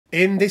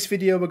In this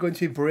video, we're going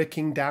to be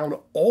breaking down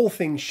all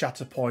things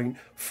Shatterpoint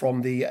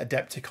from the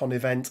Adepticon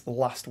event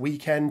last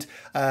weekend,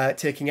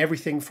 taking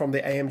everything from the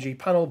AMG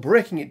panel,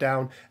 breaking it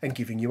down and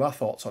giving you our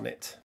thoughts on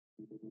it.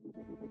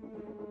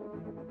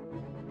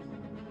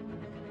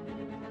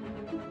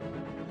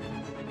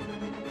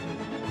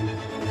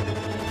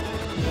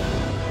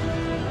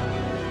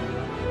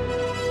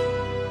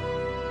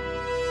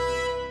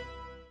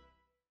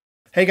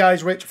 Hey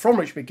guys, Rich from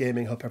Rich Big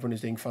Gaming. Hope everyone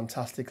is doing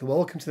fantastic.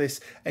 Welcome to this,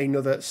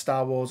 another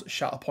Star Wars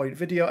Shatterpoint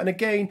video. And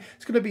again,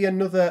 it's going to be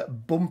another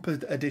bumper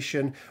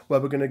edition where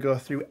we're going to go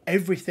through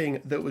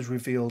everything that was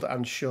revealed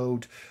and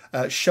shown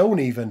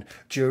even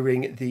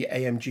during the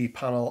AMG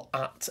panel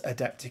at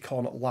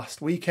Adepticon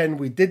last weekend.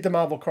 We did the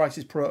Marvel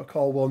Crisis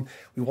Protocol one.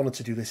 We wanted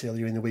to do this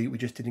earlier in the week. We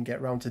just didn't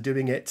get around to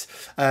doing it.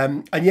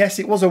 And yes,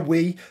 it was a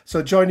we.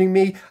 So joining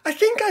me, I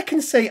think I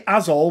can say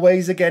as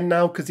always again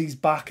now because he's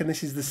back and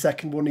this is the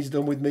second one he's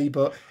done with me.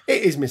 But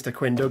it is Mr.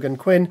 Quinn Duggan.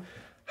 Quinn,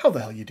 how the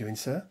hell are you doing,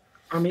 sir?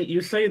 I mean,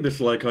 you say this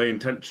like I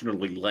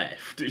intentionally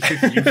left. It's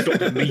just you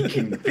stopped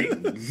making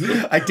things.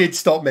 I did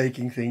stop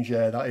making things,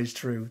 yeah, that is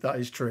true. That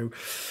is true.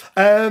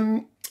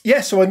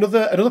 Yeah, so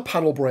another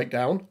panel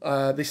breakdown.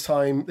 This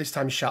time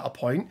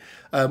Shatterpoint.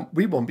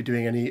 We won't be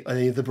doing any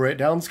of the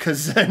breakdowns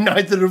because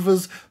neither of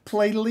us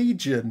play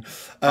Legion.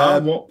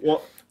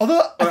 What?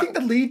 Although I think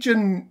the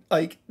Legion,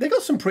 like, they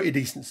got some pretty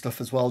decent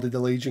stuff as well, did the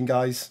Legion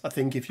guys? I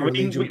think if you're a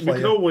Legion player.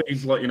 We could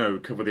always,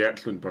 like, cover the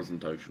X-Wing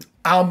presentation.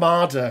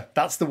 Armada,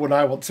 that's the one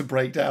I want to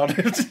break down.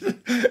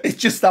 It's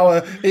just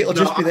it'll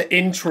just be the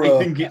intro.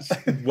 I think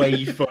it's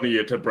way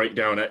funnier to break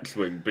down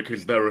X-Wing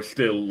because there are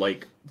still,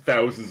 like,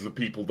 thousands of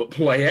people that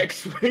play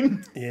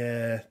X-Wing.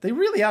 Yeah, they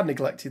really are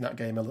neglecting that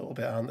game a little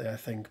bit, aren't they, I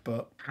think,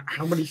 but...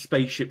 How many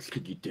spaceships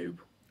could you do?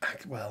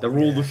 Well, they're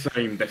all the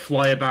same. They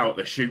fly about.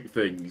 They shoot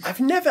things. I'll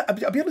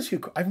be honest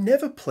with you, I've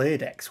never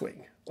played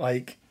X-Wing.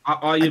 Like,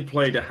 I have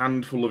played a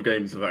handful of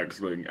games of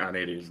X-Wing, and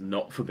it is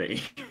not for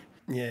me.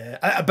 Yeah,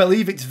 I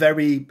believe it's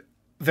very,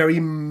 very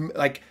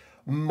like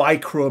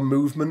micro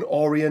movement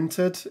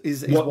oriented.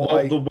 The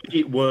way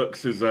it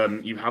works is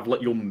you have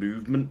like your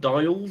movement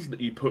dials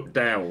that you put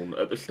down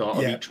at the start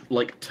of each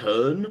like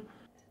turn,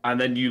 and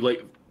then you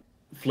like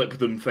flip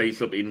them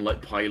face up in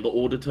like pilot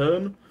order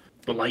turn.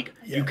 But, like,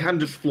 you can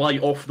just fly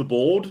off the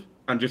board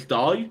and just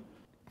die.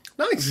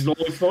 Nice. Which is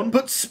always fun.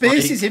 But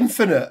space is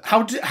infinite.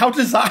 How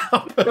does that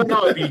happen?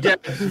 No,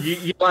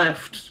 you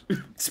left.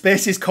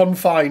 Space is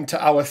confined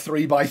to our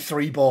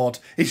 3x3 board.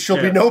 It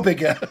should be no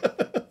bigger.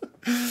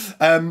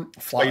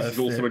 Space is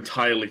also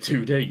entirely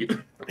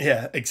 2D.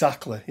 Yeah,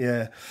 exactly,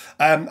 yeah.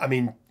 I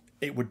mean,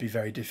 it would be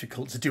very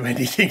difficult to do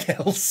anything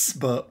else,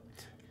 but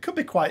could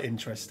be quite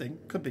interesting.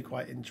 So,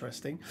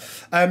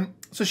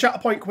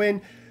 Shatterpoint,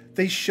 Quinn...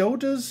 They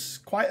showed us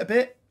quite a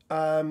bit.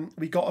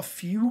 We got a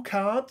few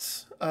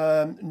cards.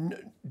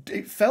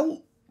 It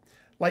felt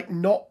like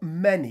not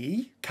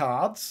many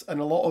cards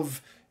and a lot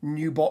of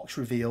new box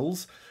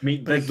reveals. I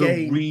mean, there's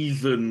a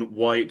reason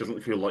why it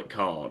doesn't feel like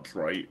cards,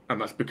 right?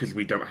 And that's because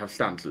we don't have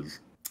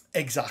stances.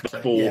 Exactly.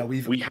 Therefore,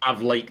 we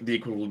have like the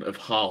equivalent of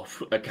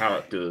half a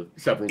character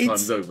several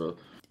times over.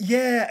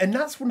 Yeah, and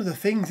that's one of the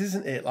things,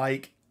 isn't it?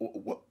 Like...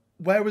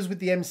 Whereas with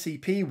the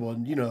MCP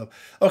one,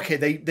 okay,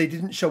 they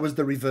didn't show us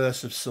the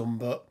reverse of some,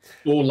 but...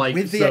 Or, like,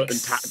 with certain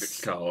tactics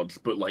cards,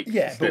 but, like...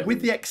 Yeah, still. But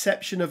with the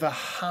exception of a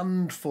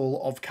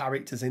handful of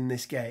characters in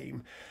this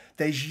game,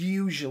 there's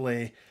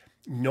usually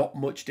not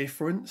much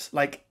difference.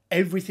 Like,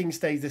 everything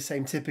stays the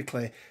same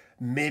typically,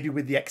 maybe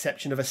with the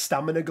exception of a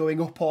stamina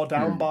going up or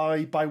down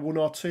by one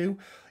or two.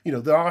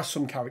 There are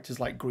some characters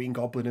like Green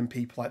Goblin and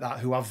people like that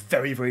who have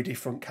very, very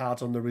different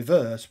cards on the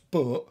reverse,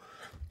 but...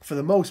 For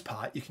the most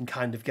part, you can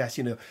kind of guess,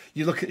 you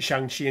look at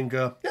Shang-Chi and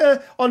go,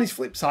 on his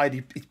flip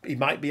side, he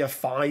might be a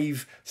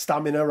 5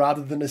 stamina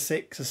rather than a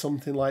 6 or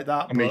something like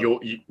that. I mean,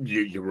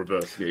 you're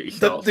reversing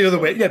it. The other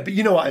way, yeah, but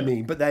you know what I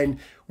mean. But then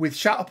with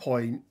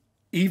Shatterpoint,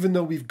 even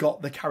though we've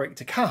got the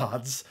character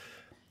cards,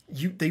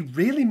 they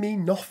really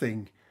mean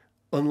nothing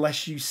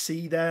unless you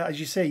see as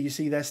you say, you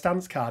see their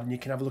stance card and you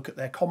can have a look at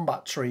their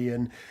combat tree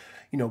and...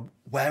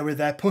 where are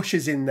their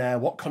pushes in there?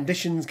 What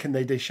conditions can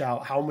they dish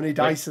out? How many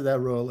dice are they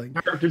rolling?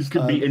 Characters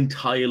can be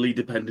entirely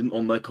dependent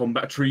on their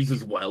combat trees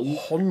as well.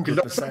 100%. Because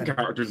there are some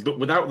characters that,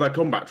 without their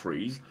combat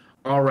trees,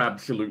 are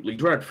absolutely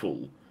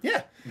dreadful.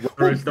 Yeah.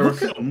 Whereas there are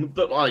some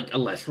that are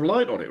less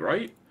reliant on it,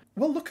 right?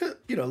 Well, look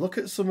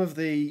at some of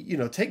the,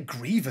 take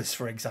Grievous,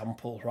 for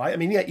example, right? I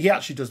mean, he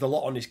actually does a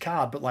lot on his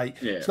card, but,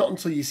 it's not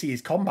until you see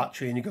his combat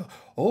tree and you go,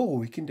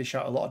 oh, he can dish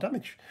out a lot of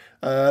damage.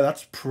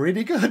 That's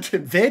pretty good.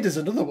 Vader's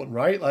another one,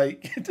 right?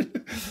 Like,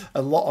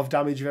 a lot of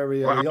damage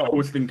very early on. I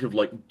always think of,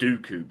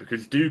 Dooku,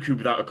 because Dooku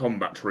without a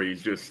combat tree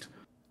is just,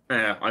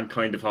 I'm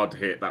kind of hard to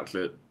hit, that's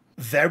it.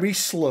 Very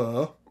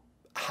slow.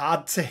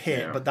 Hard to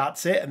hit, but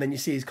that's it. And then you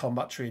see his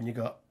combat tree and you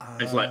go...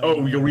 It's like,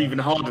 oh, you're even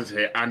harder to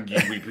hit and you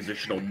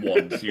reposition on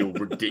one, so you're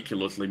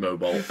ridiculously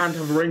mobile and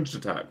have a ranged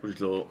attack, which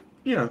is,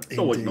 it's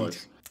always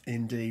nice.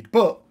 Indeed.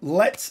 But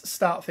let's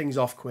start things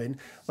off, Quinn.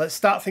 Let's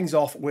start things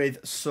off with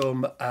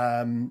some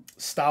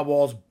Star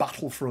Wars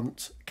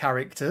Battlefront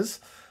characters.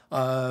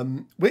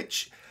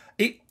 which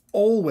it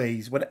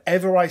always,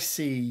 whenever I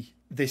see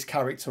this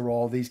character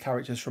or these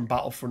characters from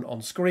Battlefront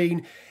on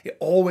screen, it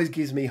always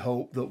gives me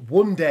hope that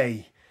one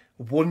day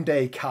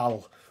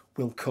Cal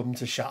will come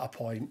to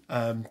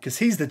Shatterpoint, because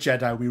he's the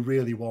Jedi we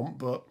really want.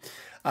 But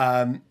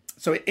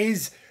so it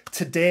is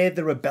Today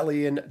the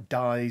Rebellion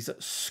Dies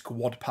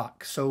squad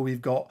pack. So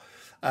we've got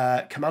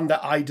Commander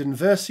Iden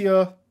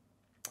Versio,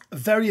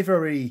 very,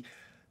 very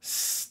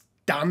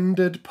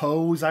standard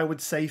pose, I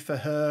would say, for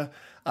her.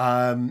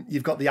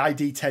 You've got the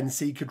ID-10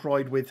 Seeker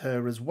droid with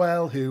her as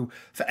well, who,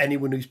 for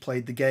anyone who's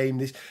played the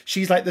game,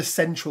 she's like the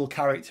central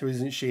character,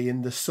 isn't she,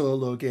 in the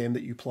solo game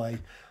that you play.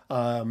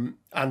 And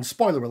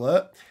spoiler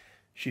alert,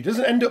 she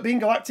doesn't end up being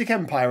Galactic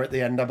Empire at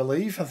the end, I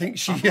believe. I think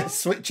she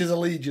switches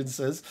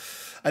allegiances.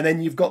 And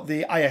then you've got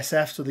the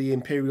ISF, so the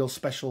Imperial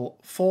Special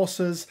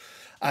Forces.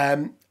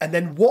 And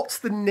then what's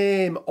the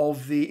name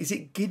of the... Is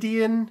it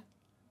Gideon?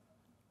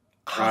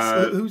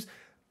 Who's...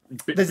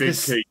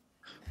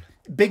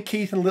 Big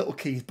Keith and Little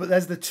Keith, but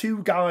there's the two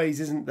guys,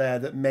 isn't there,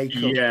 that make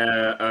up...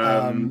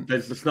 Yeah,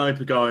 there's the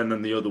sniper guy and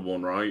then the other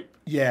one, right?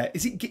 Yeah,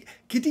 is it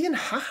Gideon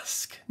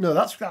Hask? No,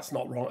 that's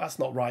not wrong. That's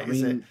not right,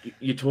 is it?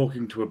 You're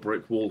talking to a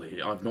brick wall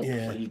here. I've not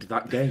played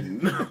that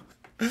game.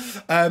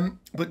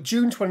 But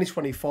June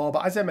 2024,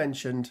 but as I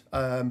mentioned,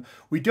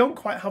 we don't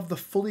quite have the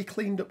fully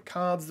cleaned up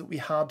cards that we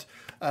had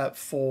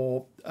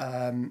for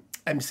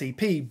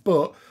MCP,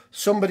 but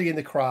somebody in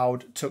the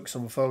crowd took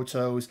some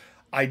photos.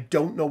 I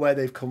don't know where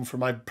they've come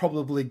from. I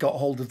probably got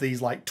hold of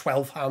these like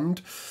 12th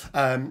hand.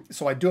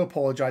 So I do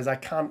apologise. I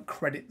can't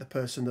credit the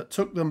person that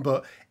took them,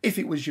 but if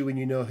it was you and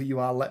you know who you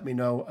are, let me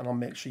know and I'll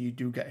make sure you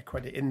do get a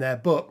credit in there.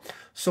 But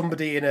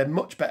somebody in a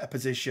much better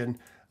position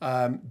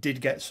did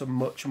get some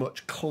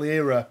much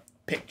clearer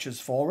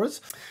pictures for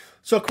us.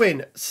 So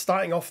Quinn,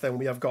 starting off then,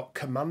 we have got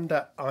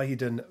Commander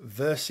Iden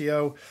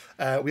Versio.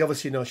 We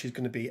obviously know she's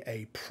going to be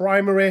a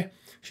primary.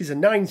 She's a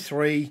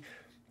 9/3,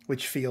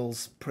 which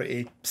feels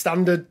pretty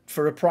standard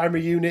for a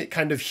primary unit,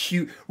 kind of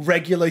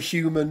regular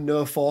human,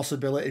 no force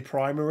ability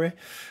primary.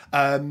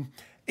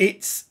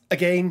 It's,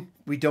 again,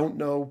 we don't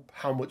know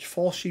how much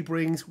force she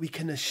brings. We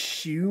can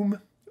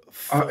assume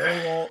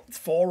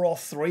four or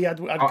three. I'd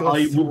go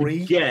I 3.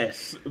 would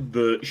guess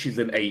that she's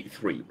an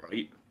 8/3,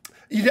 right?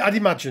 I'd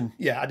imagine,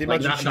 yeah. I'd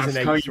imagine she's an 8/3.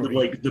 That's kind of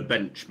like the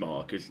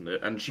benchmark, isn't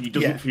it? And she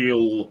doesn't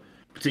feel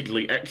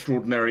particularly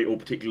extraordinary or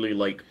particularly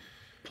like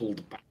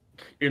pulled back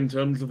in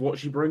terms of what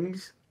she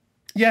brings.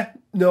 Yeah,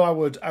 no, I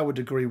would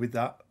agree with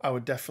that. I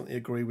would definitely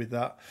agree with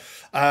that.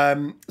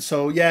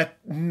 So yeah,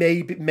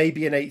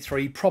 maybe an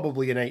 8/3,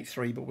 probably an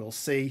 8/3, but we'll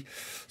see.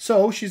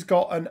 So she's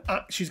got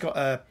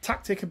a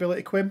tactic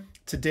ability, Quinn.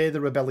 Today the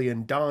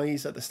Rebellion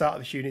dies. At the start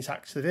of the unit's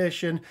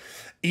activation,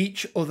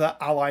 each other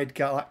allied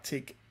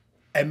Galactic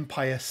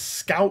Empire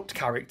scout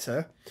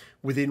character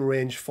within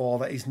range 4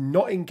 that is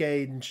not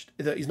engaged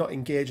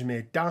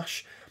may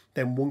dash.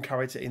 Then one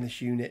character in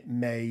this unit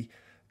may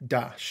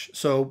dash.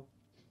 So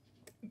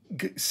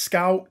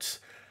Scout,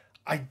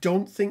 I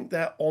don't think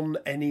they're on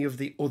any of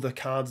the other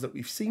cards that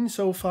we've seen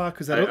so far,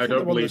 because I don't think they're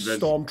on the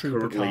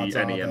Stormtrooper cards,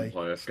 are they?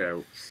 Empire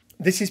Scouts.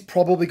 This is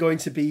probably going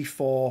to be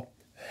for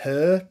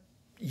her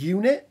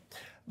unit,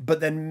 but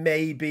then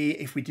maybe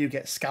if we do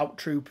get Scout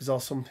Troopers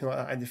or something like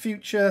that in the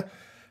future,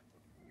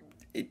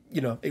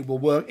 it will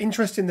work.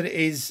 Interesting that it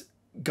is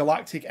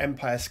Galactic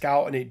Empire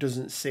Scout and it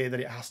doesn't say that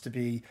it has to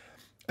be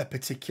a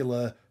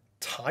particular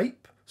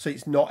type. So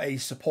it's not a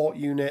support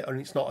unit and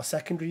it's not a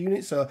secondary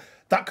unit. So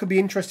that could be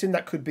interesting.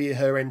 That could be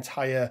her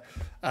entire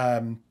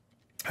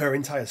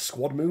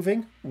squad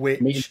moving.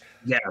 Which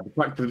the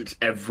fact that it's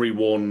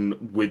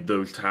everyone with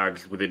those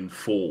tags within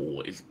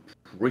 4 is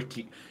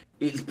pretty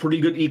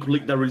good. Equally,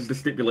 there is the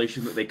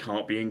stipulation that they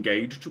can't be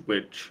engaged,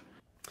 which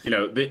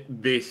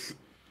this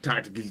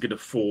tactic is going to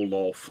fall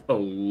off a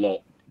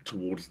lot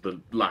towards the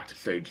latter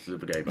stages of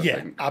the game, I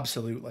think.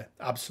 Absolutely.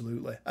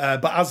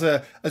 But as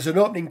an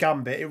opening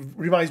gambit, it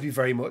reminds me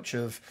very much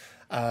of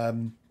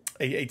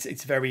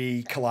it's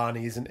very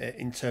Kalani, isn't it?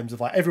 In terms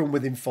of like everyone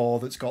within 4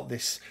 that's got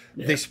this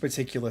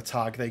particular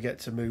tag, they get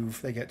to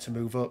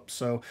move up.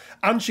 So,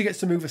 and she gets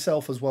to move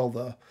herself as well,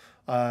 though,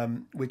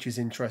 which is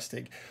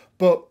interesting.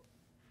 But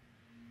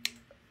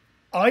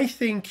I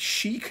think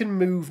she can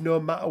move no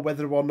matter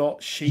whether or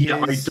not she is.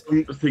 I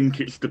don't think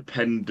it's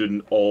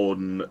dependent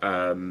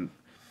on.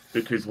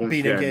 Because once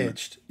being again,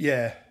 engaged,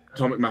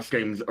 Atomic Mass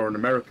Games are an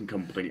American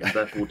company and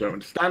therefore don't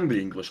understand the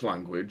English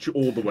language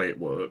or the way it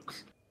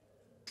works.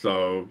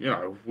 So,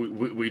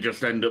 we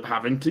just end up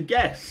having to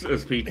guess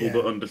as people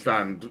that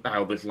understand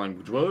how this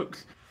language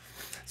works.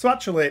 So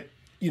actually,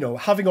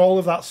 having all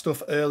of that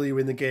stuff earlier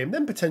in the game,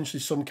 then potentially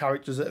some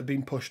characters that have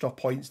been pushed off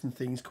points and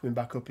things coming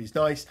back up is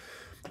nice.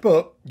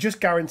 But just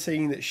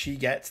guaranteeing that she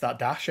gets that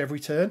dash every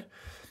turn,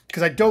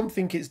 because I don't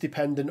think it's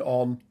dependent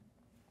on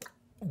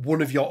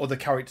one of your other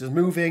characters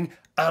moving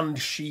and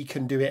she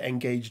can do it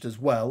engaged as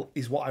well,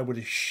 is what I would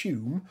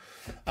assume.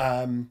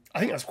 I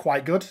think that's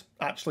quite good,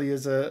 actually,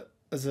 as a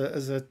as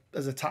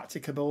a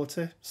tactic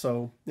ability.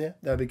 So yeah,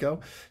 there we go.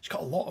 She's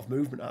got a lot of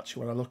movement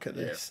actually when I look at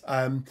this.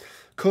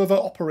 Covert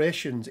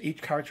operations.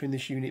 Each character in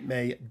this unit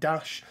may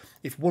dash.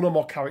 If one or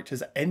more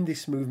characters end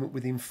this movement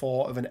within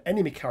 4 of an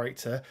enemy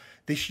character,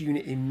 this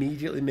unit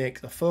immediately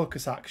makes a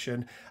focus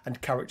action,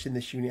 and characters in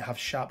this unit have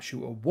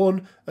sharpshooter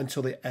 1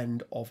 until the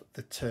end of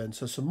the turn.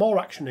 So some more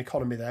action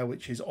economy there,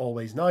 which is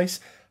always nice.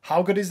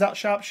 How good is that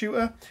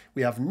sharpshooter?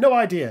 We have no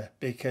idea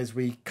because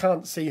we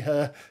can't see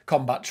her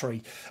combat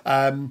tree.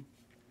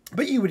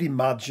 But you would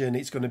imagine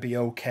it's going to be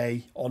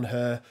okay on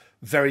her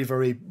very,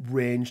 very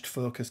ranged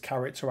focused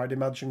character, I'd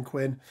imagine,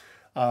 Quinn.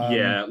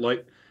 Yeah,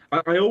 like,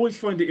 I always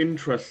find it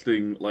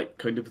interesting, like,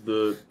 kind of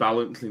the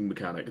balancing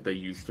mechanic they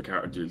use for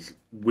characters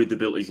with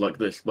abilities like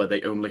this, where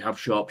they only have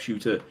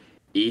sharpshooter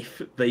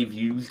if they've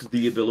used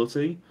the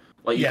ability.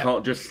 Like, you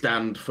can't just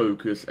stand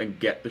focus and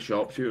get the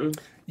sharpshooter.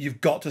 You've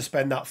got to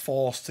spend that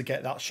force to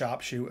get that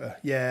sharpshooter.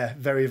 Yeah,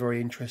 very, very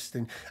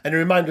interesting. And a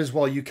reminder as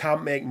well, you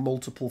can't make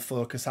multiple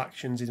focus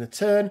actions in a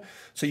turn.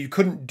 So you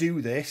couldn't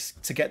do this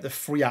to get the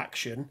free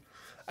action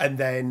and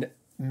then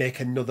make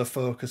another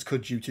focus,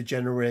 could you, to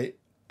generate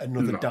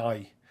another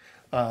die?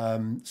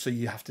 So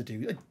you have to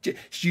do...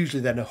 It's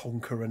usually then a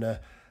hunker and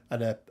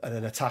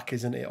an attack,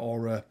 isn't it?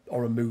 Or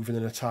a move and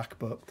an attack.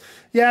 But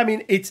yeah, I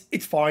mean,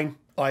 it's fine.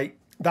 Like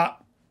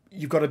that,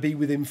 you've got to be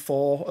within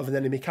 4 of an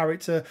enemy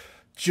character.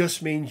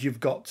 Just means you've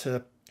got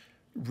to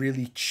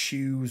really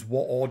choose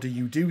what order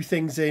you do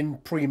things in,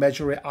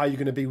 pre-measure it. Are you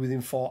going to be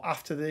within 4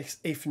 after this?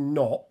 If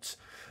not,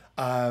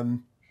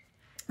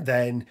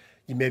 then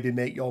you maybe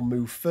make your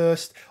move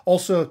first.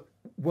 Also,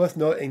 worth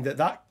noting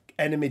that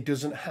enemy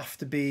doesn't have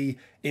to be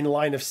in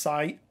line of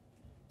sight.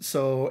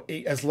 So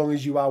as long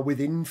as you are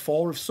within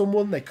 4 of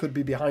someone, they could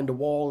be behind a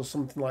wall or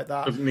something like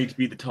that. Doesn't need to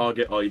be the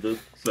target either.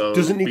 So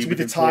doesn't need to be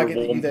the target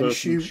that you then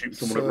shoot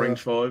someone at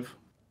range 5.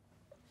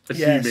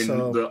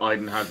 Assuming that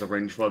Aiden has a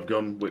range 5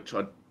 gun, which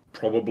I'd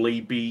probably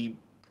be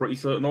pretty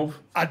certain of.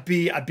 I'd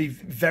be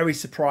very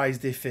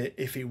surprised if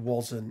it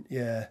wasn't.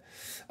 Yeah.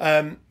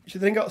 So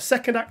then got a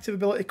second active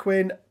ability,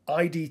 Quinn.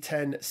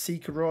 ID10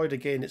 Seekroid.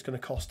 Again, it's going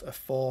to cost a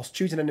force.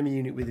 Choose an enemy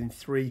unit within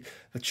 3.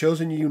 The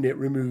chosen unit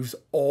removes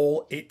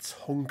all its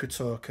hunker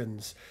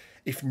tokens.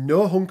 If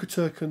no hunker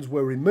tokens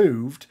were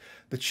removed,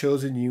 the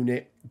chosen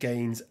unit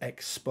gains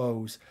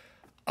expose.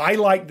 I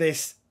like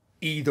this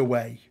either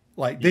way.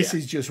 Like, this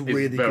is just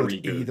really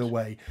good either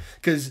way.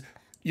 Because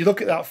you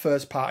look at that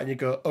first part and you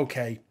go,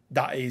 okay,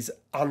 that is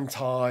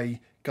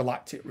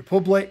anti-Galactic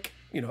Republic,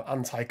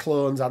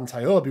 anti-clones,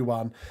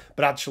 anti-Obi-Wan,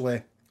 but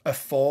actually a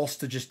force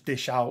to just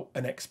dish out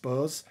and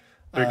expose.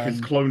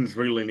 Because clones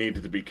really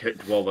needed to be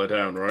kicked while they're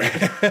down, right?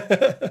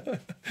 Yeah,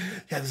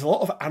 there's a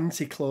lot of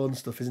anti-clone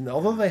stuff, isn't there?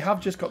 Although they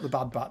have just got the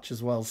Bad Batch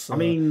as well. So. I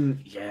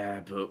mean, yeah,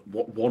 but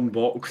what, one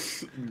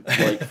box,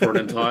 like, for an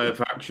entire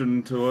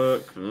faction to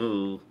work?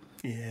 Ugh.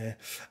 Yeah.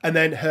 And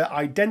then her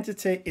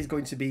identity is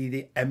going to be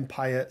the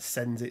Empire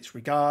sends its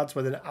regards.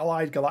 When an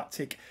allied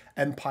Galactic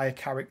Empire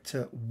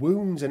character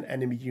wounds an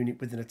enemy unit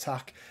with an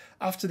attack,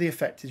 after the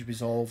effect is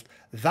resolved,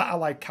 that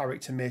allied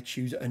character may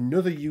choose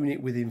another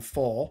unit within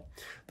 4.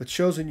 The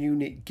chosen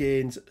unit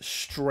gains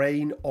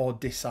strain or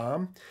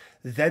disarm.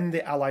 Then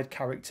the allied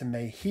character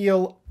may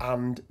heal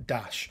and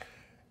dash.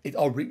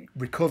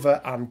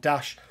 Recover and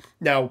dash.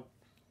 Now,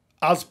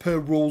 as per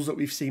rules that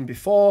we've seen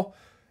before,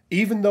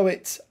 even though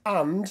it's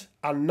and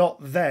not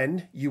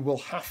then, you will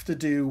have to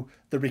do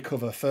the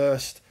recover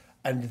first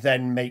and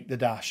then make the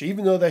dash.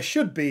 Even though there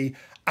should be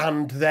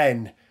and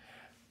then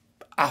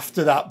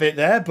after that bit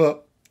there.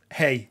 But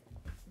hey,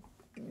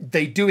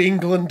 they do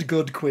England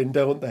good, Quinn,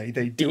 don't they?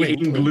 They do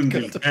England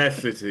good. Is their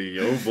city.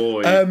 Oh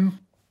boy.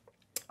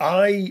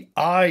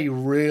 I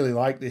really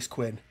like this,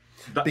 Quinn.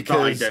 That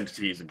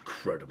identity is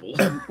incredible.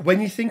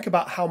 When you think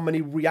about how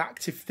many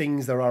reactive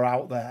things there are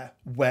out there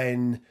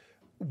when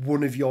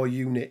one of your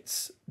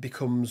units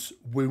becomes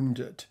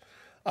wounded,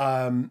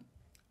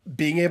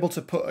 being able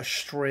to put a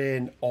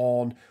strain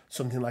on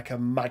something like a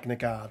Magna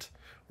Guard,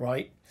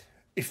 right?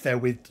 If they're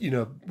with,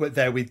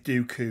 they're with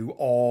Dooku,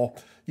 or,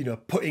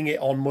 putting it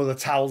on Mother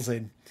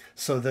Talzin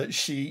so that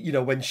she,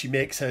 when she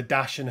makes her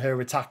dash and her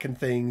attack and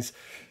things,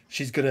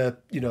 she's going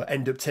to,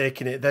 end up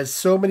taking it. There's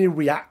so many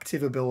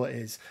reactive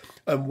abilities.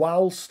 And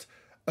whilst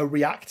a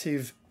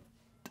reactive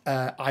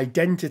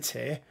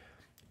identity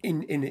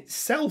in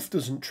itself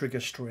doesn't trigger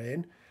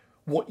strain,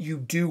 what you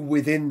do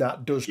within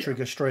that does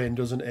trigger strain,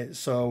 doesn't it?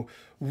 So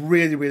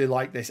really, really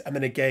like this. And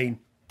then again,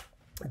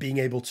 being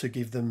able to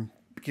give them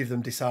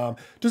disarm.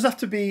 Does have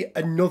to be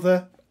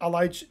another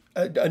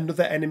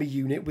another enemy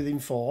unit within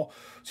 4.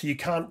 So you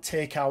can't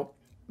take out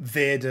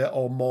Vader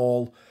or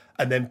Maul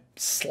and then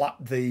slap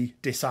the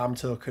disarm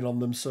token on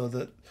them so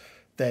that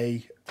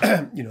they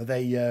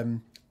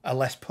are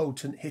less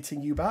potent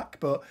hitting you back.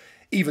 But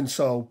even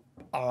so,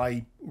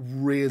 I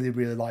really,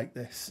 really like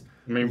this.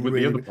 I mean, with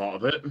the other part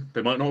of it,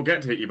 they might not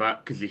get to hit you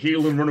back because you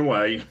heal and run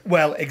away.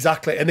 Well,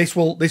 exactly. And this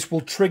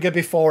will trigger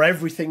before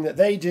everything that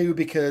they do,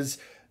 because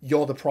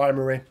you're the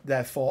primary,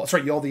 therefore...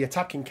 Sorry, you're the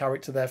attacking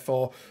character,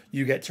 therefore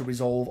you get to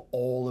resolve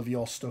all of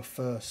your stuff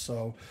first.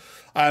 So,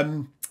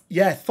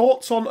 yeah,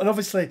 thoughts on, and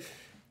obviously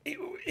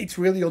it's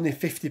really only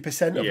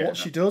 50% of what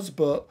she does,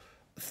 but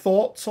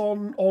thoughts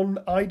on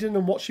Iden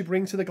and what she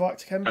brings to the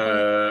Galactic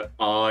Empire?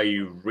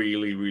 I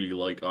really, really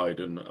like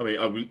Iden. I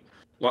mean,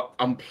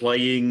 I'm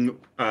playing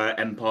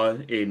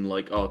Empire in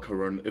like our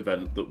current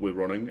event that we're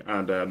running,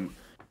 and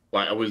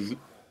like I was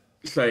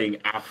saying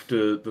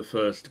after the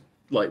first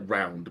like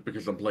round,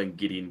 because I'm playing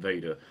Gideon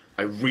Vader,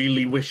 I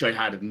really wish I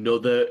had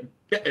another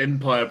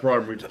Empire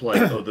primary to play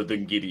other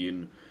than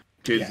Gideon,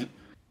 because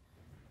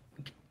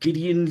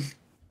Gideon's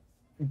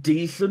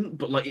decent,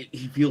 but like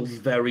he feels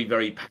very,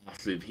 very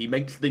passive. He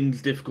makes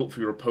things difficult for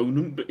your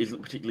opponent, but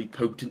isn't particularly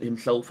potent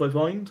himself, I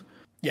find.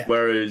 Yeah.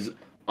 Whereas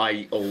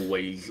I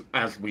always,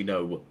 as we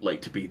know,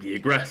 like to be the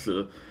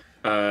aggressor.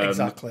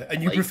 Exactly.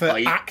 And you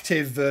prefer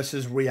active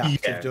versus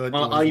reactive, don't you?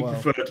 I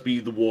prefer to be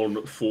the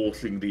one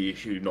forcing the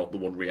issue, not the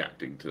one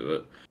reacting to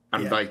it.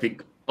 And I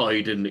think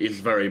Iden is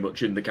very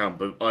much in the camp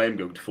of, I am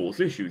going to force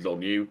issues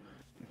on you,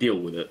 deal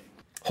with it.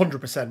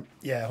 100%.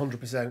 Yeah,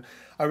 100%.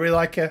 I really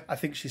like her. I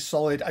think she's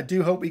solid. I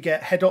do hope we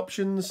get head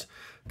options,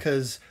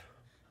 because...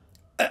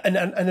 And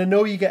I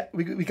know we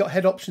got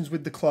head options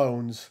with the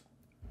clones,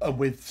 and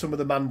with some of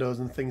the Mandos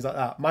and things like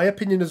that. My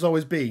opinion has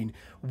always been,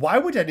 why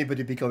would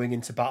anybody be going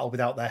into battle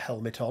without their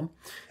helmet on?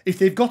 If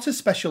they've got a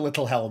special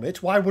little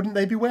helmet, why wouldn't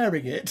they be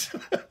wearing it?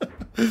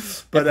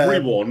 But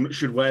everyone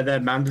should wear their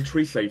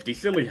mandatory safety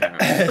silly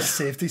hat.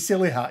 Safety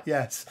silly hat,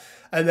 yes.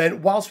 And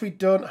then, whilst we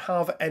don't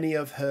have any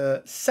of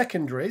her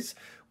secondaries,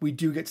 we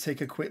do get to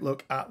take a quick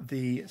look at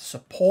the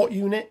support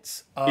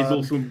units. It's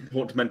also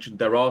important to mention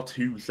there are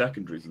 2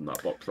 secondaries in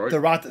that box,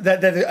 right? They're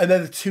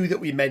the 2 that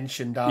we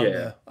mentioned, aren't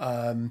there?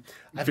 I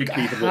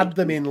had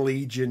them in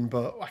Legion,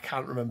 but I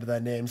can't remember their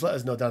names. Let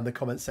us know down in the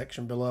comment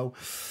section below.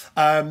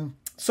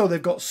 So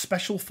they've got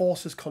Special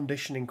Forces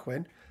Conditioning,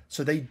 Quinn.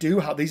 So they do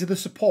have, these are the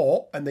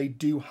support, and they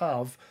do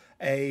have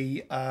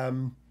a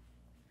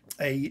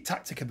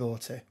tactic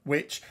ability,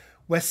 which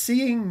we're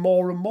seeing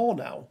more and more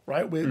now,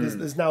 right?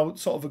 There's now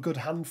sort of a good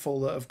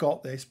handful that have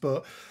got this,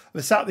 but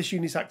the start of this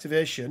unit's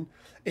activation,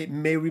 it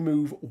may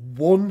remove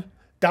 1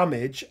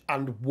 damage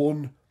and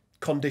 1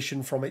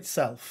 condition from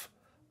itself,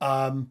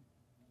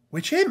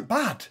 which ain't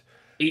bad.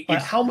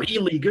 It's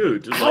really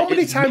good. How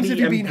many times have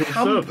you been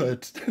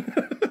hampered?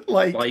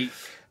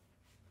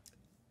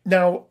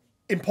 Now,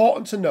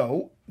 important to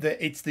know that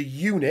it's the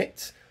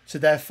unit, so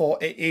therefore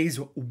it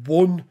is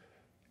 1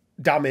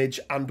 damage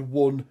and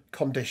 1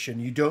 condition.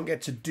 You don't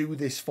get to do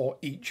this for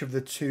each of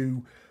the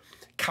 2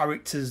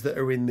 characters that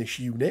are in this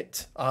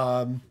unit,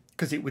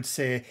 because it would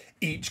say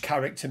each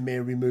character may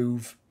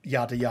remove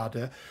yada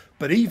yada.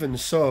 But even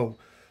so,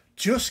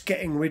 just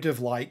getting rid of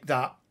like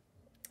that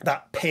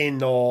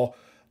pin or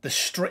the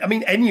string, I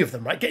mean any of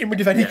them, right? Getting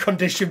rid of any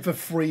condition for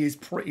free is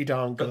pretty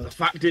darn good. But the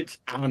fact it's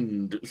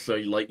so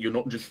like you're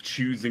not just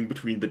choosing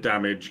between the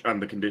damage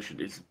and the condition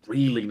is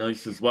really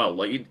nice as well.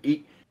 Like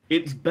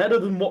it's better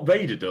than what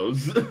Vader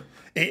does.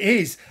 It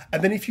is.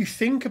 And then if you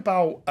think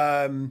about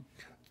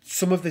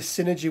some of the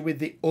synergy with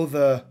the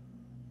other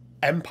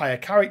Empire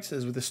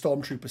characters, with the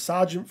Stormtrooper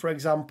Sergeant, for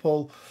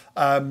example,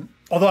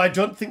 although I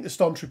don't think the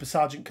Stormtrooper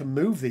Sergeant can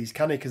move these,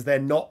 can he? Because they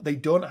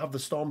don't have the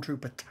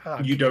Stormtrooper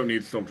tag. You don't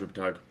need the Stormtrooper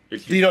tag.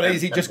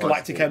 Is it just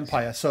Galactic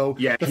Empire? So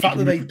the fact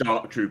that they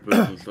Dark Troopers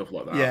and stuff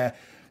like that. Yeah.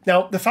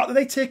 Now the fact that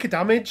they take a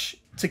damage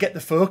to get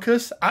the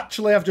focus,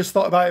 actually, I've just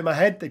thought about it in my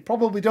head. They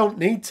probably don't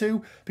need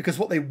to, because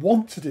what they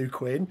want to do,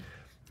 Quinn,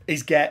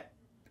 is get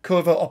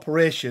covert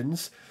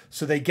operations,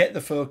 so they get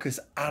the focus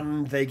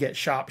and they get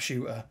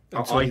sharpshooter.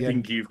 I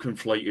think you've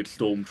conflated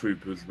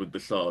Stormtroopers with the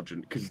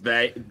Sergeant, because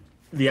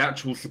the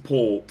actual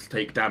supports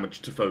take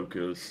damage to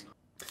focus.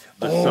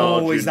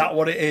 Is that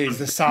what it is?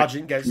 The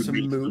Sergeant gets some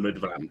move.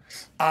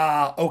 Advance.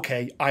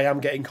 Okay. I am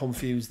getting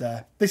confused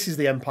there. This is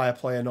the Empire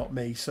player, not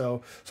me.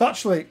 So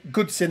actually,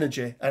 good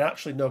synergy and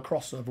actually no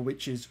crossover,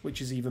 which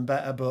is even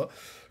better. But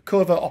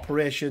covert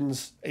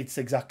operations, it's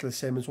exactly the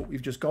same as what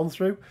we've just gone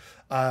through.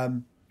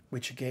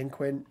 Which again,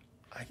 Quinn,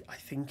 I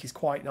think is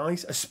quite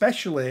nice,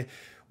 especially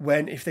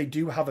when if they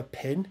do have a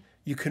pin,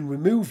 you can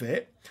remove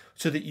it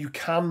so that you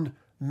can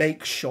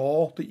make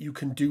sure that you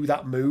can do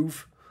that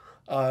move.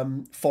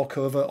 For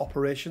covert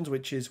operations,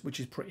 which is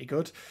pretty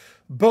good.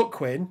 But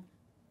Quinn,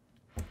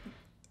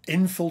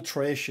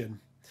 infiltration.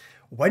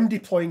 When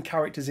deploying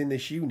characters in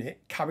this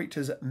unit,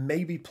 characters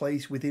may be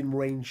placed within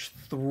range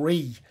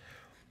 3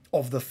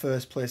 of the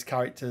first place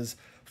characters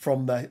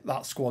from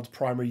that squad's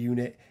primary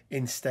unit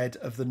instead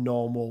of the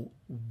normal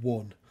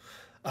 1.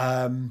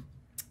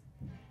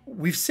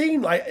 We've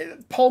seen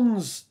like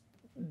Pons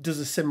does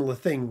a similar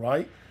thing,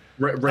 right?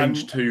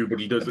 Range 2, but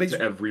he does it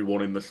to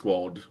everyone in the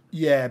squad.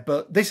 Yeah,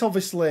 but this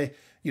obviously,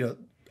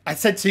 I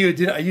said to you,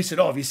 didn't I? You said,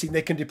 have you seen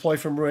they can deploy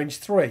from range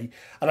 3?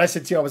 And I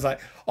said to you, I was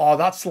like,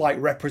 that's like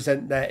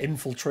represent their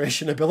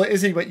infiltration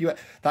ability. But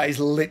that is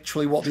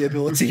literally what the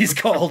ability is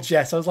called,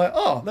 Jess. I was like,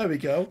 there we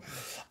go.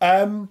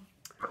 Range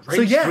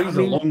 3 is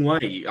a long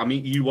way. I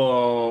mean, you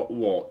are,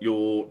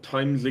 you're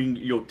timesing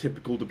your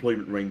typical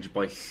deployment range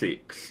by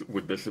 6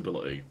 with this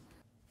ability.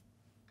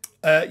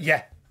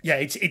 Yeah. Yeah,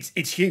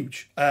 it's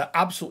huge,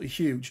 absolutely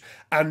huge,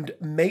 and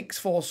makes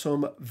for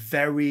some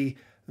very,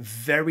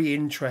 very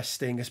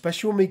interesting,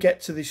 especially when we get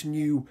to this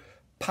new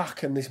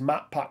pack and this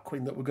map pack,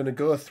 Quinn, that we're going to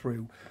go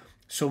through.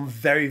 Some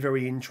very,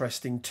 very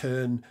interesting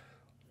turn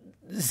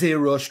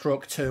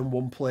 0-stroke turn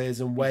 1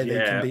 players and where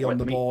they can be on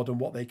the board and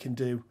what they can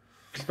do.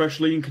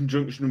 Especially in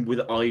conjunction with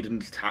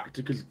Aiden's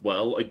tactic as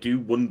well, I do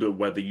wonder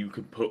whether you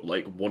could put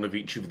like one of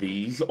each of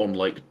these on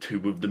like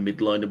 2 of the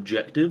midline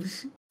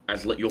objectives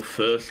as like your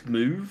first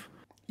move.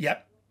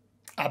 Yep,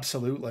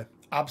 absolutely,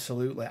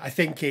 absolutely. I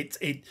think it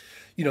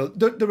you know,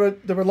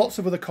 there are lots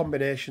of other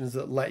combinations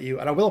that let you.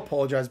 And I will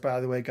apologise, by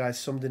the way, guys.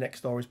 Somebody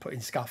next door is putting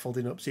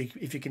scaffolding up, so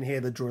if you can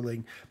hear the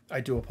drilling,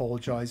 I do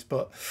apologise.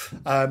 But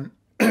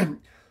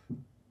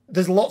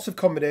there's lots of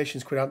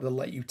combinations, Quinn, that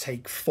let you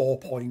take 4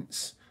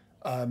 points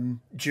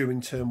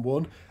during turn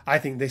 1. I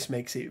think this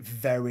makes it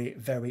very,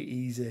 very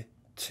easy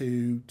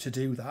to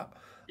do that.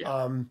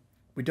 Yeah.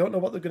 We don't know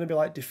what they're going to be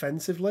like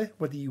defensively,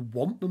 whether you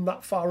want them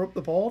that far up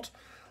the board.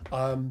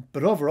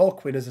 But overall,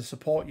 Quinn, as a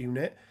support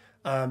unit,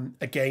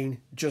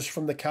 again, just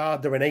from the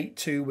card, they're an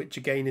 8-2, which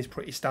again is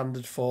pretty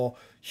standard for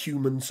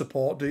human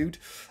support dude.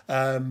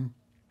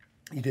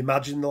 You'd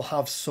imagine they'll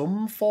have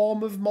some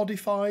form of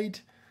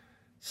modified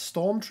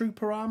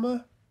stormtrooper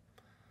armor.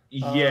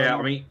 Yeah,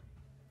 I mean,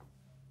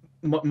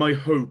 my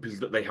hope is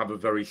that they have a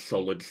very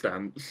solid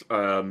stance,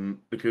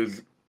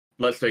 because,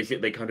 let's face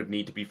it, they kind of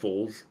need to be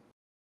 4s.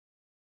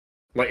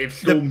 Like,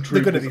 if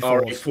Stormtroopers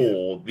are a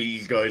 4,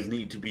 these guys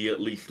need to be at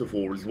least a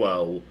 4 as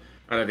well.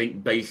 And I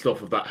think based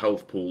off of that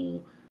health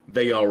pool,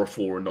 they are a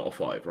 4 and not a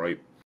 5, right?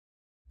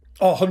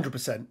 Oh,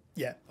 100%.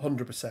 Yeah,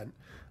 100%.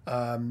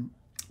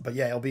 But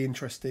yeah, it'll be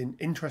interesting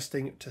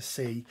to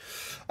see.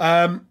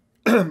 Next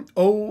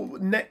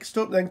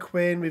up then,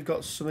 Quinn, we've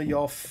got some of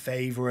your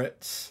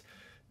favourites.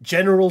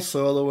 General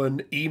Solo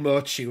and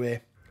Emo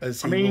Chewie,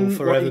 as he will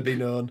forever be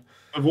known.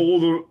 Of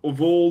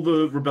all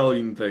the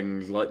rebellion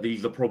things, like,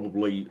 these are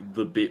probably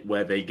the bit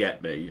where they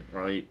get me,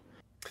 right?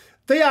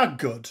 They are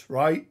good,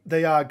 right?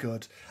 They are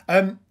good.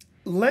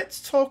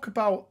 Let's talk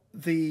about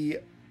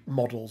the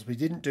models. We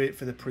didn't do it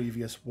for the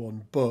previous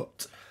one,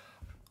 but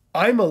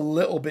I'm a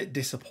little bit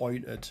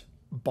disappointed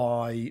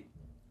by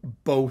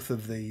both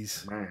of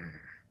these.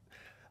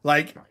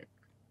 Like,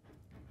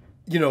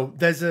 you know,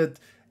 there's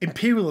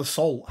Imperial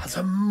Assault has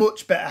a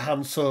much better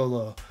Han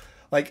Solo.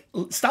 Like,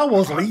 Star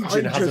Wars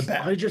Legion has a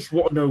better... I just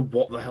want to know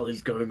what the hell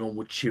is going on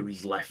with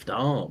Chewie's left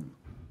arm.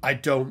 I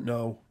don't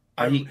know.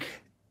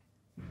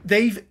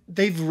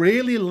 They've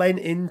really lent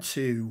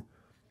into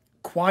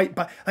quite...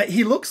 Like,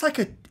 he looks like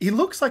an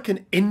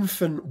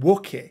infant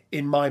Wookiee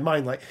in my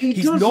mind. Like,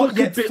 he's not look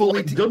yet a bit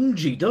fully... like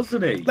Gungy,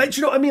 doesn't he? Like, do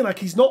you know what I mean? Like,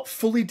 he's not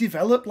fully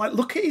developed. Like,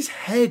 look at his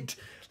head.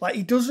 Like,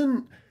 he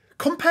doesn't...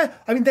 Compare...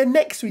 I mean, they're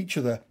next to each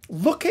other.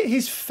 Look at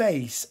his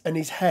face and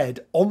his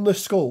head on the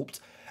sculpt,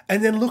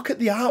 and then look at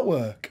the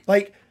artwork.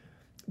 Like,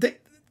 they're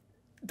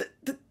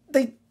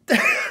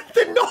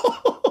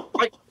not.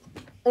 Like,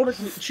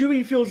 honestly,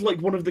 Chewie feels like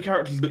one of the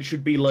characters that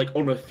should be like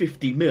on a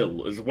 50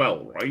 mil as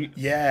well, right?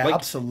 Yeah, like,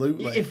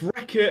 absolutely. If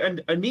Wrecker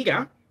and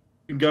Aniga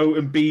can go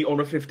and be on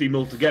a 50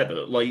 mil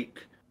together,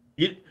 like,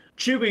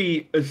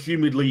 Chewie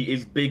assumedly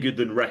is bigger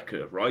than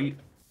Wrecker, right?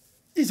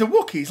 He's a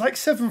Wookiee. He's like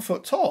 7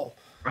 foot tall.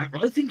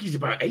 I think he's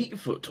about 8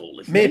 foot tall,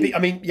 isn't Maybe, he? I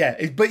mean, yeah,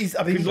 but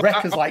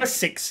Wrecker's like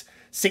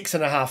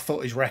 6.5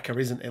 foot is Wrecker,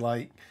 isn't he?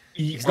 Like,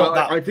 he's not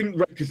that... I think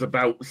Wrecker's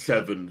about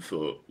 7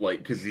 foot, like,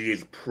 because he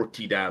is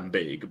pretty damn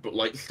big, but,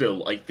 like,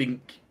 still, I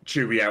think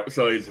Chewie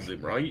outsizes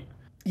him, right?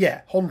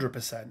 Yeah,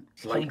 100%.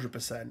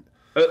 100%.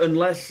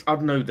 Unless, I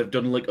don't know, they've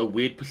done, like, a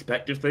weird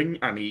perspective thing,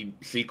 and he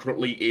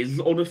secretly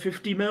is on a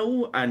 50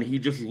 mil, and he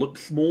just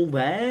looks small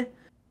there,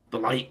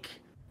 but, like...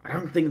 I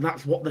don't think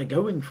that's what they're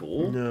going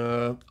for.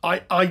 No,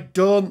 I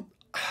don't.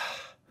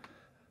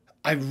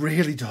 I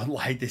really don't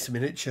like this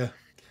miniature.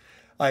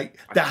 Like,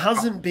 there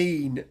hasn't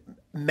been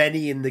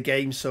many in the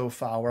game so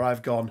far where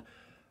I've gone,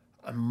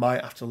 I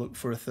might have to look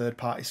for a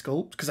third-party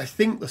sculpt, because I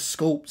think the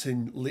sculpts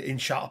in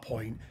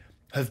Shatterpoint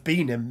have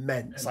been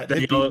immense. Like,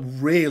 they've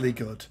been really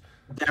good.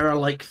 There are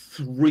like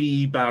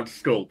 3 bad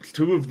sculpts.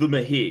 2 of them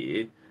are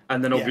here,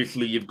 and then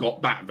obviously you've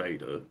got Bat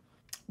Vader.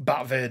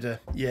 Bat Vader,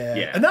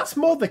 yeah. And that's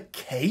more the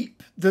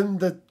cape than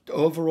the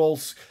overall...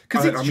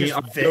 Because I don't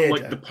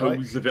like the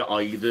pose of it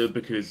either,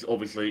 because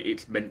obviously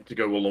it's meant to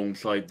go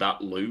alongside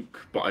that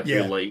Luke, but I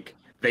feel like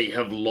they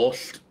have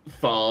lost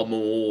far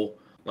more,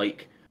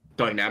 like,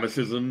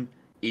 dynamicism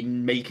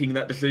in making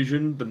that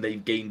decision than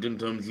they've gained in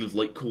terms of,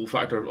 like, cool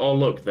factor of, oh,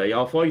 look, they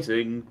are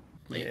fighting.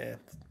 Yeah.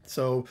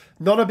 So,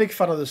 not a big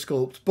fan of the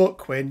sculpt, but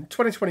Quinn,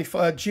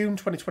 June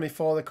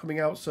 2024, they're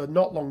coming out, so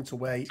not long to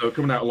wait. So,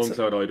 coming out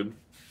alongside Iden.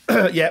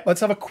 Yeah,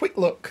 let's have a quick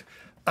look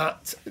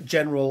at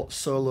General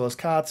Solo's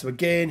card. So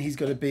again, he's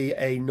going to be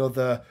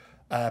another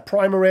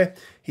primary.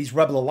 He's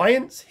Rebel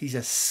Alliance, he's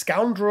a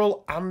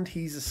scoundrel, and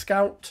he's a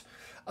scout.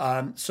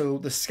 So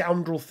the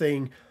scoundrel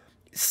thing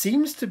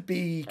seems to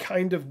be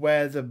kind of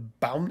where the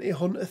bounty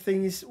hunter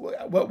thing is.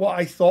 What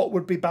I thought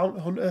would be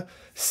bounty hunter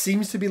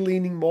seems to be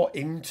leaning more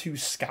into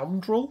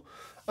scoundrel.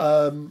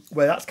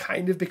 where that's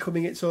kind of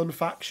becoming its own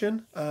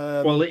faction.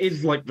 Well, it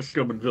is like the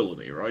scum and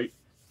villainy, right?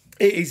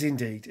 It is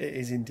indeed. It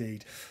is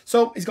indeed.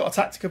 So he's got a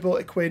tactical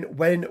ability, Quinn.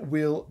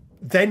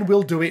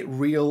 We'll do it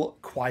real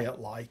quiet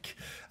like.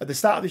 At the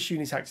start of this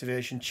unit's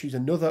activation, choose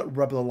another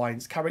Rebel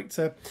Alliance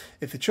character.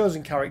 If the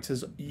chosen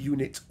character's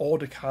unit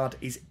order card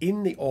is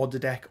in the order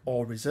deck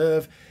or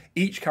reserve,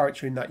 each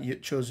character in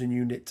that chosen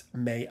unit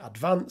may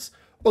advance.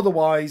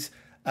 Otherwise,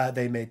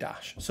 they may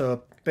dash.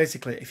 So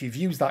basically, if you've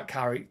used that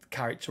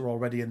character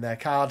already in their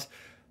card,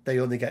 they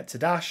only get to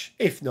dash.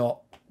 If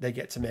not, they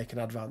get to make an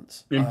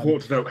advance.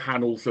 Important to note,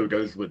 Han also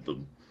goes with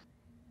them.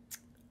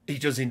 He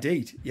does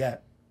indeed, yeah.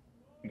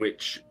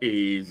 Which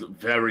is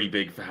very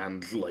big for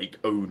Han's like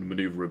own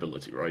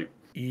maneuverability, right?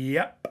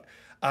 Yep.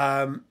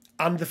 And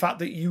the fact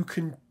that you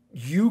can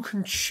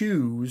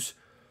choose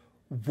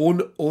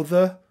one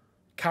other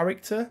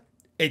character.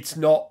 It's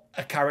not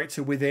a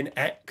character within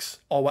X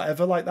or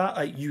whatever like that.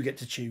 Like, you get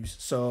to choose.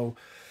 So,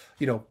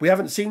 we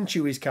haven't seen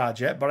Chewie's card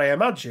yet, but I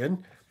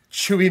imagine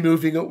Chewie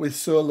moving up with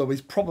Solo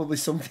is probably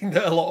something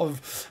that a lot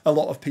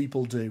of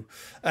people do.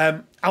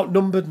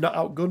 Outnumbered, not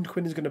outgunned.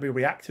 Quinn is going to be a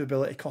reactive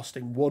ability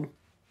costing 1.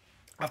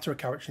 After a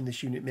character in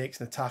this unit makes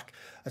an attack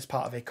as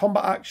part of a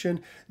combat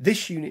action,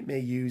 this unit may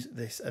use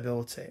this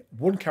ability.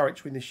 One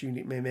character in this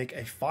unit may make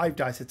a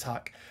 5-dice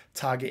attack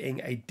targeting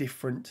a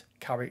different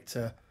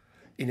character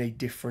in a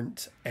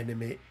different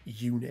enemy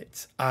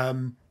unit.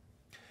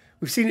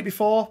 We've seen it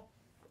before.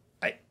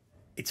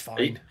 It's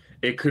fine.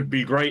 It could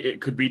be great. It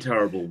could be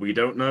terrible. We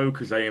don't know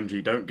because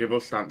AMG don't give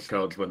us stance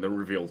cards when they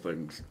reveal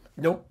things.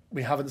 Nope,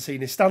 we haven't seen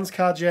his stance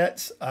card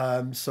yet.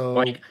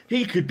 So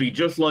he could be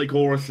just like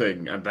Aura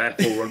Singh and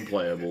therefore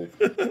unplayable.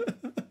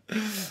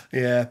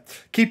 Yeah,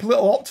 keep a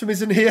little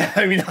optimism here.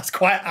 I mean, that's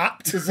quite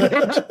apt, isn't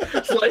it?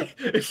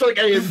 it's like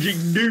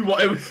AMG knew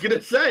what I was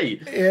gonna say.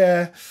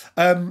 Yeah.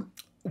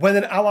 When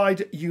an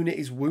allied unit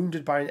is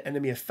wounded by an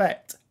enemy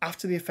effect,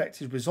 after the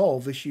effect is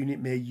resolved, this unit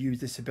may use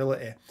this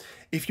ability.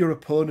 If your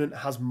opponent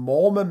has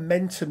more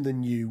momentum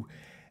than you,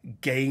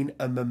 gain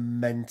a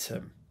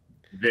momentum.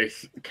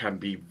 This can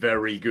be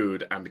very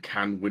good and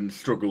can win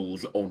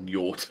struggles on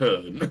your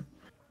turn.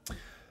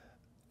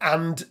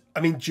 And,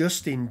 I mean,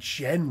 just in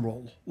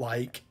general,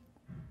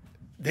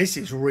 this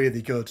is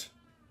really good.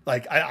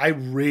 I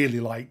really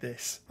like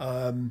this.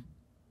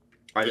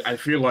 I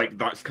feel like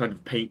that's kind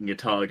of painting a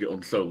target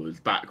on Solo's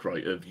back,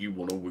 right? Of you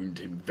want to wound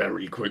him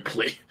very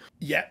quickly.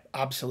 Yeah,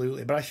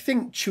 absolutely. But I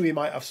think Chewie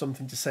might have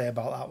something to say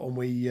about that when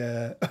we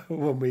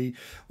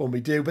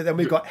do. But then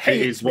we've got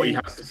Here's what he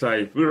has to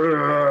say. Two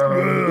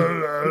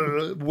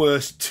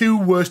worst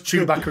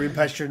Chewbacca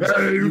impressions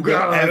you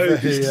will ever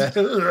hear.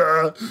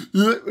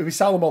 We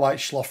sound more like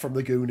Schloff from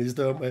the Goonies,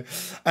 don't we?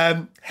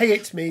 Hey,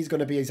 it's me is going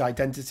to be his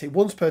identity.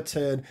 Once per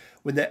turn,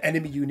 when the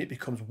enemy unit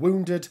becomes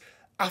wounded,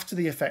 after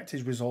the effect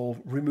is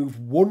resolved, remove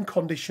one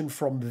condition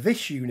from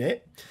this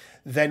unit.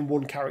 Then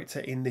one character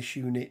in this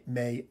unit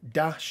may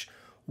dash.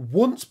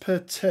 Once per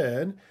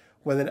turn,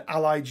 when an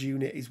allied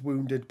unit is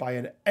wounded by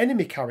an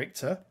enemy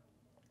character,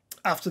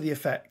 after the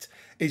effect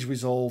is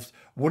resolved,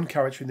 one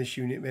character in this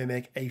unit may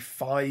make a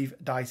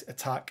 5-dice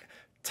attack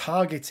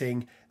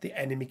targeting the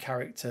enemy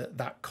character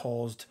that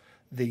caused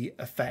the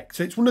effect.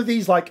 So it's one of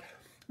these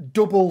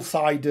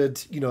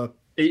double-sided,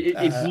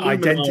 it's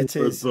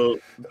identities. But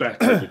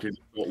better because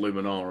it's not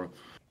Luminara.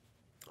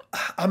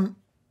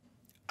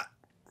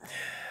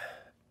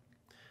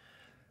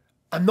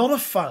 I'm not a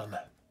fan.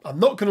 I'm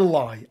not going to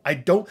lie.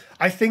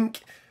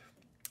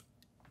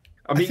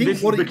 This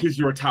is because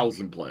you're a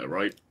Talzin player,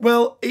 right?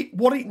 Well,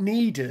 what it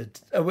needed,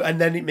 and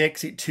then it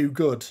makes it too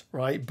good,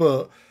 right?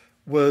 But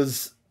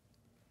was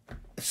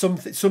some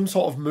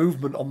sort of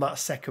movement on that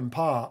second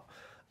part.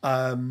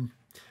 But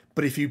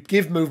if you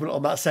give movement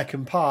on that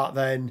second part,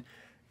 then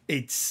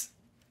it's...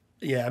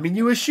 Yeah, I mean,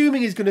 you're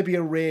assuming he's going to be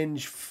a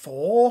range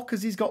 4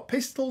 because he's got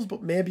pistols,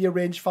 but maybe a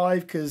range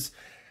 5 because...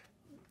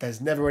 There's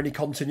never any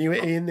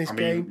continuity in this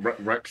game.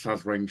 Rex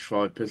has range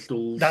 5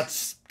 pistols.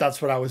 That's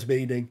what I was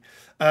meaning.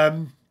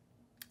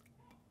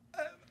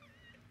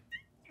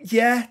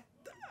 Yeah,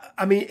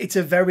 I mean, it's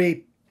a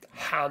very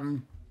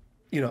Han,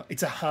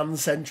 it's a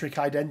Han-centric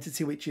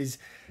identity, which is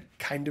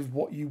kind of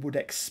what you would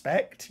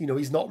expect.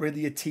 He's not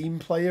really a team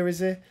player, is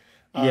he?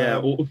 Yeah,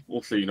 also,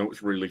 what's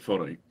really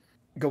funny?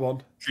 Go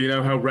on. So you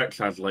know how Rex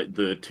has,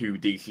 the 2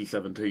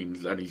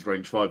 DC-17s and he's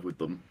range 5 with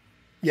them?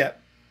 Yeah.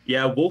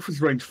 Yeah, Wolf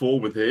is range 4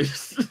 with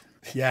his.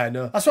 Yeah,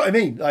 no. That's what I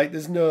mean.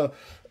 There's no...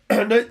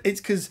 no,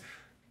 it's because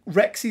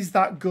Rex is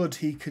that good,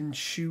 he can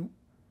shoot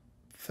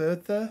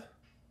further.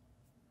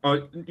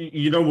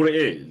 You know what it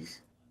is?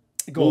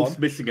 Wolf's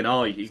missing an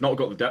eye. He's not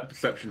got the depth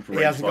perception for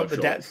range 5 shots. He hasn't got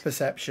the depth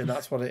perception.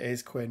 That's what it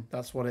is, Quinn.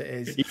 That's what it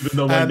is. Even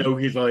though I know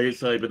his eye is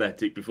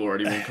cybernetic before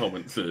anyone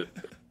comments it.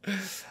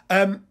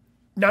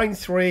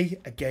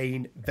 9-3,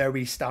 again,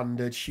 very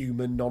standard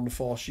human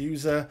non-force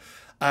user.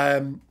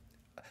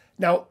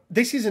 Now,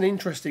 this is an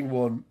interesting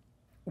one,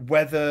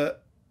 whether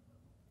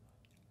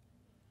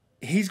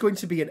he's going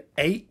to be an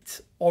 8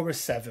 or a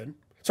 7.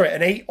 Sorry,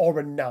 an 8 or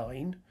a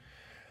 9.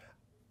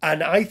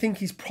 And I think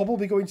he's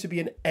probably going to be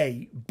an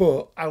 8,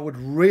 but I would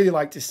really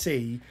like to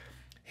see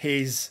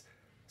his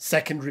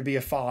secondary be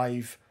a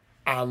 5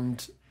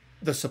 and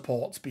the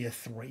supports be a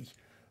 3.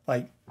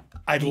 Like,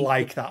 I'd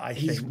like that, I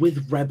think. He's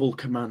with Rebel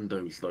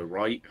Commandos, though,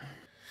 right?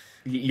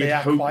 You'd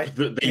hope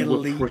that they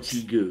elite. were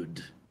pretty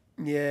good.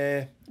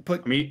 Yeah,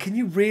 but I mean, can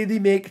you really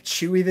make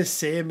Chewie the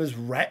same as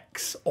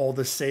Rex or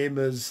the same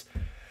as,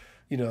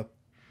 you know,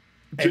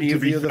 any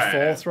of the other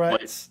 4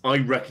 threats?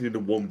 Like, I reckon in a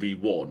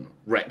 1v1,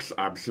 Rex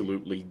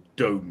absolutely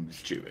domes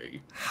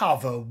Chewie.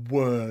 Have a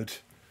word.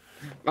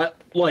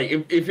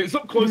 Like, if it's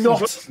up close and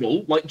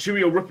personal, like,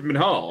 Chewie will rip him in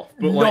half.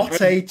 But not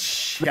like, a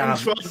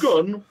chance.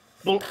 Gun,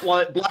 but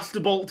like, blast a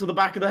bolt to the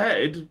back of the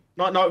head,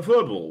 not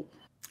verbal.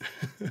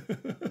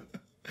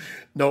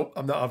 No,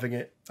 I'm not having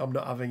it. I'm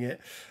not having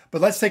it.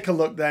 But let's take a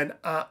look then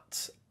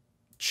at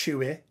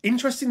Chewie.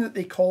 Interesting that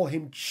they call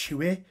him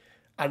Chewie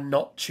and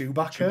not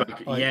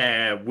Chewbacca. Like,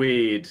 yeah,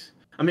 weird.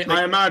 I mean,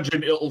 I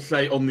imagine it'll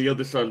say on the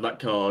other side of that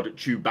card,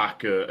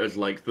 Chewbacca as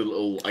like the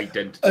little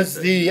identity as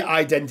thing. The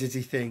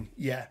identity thing.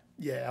 Yeah,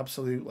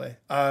 absolutely.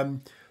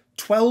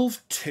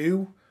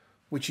 12-2,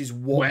 which is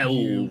what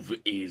 12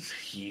 is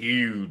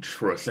huge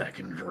for a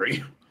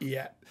secondary.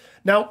 Yeah.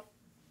 Now,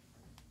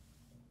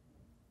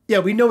 yeah,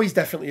 we know he's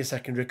definitely a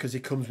secondary because he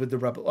comes with the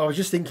Rebel. I was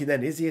just thinking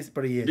then, is he?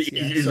 But he is. He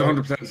is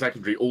 100%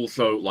 secondary.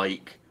 Also,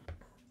 like,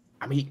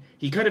 I mean,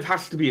 he kind of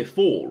has to be a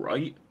 4,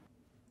 right?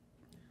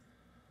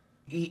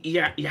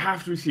 Yeah, you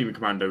have to assume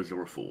commandos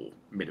are a 4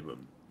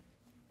 minimum.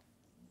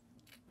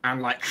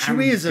 And like,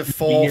 Chewie is a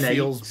 4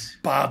 feels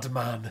bad,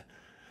 man.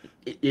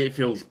 It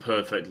feels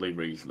perfectly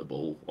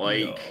reasonable.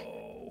 Like,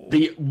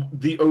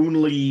 the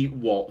only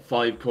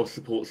 5 cost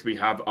supports we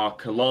have are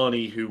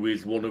Kalani, who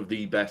is one of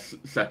the best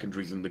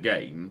secondaries in the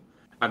game,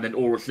 and then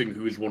Aura Singh,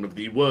 who is one of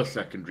the worst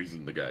secondaries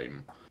in the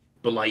game.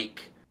 But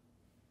like,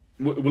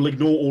 we'll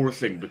ignore Aura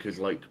Singh because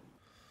like,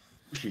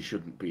 she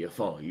shouldn't be a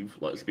 5.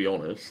 Let's be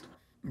honest.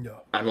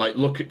 No. And like,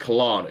 look at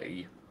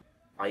Kalani.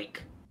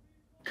 Like,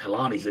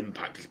 Kalani's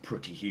impact is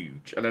pretty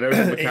huge. And I know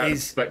from the cat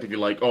perspective, you're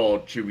like, oh,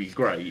 Chewie's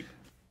great,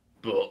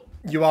 but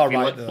you are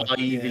right. Like 5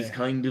 is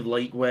kind of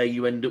like where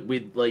you end up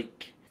with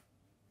like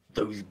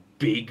those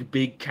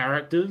big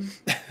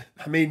characters.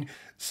 I mean,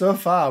 so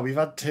far we've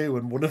had 2,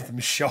 and one of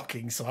them's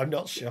shocking, so I'm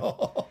not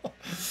sure.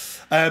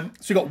 So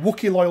we've got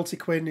Wookiee Loyalty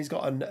Quinn. He's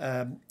got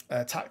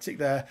a tactic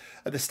there.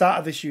 At the start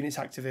of this unit's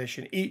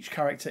activation, each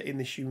character in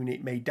this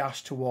unit may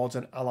dash towards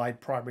an allied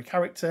primary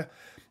character.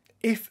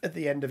 If at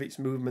the end of its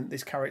movement,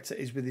 this character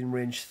is within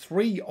range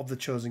 3 of the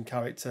chosen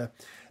character,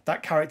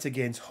 that character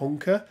gains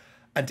Hunker,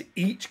 and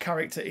each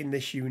character in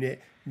this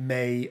unit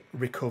may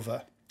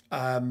recover.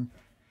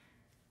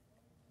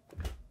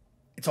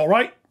 It's all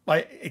right.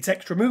 Like, it's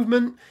extra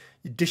movement.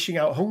 You're dishing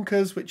out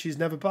Hunkers, which is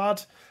never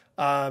bad.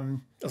 As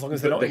long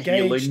as they're not engaged.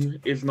 The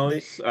healing is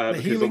nice. The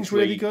healing's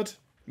really good.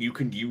 You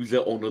can use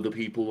it on other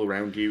people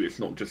around you. It's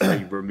not just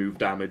a remove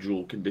damage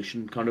or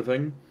condition kind of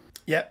thing.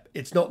 Yep,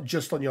 it's not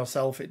just on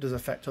yourself. It does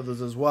affect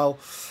others as well.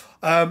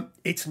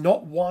 It's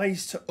not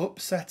wise to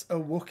upset a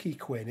Wookiee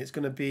Quinn. It's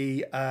going to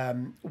be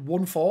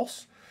 1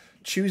 force.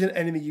 Choose an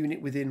enemy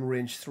unit within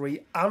range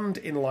 3 and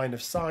in line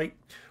of sight.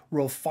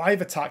 Roll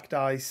 5 attack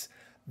dice.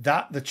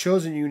 That the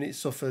chosen unit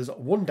suffers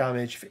 1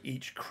 damage for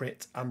each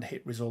crit and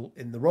hit result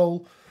in the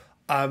roll.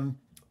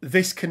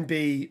 This can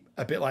be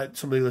a bit like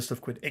some of the other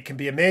stuff. It can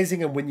be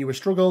amazing and win you a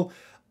struggle,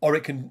 or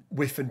it can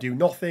whiff and do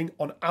nothing.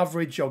 On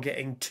average, you're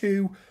getting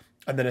 2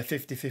 and then a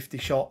 50-50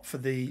 shot for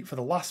the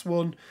last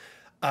one.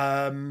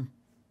 I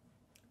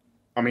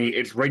mean,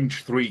 it's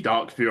range 3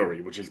 Dark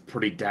Fury, which is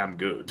pretty damn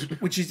good.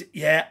 Which is,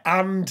 yeah,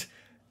 and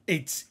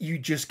it's you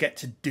just get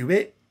to do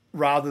it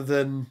rather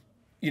than,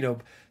 you know,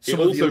 some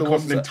of the other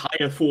ones. It also costs an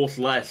entire force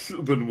less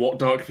than what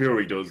Dark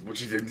Fury does,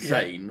 which is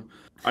insane.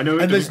 Yeah. I know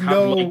it doesn't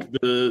have like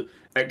the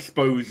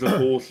expose the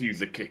force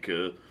user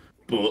kicker,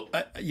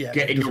 but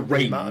getting a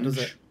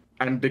range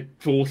and the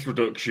force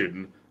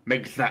reduction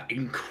makes that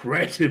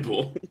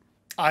incredible.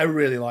 I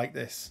really like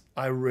this.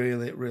 I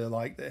really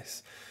like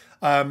this.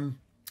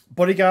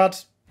 Bodyguard,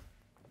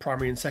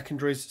 primary and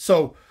secondaries.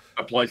 So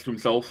applies to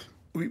himself.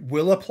 It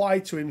will apply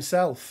to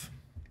himself.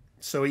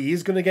 So he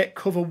is going to get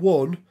cover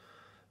 1.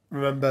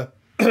 Remember,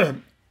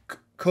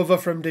 cover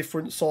from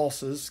different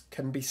sources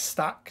can be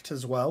stacked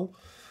as well,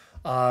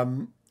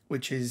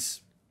 which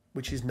is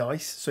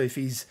nice. So if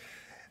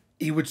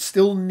he would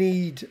still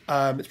need.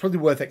 It's probably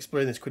worth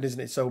explaining this, Quinn, isn't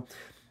it? So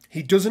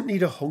he doesn't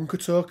need a Hunker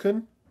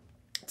token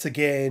to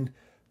gain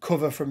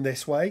cover from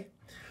this way,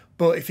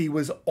 but if he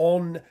was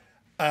on,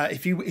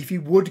 if he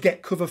would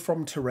get cover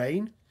from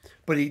terrain,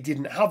 but he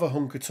didn't have a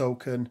Hunker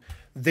token,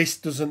 this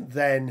doesn't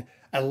then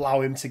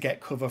allow him to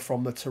get cover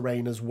from the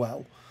terrain as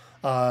well.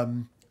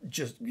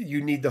 Just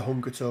you need the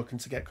Hunker token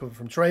to get cover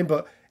from terrain,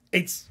 but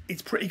it's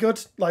pretty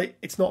good. Like,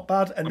 it's not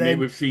bad. And I mean,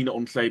 we've seen it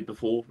on save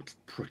before. It's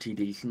pretty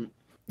decent.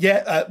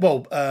 Yeah.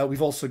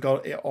 We've also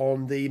got it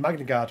on the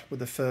Magna Guard with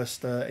the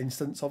first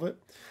instance of it.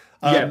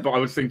 Yeah, but I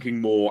was thinking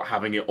more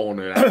having it on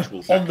an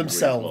actual on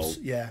themselves.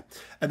 Well. Yeah,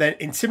 and then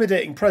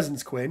intimidating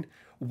presence, Quinn.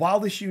 While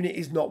this unit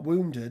is not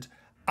wounded,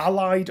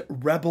 allied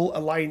Rebel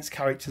Alliance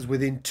characters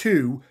within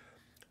 2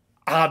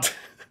 add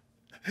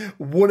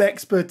 1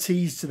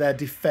 expertise to their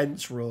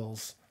defense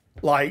rolls.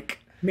 Like,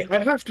 I mean,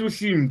 I'd have to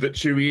assume that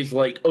Chewie is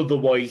like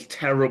otherwise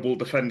terrible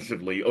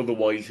defensively,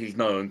 otherwise he's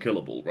now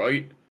unkillable,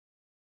 right?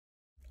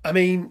 I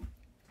mean,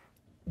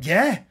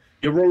 yeah.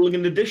 You're rolling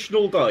an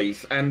additional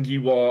dice and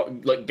you are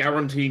like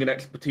guaranteeing an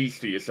expertise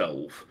to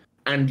yourself,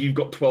 and you've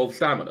got 12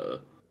 stamina.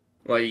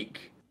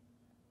 Like,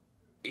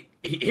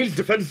 his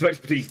defensive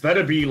expertise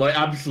better be like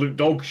absolute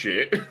dog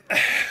shit.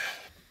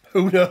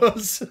 Who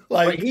knows?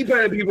 Like, he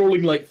better be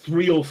rolling like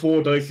 3 or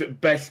 4 dice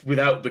at best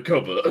without the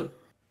cover.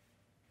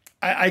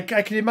 I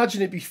can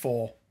imagine it be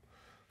 4.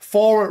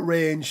 4 at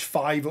range,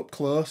 5 up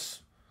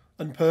close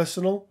and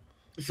personal.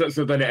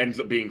 So then it ends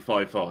up being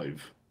 5/5.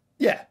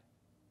 Yeah.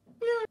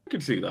 Yeah, I can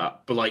see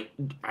that. But like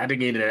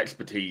adding in an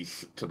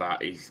expertise to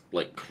that is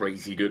like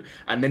crazy good.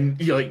 And then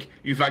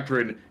you factor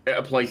in it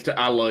applies to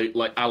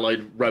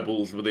allied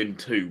rebels within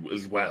 2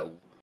 as well.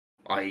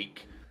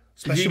 Like,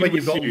 especially when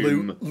you've got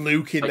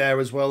Luke in there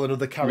as well, and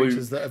other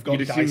characters that have got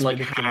dice dice like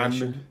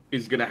manipulation. Han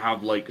is gonna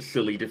have like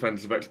silly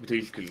defensive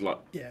expertise because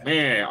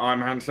yeah, I'm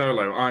Han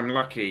Solo, I'm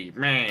lucky,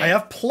 I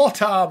have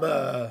plot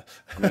armor,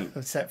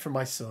 except for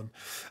my son.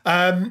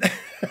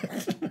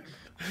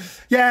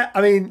 Yeah,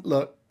 I mean,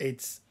 look,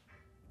 it's.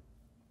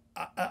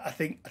 I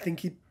think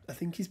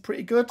he's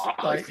pretty good.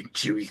 I think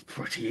Chewie's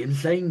pretty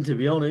insane, to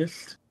be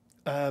honest.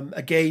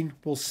 Again,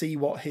 we'll see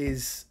what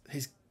his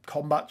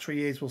combat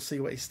tree is. We'll see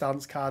what his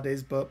stance card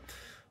is, but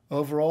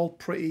overall,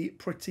 pretty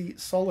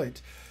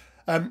solid.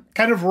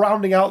 Kind of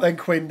rounding out then,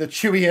 Quinn, the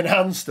Chewie and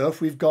Han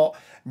stuff. We've got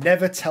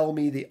Never Tell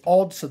Me the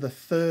Odds, so the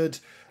 3rd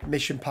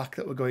mission pack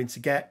that we're going to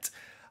get.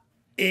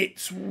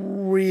 It's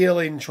real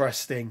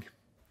interesting.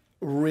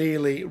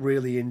 Really,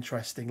 really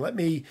interesting. Let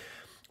me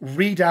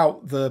read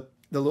out the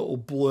little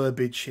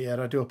blurbage here,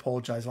 and I do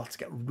apologise, I'll have to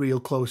get real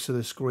close to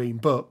the screen.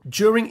 But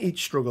during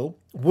each struggle,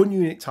 1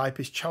 unit type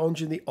is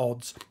challenging the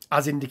odds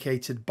as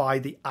indicated by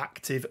the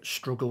active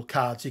struggle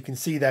card. So you can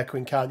see there,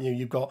 Quinn, can't you?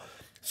 You've got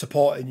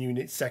supporting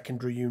units,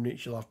 secondary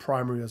units, you'll have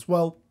primary as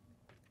well.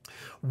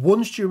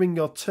 Once during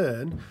your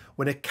turn,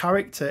 when a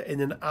character in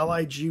an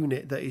allied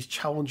unit that is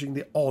challenging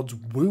the odds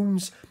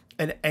wounds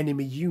an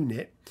enemy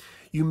unit,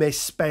 you may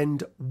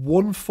spend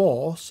 1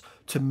 force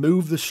to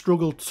move the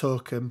struggle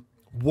token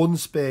 1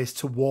 space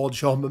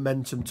towards your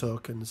momentum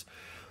tokens.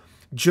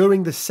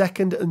 During the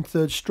 2nd and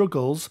 3rd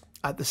struggles,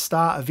 at the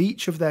start of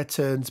each of their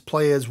turns,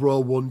 players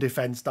roll 1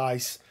 defense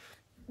dice.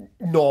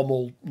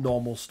 Normal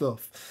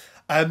stuff.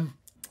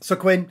 So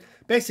Quinn,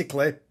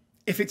 basically,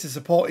 if it's a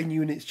supporting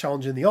unit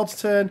challenging the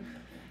odds turn,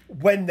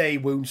 when they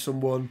wound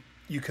someone,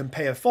 you can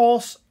pay a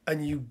force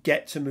and you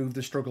get to move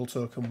the struggle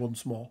token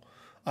once more.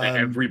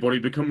 Everybody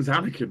becomes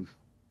Anakin.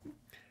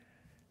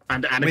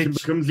 And Anakin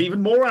becomes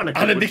even more Anakin.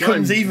 And it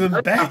becomes even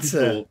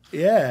better.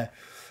 Yeah.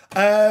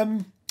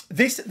 So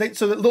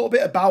a little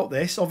bit about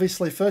this.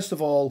 Obviously, first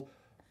of all,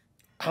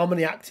 how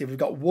many active? We've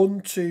got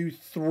 1, 2,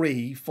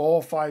 3,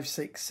 4, 5,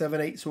 6,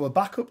 7, 8. So we're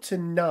back up to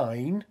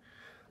 9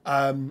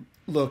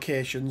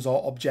 locations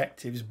or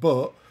objectives,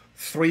 but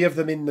 3 of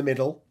them in the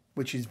middle,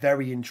 which is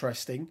very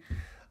interesting.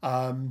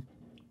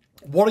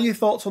 What are your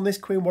thoughts on this,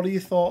 Quinn? What are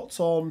your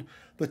thoughts on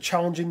the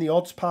challenging the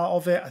odds part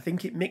of it? I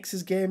think it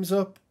mixes games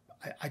up.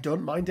 I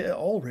don't mind it at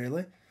all,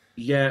 really.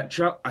 Yeah,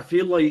 I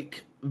feel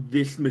like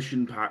this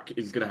mission pack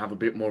is going to have a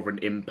bit more of an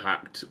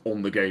impact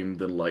on the game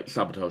than like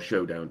Sabotage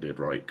Showdown did,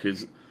 right?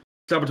 Because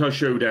Sabotage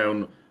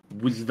Showdown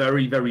was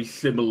very, very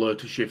similar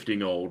to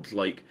Shifting Odds.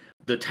 Like,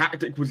 the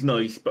tactic was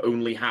nice, but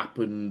only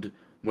happened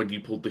when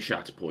you pulled the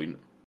Shatterpoint,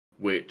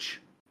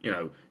 which,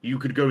 you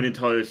could go an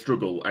entire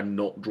struggle and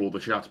not draw the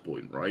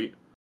Shatterpoint, right?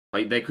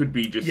 Like, there could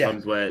be just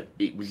times where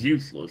it was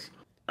useless.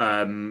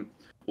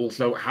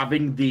 Also,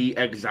 having the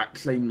exact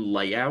same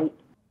layout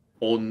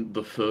on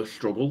the first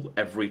struggle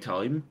every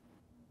time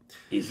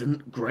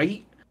isn't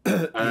great.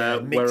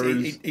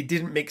 Whereas it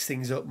didn't mix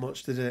things up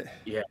much, did it?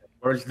 Yeah.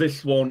 Whereas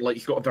this one, like,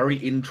 it's got a very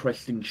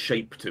interesting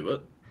shape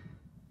to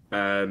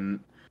it.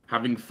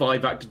 Having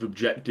 5 active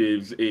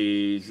objectives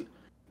is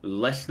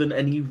less than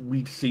any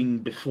we've seen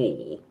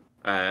before.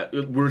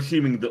 We're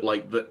assuming that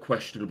that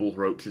questionable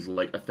heroics is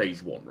like a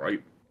phase 1,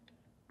 right?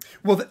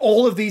 Well,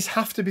 all of these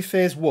have to be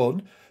phase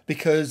 1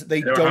 because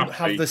they don't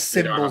have the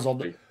symbols on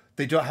them.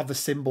 They don't have the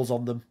symbols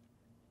on them.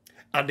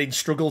 And in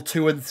struggle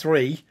 2 and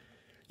 3,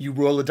 you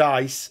roll a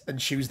dice and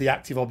choose the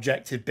active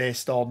objective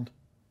based on.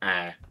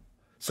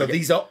 So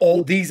these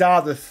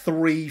are the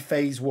 3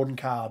 phase 1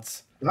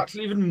 cards. That's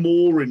even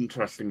more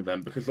interesting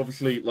then, because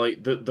obviously,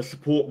 like the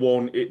support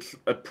one, it's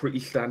a pretty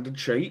standard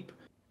shape.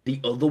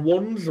 The other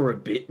ones are a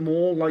bit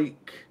more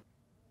like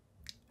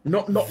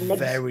not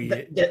very.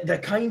 They're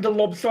kind of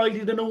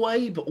lopsided in a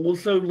way, but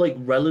also like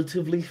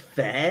relatively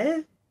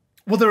fair.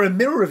 Well, they're a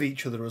mirror of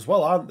each other as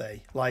well, aren't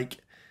they? Like,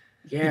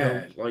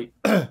 like.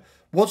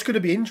 What's going to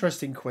be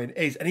interesting, Quinn,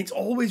 is, and it's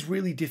always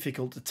really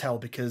difficult to tell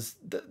because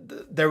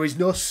there is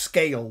no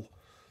scale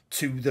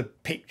to the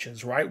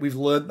pictures, right? We've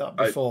learned that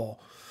before.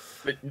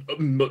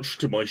 Much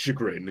to my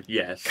chagrin,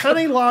 yes. Can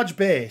a large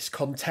base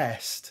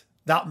contest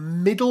that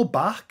middle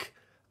back,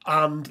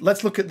 and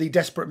let's look at the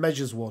Desperate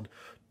Measures one.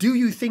 Do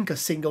you think a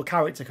single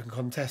character can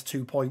contest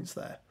 2 points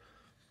there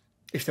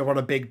if they're on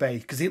a big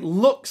base? Because it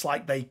looks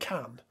like they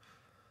can.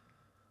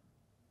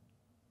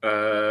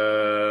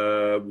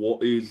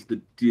 What is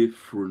the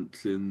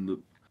difference in the...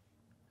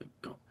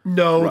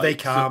 No, right, they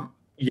can't.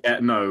 So, yeah,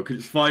 no, because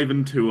it's 5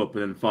 and 2 up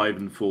and then 5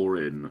 and 4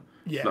 in.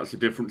 Yeah. So that's a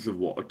difference of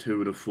what? A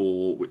 2 and a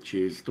 4, which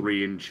is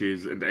 3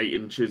 inches and 8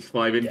 inches,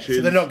 5 inches. Yeah,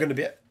 so they're not going to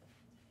be...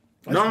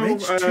 No,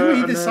 it's 2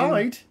 either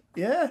side.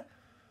 Yeah.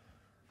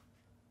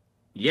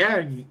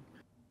 Yeah.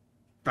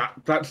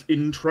 That's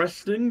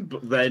interesting,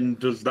 but then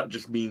does that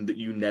just mean that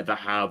you never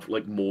have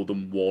like more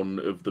than one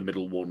of the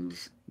middle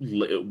ones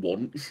lit at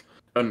once,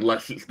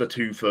 unless it's the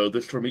 2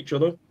 furthest from each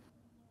other?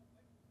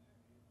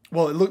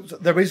 Well, it looks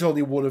there is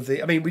only one of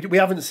the. I mean, we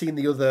haven't seen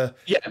the other.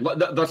 Yeah,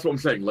 that's what I'm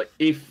saying. Like,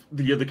 if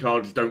the other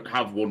cards don't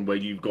have one where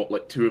you've got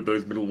like 2 of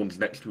those middle ones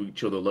next to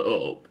each other lit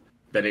up,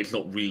 then it's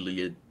not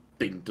really a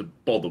thing to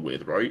bother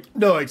with, right?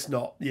 No, it's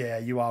not. Yeah,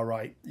 you are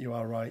right. You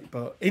are right.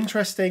 But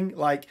interesting.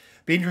 Like,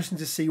 be interesting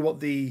to see what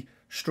the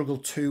Struggle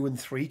 2 and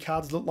 3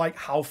 cards look like.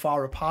 How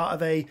far apart are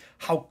they?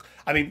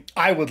 I mean,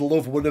 I would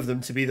love one of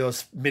them to be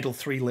those middle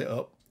 3 lit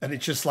up, and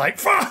it's just like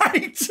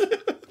fight.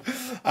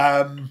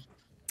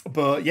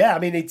 But yeah, I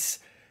mean, it's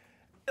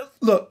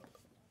look,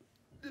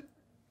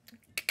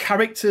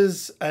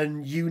 characters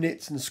and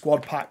units and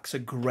squad packs are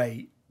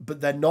great, but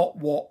they're not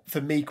what,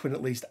 for me, Quinn,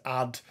 at least,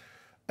 add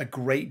a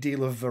great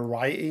deal of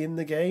variety in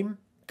the game,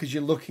 because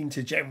you're looking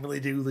to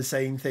generally do the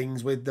same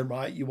things with them,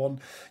 right? You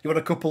want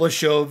a couple of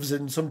shoves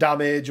and some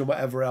damage and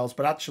whatever else,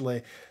 but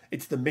actually,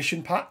 it's the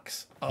mission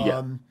packs.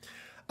 And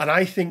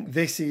I think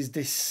this is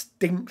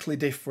distinctly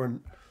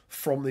different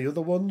from the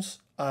other ones,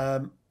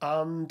 and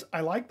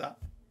I like that.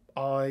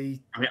 I'm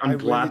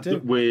glad really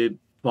that we're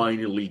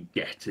finally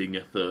getting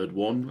a third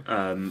one.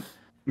 I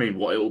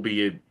mean, it'll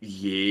be a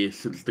year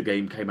since the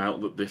game came out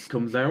that this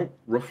comes out,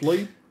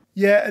 roughly.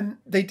 Yeah, and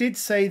they did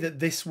say that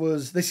this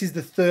is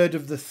the third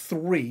of the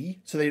 3,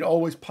 so they'd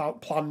always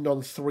planned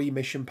on 3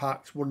 mission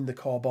packs, one in the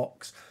core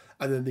box,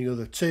 and then the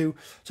other 2.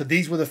 So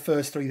these were the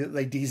first 3 that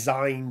they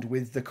designed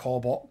with the core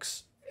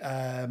box,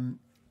 kind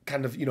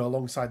of,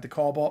 alongside the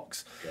core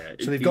box. Yeah,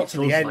 so they've got to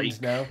the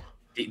end now.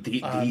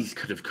 These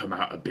could have come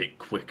out a bit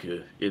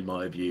quicker, in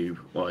my view.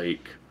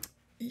 Like,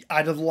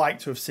 I'd have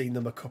liked to have seen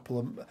them a couple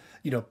of,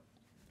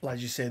 like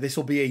you say, this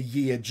will be a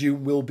year.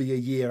 June will be a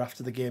year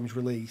after the game's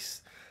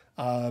release,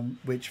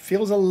 which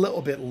feels a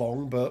little bit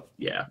long, but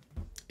yeah,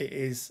 it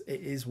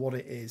is what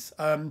it is.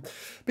 But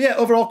yeah,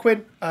 overall,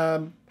 Quinn,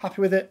 happy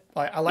with it.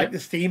 I like the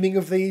theming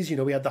of these.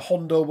 We had the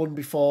Hondo one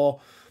before.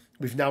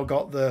 We've now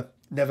got the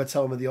Never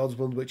Tell Me the Odds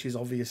one, which is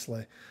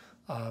obviously.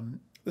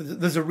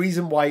 There's a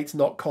reason why it's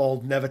not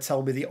called Never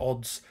Tell Me the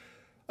Odds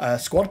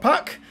Squad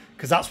Pack,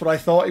 because that's what I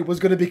thought it was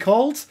going to be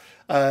called.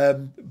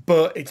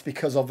 But it's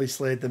because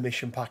obviously the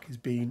mission pack is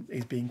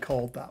being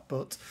called that.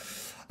 But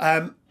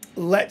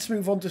let's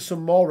move on to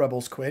some more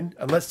Rebels, Quinn,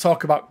 and let's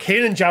talk about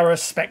Kanan Jarrus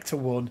Spectre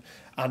 1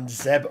 and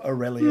Zeb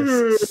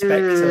Aurelius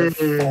Spectre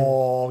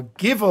 4.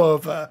 Give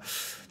over.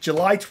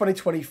 July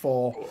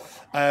 2024.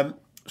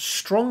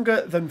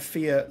 Stronger Than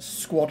Fear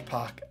Squad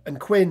Pack. And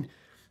Quinn,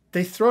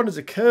 they've thrown us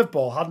a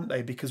curveball, hadn't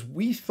they? Because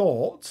we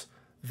thought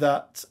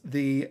that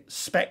the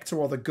Spectre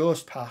or the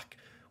Ghost Pack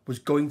was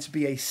going to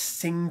be a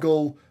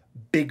single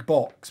big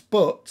box,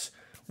 but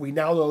we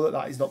now know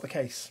that is not the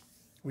case.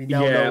 We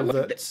now know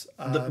that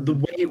the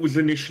way it was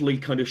initially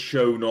kind of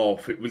shown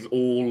off, it was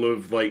all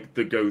of like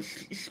the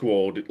Ghost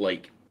Squad,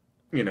 like,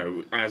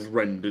 as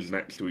renders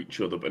next to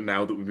each other. But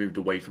now that we moved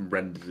away from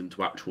renders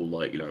into actual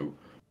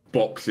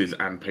boxes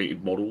and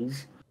painted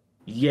models,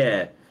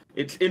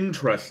 it's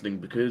interesting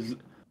because,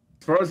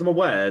 as far as I'm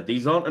aware,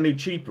 these aren't any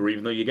cheaper,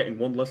 even though you're getting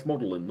one less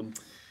model in them.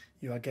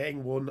 You are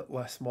getting one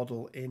less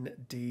model,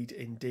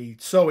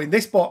 indeed. So in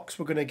this box,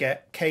 we're going to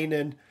get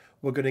Kanan,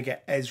 we're going to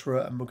get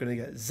Ezra, and we're going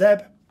to get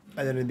Zeb.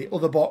 And then in the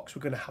other box,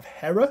 we're going to have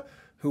Hera,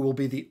 who will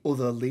be the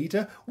other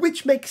leader,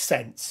 which makes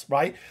sense,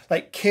 right?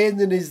 Like,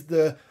 Kanan is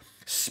the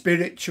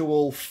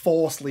spiritual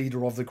force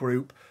leader of the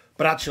group,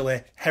 but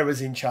actually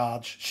Hera's in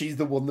charge. She's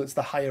the one that's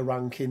the higher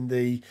rank in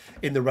the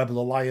Rebel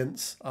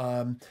Alliance.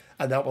 And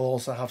that will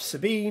also have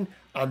Sabine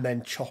and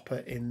then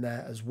Chopper in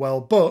there as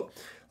well. But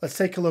let's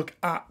take a look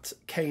at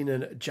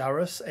Kanan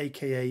Jarrus,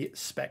 aka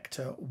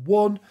Spectre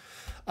 1.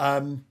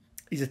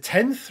 He's a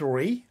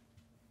 10-3,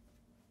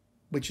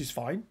 which is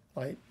fine.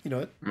 Like, he's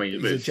a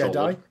Jedi.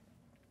 Solid.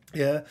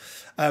 Yeah.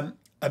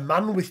 A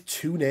man with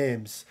 2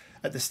 names.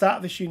 At the start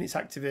of this unit's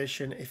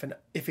activation,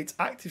 if its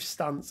active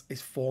stance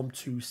is Form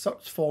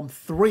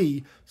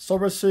 3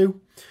 Sorasu,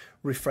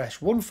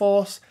 refresh 1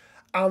 force,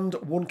 and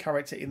 1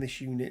 character in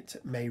this unit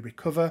may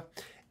recover.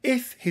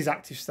 If his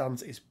active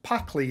stance is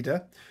Pack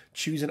Leader,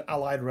 choose an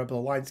allied Rebel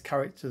Alliance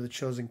character. The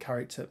chosen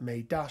character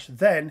may dash.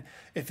 Then,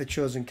 if the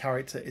chosen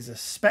character is a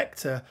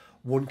Spectre,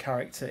 1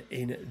 character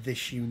in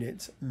this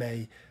unit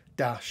may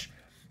dash.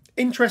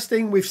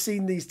 Interesting. We've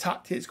seen these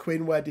tactics,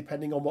 Quinn, where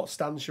depending on what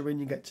stance you're in,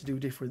 you get to do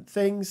different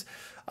things.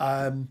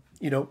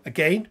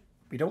 Again,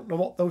 We don't know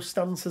what those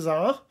stances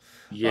are.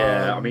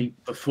 Yeah, I mean,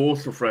 the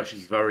Force Refresh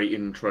is very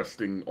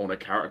interesting on a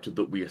character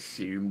that we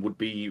assume would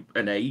be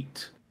an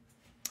 8.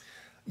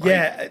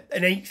 Yeah,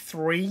 an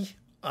 8-3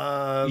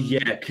 Yeah,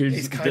 because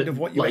is kind of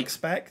what you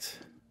expect.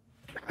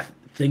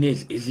 Thing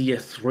is he a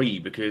 3?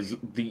 Because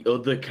the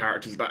other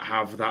characters that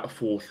have that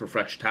Force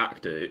Refresh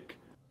tactic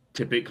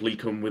typically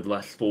come with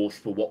less force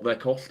for what their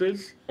cost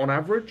is on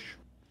average.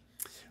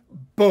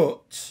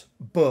 But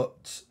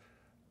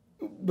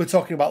we're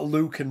talking about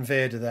Luke and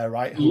Vader there,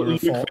 right?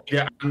 Luke,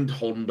 Vader, and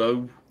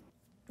Hondo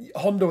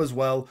as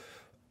well.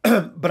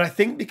 But I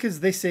think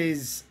because this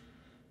is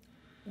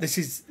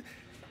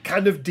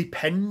kind of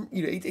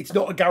it's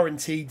not a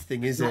guaranteed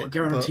thing, is it? Not a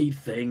guaranteed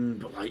thing,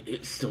 but like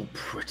it's still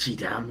pretty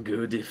damn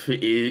good if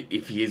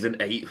he is an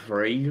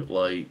 8-3,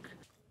 like.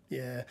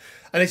 Yeah,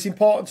 and it's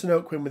important to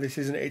note, Quinn, with this,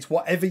 isn't it? It's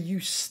whatever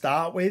you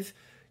start with,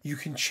 you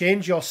can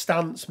change your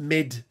stance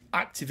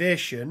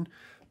mid-activation,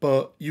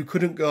 but you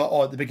couldn't go,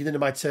 oh, at the beginning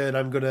of my turn,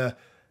 I'm going to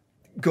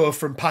go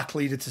from pack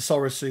leader to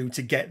Sorosu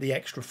to get the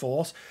extra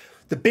force.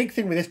 The big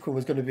thing with this, Quinn,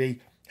 was going to be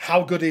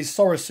how good is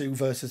Sorosu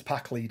versus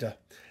pack leader?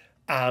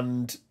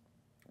 And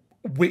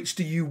which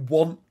do you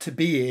want to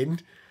be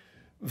in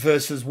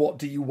versus what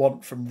do you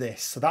want from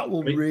this? So that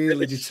will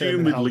really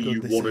determine how good this is.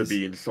 Assumedly, you want to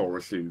be in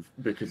Sorosu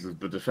because of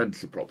the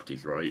defensive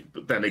properties, right?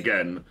 But then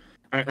again,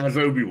 as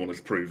Obi-Wan has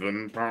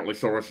proven, apparently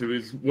Sorosu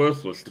is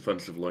worthless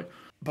defensively.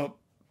 But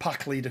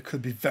pack leader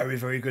could be very,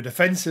 very good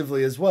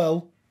offensively as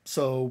well.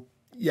 So,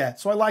 yeah,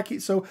 so I like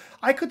it. So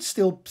I could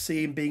still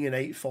see him being an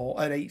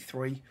 8-4, an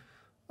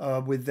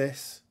 8-3 with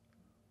this.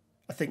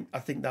 I think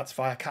that's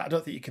fine. I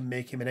don't think you can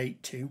make him an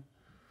 8-2.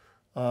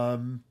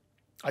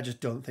 I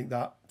just don't think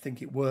that. I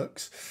think it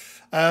works.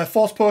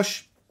 Force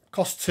push,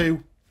 cost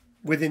 2,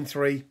 within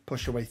 3,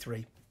 push away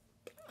 3.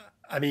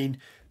 I mean,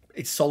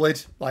 it's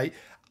solid. Like,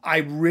 I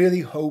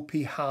really hope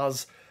he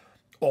has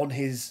on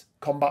his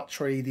combat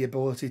tree the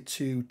ability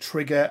to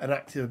trigger an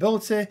active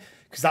ability,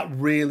 because that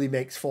really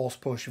makes force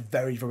push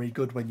very, very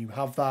good when you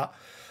have that.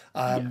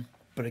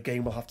 But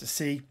again, we'll have to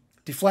see.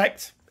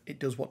 Deflect, it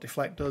does what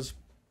deflect does.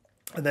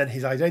 And then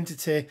his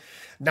identity.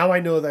 Now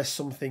I know there's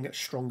something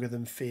stronger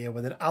than fear.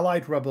 When an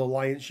allied Rebel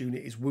Alliance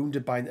unit is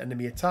wounded by an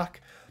enemy attack,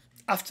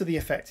 after the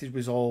effect is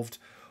resolved,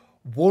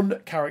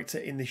 one character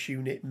in this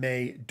unit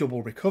may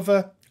double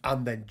recover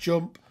and then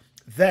jump.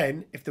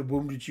 Then, if the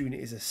wounded unit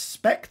is a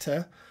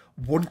Spectre,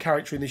 one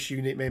character in this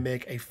unit may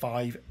make a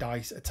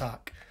 5-dice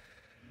attack.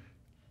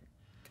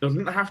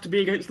 Doesn't it have to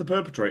be against the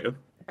perpetrator?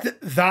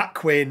 That,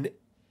 Quinn,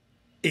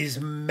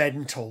 is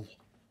mental.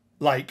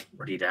 Like,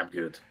 pretty damn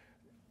good.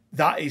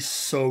 That is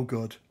so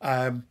good.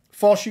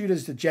 Force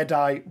shooters, the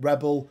Jedi,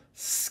 Rebel,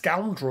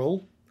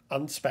 Scoundrel,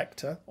 and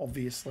Spectre,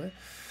 obviously.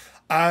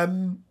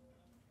 I'm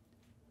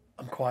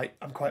quite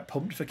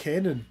pumped for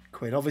Kanan,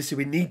 Quinn. Obviously,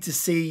 we need to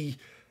see,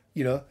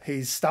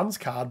 his stance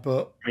card,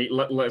 but I mean,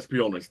 let's be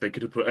honest, they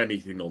could have put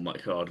anything on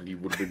that card and he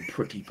would have been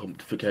pretty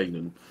pumped for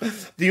Kanan.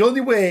 The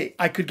only way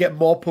I could get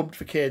more pumped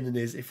for Kanan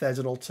is if there's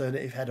an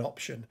alternative head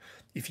option.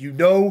 If you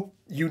know,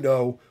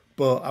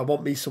 but I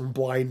want me some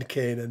blind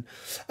Kanan.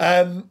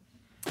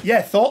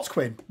 Yeah, thoughts,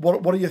 Quinn?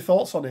 What are your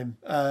thoughts on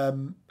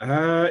him?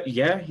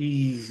 Yeah,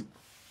 he's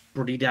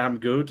pretty damn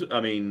good.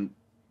 I mean,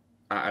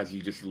 as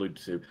you just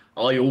alluded to,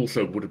 I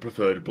also would have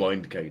preferred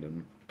blind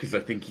Kanan, because I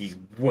think he's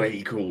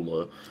way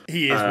cooler.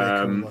 He is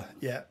way cooler,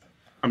 yeah.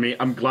 I mean,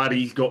 I'm glad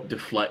he's got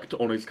deflect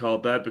on his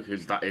card there,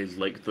 because that is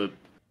like the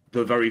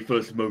very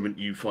first moment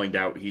you find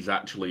out he's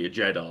actually a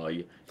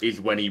Jedi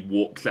is when he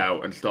walks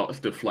out and starts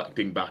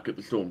deflecting back at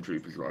the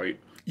stormtroopers, right?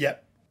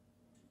 Yep.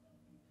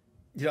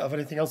 You don't have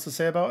anything else to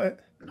say about it?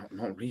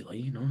 Not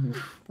really, no.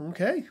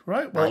 Okay,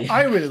 right. Well,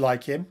 I really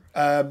like him.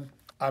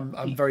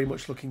 I'm very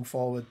much looking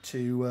forward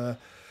to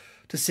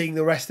seeing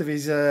the rest of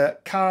his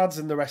cards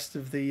and the rest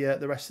of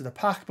the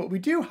pack. But we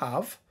do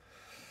have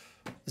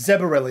Zeb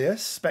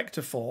Aurelius,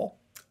 Spectre 4.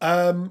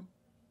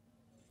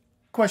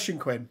 Question,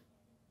 Quinn.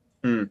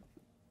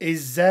 Is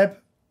Zeb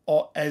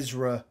or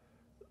Ezra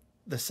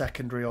the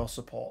secondary or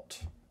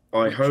support?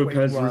 I hope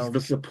Ezra's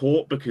the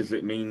support, because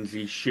it means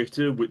he's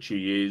shitter, which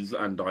he is,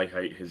 and I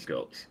hate his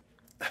guts.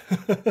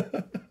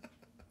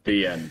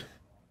 The end.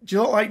 Do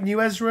you not like new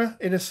Ezra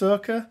in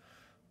Ahsoka?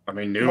 I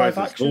mean, new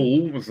Ezra's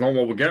cool. It's not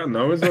what we're getting,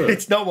 though, is it?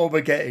 It's not what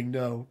we're getting,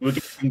 no. We're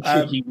getting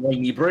cheeky,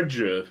 whiny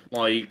Bridger.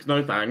 Like,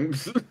 no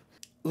thanks.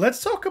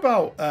 Let's talk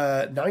about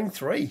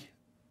 9-3.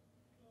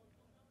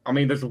 I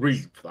mean, there's a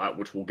reason for that,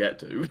 which we'll get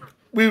to.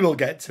 We will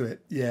get to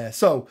it, yeah.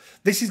 So,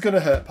 this is going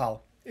to hurt,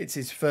 pal. It's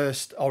his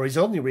first, or his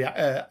only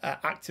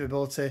active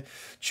ability.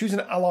 Choose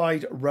an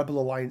allied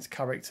Rebel Alliance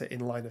character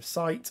in line of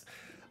sight.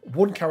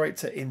 One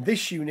character in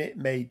this unit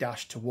may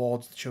dash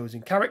towards the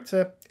chosen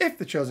character. If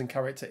the chosen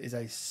character is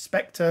a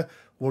Spectre,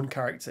 one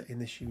character in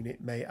this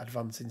unit may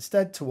advance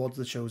instead towards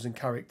the chosen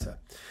character.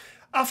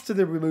 After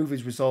the remove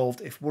is resolved,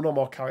 if one or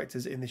more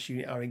characters in this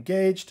unit are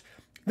engaged,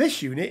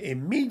 this unit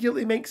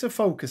immediately makes a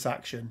focus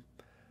action.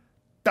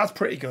 That's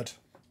pretty good.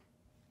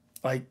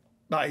 Like,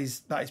 that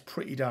is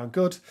pretty darn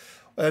good.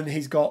 And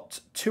he's got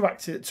two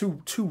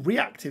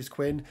reactives,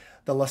 Quinn.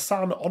 The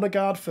Lasan Honor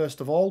Guard, first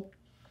of all.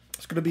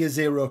 It's going to be a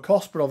 0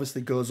 cost, but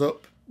obviously goes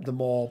up the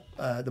more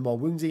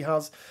wounds he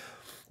has.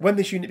 When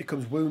this unit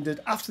becomes wounded,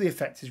 after the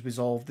effect is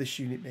resolved, this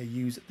unit may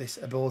use this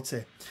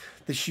ability.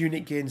 This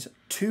unit gains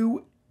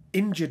 2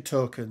 injured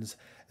tokens.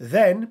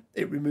 Then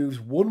it removes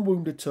 1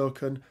 wounded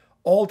token,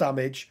 all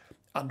damage,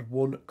 and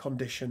 1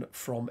 condition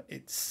from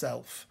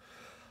itself.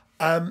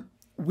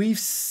 We've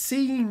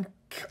seen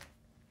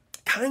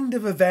kind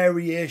of a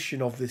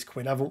variation of this,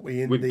 Quinn, haven't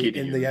we,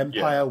 in the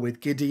Empire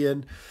with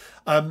Gideon.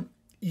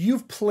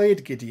 You've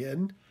played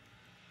Gideon.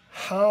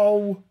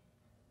 How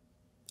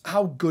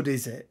good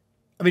is it?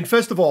 I mean,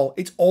 first of all,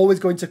 it's always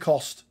going to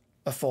cost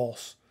a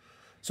force.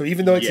 So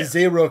even though it's a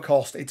 0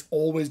 cost, it's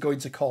always going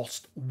to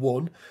cost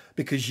 1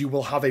 because you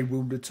will have a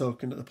wounded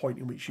token at the point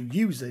in which you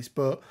use this.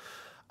 But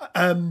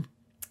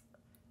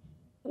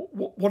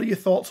what are your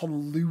thoughts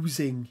on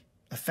losing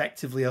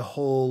effectively a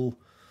whole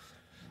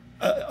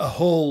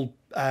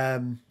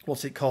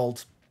what's it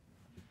called?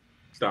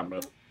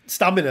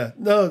 Stamina.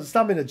 No,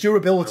 stamina.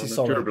 Durability,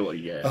 sorry.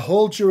 Durability, yeah. A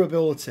whole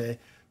durability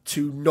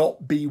to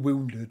not be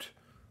wounded.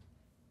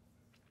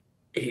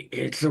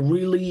 It's a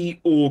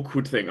really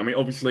awkward thing. I mean,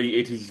 obviously,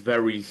 it is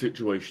very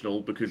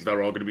situational because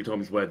there are going to be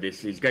times where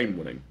this is game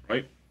winning,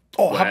 right?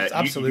 Oh,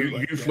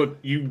 absolutely.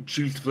 You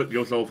choose to flip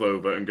yourself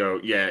over and go,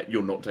 yeah,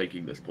 you're not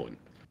taking this point.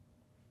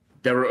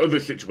 There are other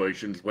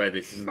situations where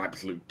this is an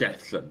absolute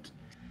death sentence.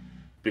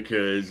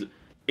 Because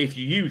if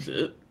you use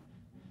it,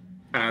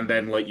 and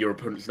then, like, your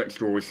opponent's next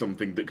draw is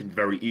something that can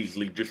very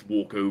easily just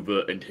walk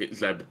over and hit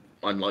Zeb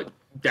and, like,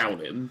 down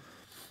him,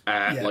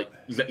 like,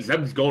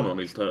 Zeb's gone on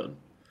his turn.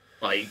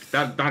 Like,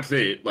 that's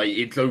it. Like,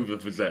 it's over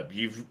for Zeb.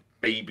 You've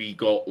maybe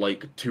got,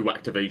 like, 2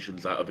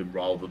 activations out of him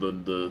rather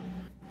than the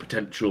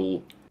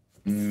potential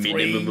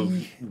minimum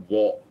of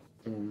what?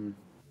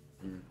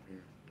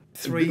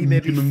 3,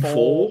 maybe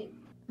 4.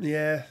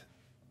 Yeah.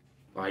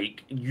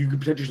 Like, you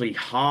could potentially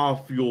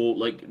half your,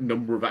 like,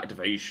 number of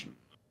activation.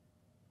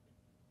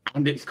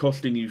 And it's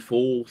costing you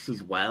force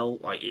as well.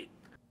 Like,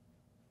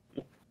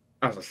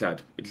 as I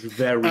said, it's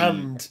very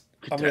And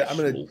I'm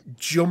going to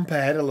jump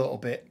ahead a little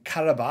bit.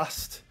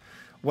 Karabast,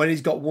 when he's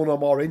got 1 or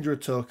more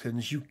injured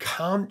tokens, you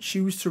can't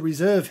choose to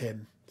reserve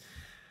him.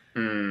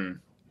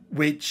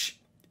 Which,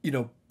 you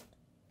know,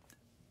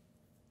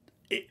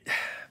 it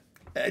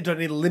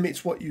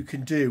limits what you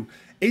can do.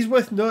 It's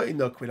worth noting,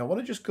 though, Quinn, I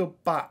want to just go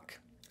back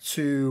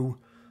to...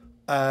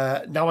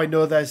 now I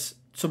know there's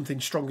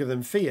something stronger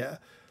than fear.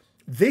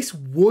 This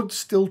would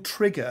still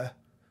trigger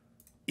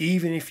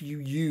even if you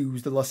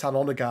use the Lasan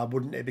Honor Guard,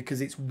 wouldn't it?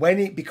 Because it's when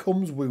it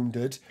becomes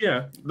wounded.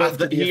 Yeah,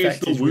 after the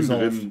effect is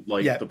resolved. In,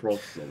 the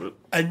process of it.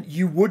 And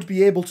you would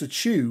be able to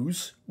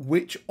choose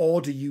which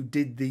order you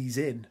did these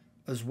in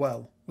as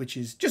well, which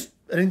is just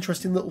an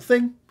interesting little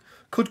thing.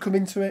 Could come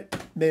into it,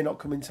 may not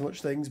come into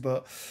much things,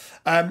 but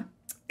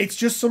it's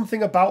just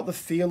something about the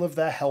feel of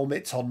their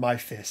helmets on my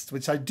fist,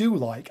 which I do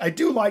like. I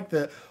do like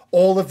that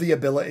all of the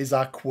abilities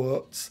are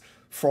quotes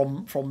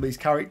from these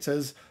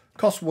characters.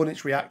 Cost 1,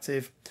 it's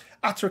reactive.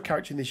 After a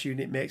character in this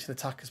unit makes an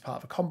attack as part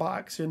of a combat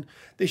action,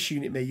 this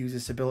unit may use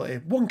this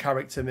ability. 1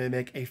 character may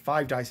make a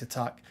 5 dice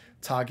attack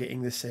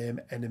targeting the same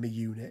enemy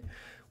unit.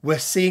 We're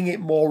seeing it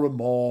more and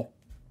more.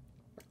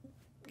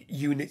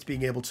 Units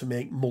being able to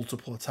make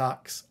multiple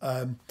attacks.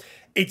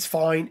 It's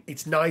fine.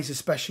 It's nice,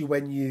 especially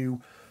when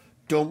you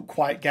don't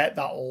quite get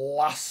that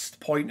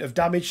last point of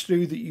damage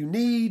through that you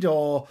need,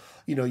 or,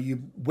 you know, you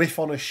whiff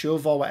on a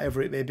shove or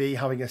whatever it may be.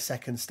 Having a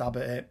second stab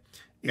at it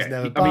is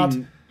never bad. I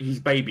mean,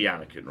 he's baby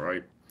Anakin,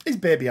 right? He's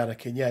baby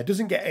Anakin, yeah.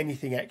 Doesn't get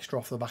anything extra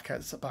off the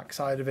back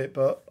side of it,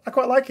 but I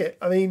quite like it.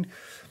 I mean,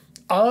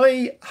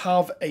 I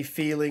have a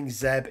feeling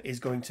Zeb is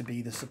going to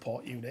be the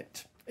support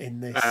unit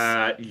in this.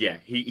 Yeah,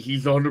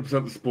 he's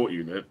 100% the support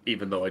unit,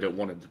 even though I don't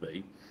want him to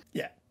be.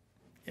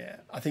 Yeah,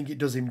 I think it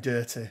does him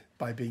dirty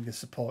by being the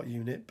support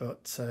unit,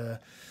 but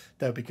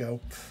there we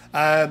go.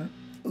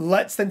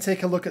 Let's then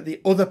take a look at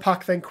the other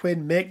pack then,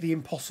 Quinn. Make the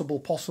impossible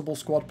possible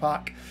squad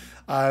pack.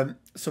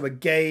 So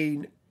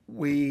again,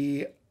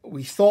 we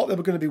thought there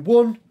were going to be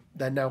 1.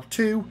 They're now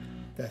 2.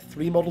 They're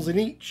 3 models in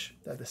each.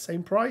 They're the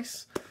same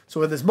price. So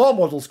when there's more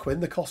models,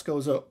 Quinn, the cost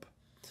goes up.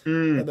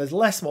 When there's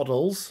less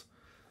models,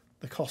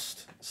 the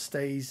cost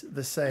stays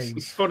the same.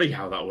 It's funny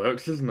how that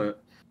works, isn't it?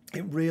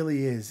 It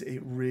really is.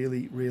 It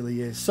really,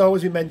 really is. So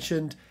as we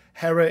mentioned,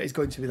 Hera is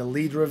going to be the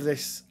leader of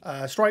this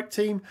strike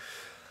team.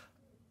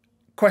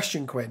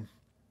 Question, Quinn.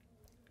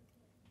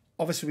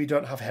 Obviously, we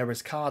don't have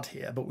Hera's card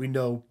here, but we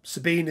know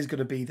Sabine is going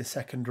to be the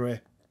secondary.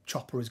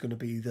 Chopper is going to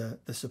be the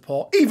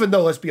support. Even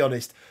though, let's be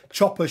honest,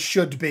 Chopper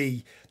should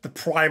be the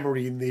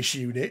primary in this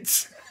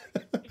unit.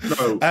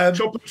 No,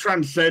 Chopper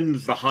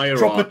transcends the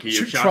hierarchy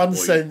of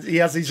Shatterpoint. He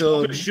has his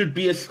own. Chopper should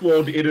be a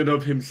squad in and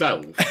of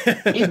himself.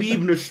 Maybe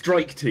even a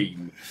strike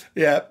team.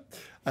 Yeah,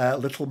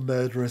 little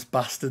murderous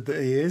bastard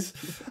that he is.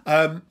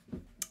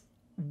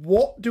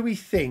 What do we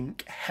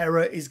think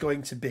Hera is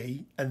going to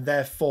be, and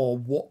therefore,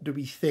 what do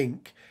we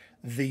think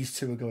these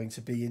two are going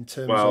to be in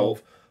terms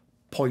of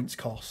points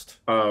cost?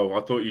 Oh,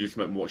 I thought you just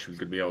meant what she was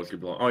going to be. I was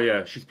going to be like, oh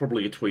yeah, she's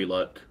probably a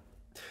Twi'lek.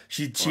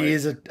 She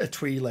is a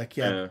Twi'lek,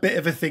 yeah. Bit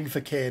of a thing for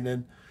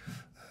Kanan.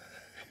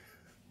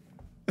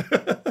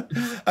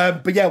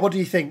 But yeah, what do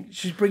you think?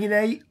 She's bringing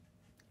 8?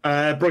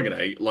 Bring an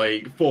 8.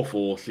 Like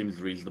 4/4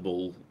 seems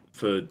reasonable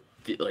for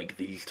like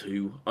these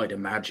two, I'd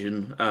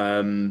imagine.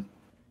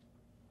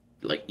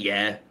 Like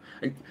yeah,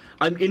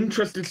 I'm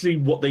interested to see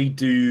what they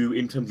do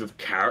in terms of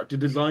character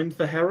design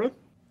for Hera.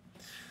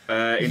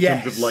 In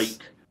terms of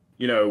like,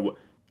 you know,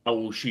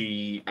 how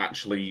she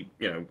actually,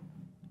 you know,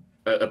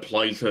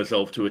 applies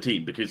herself to a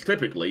team, because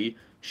typically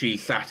she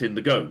sat in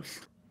the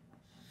Ghost.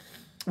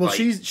 Well, like,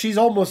 she's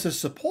almost a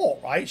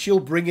support, right?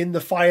 She'll bring in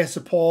the fire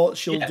support.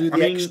 She'll do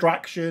the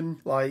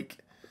extraction. Like,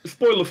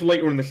 spoiler for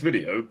later in this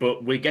video,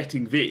 but we're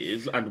getting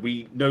Veers, and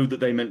we know that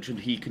they mentioned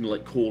he can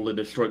like call in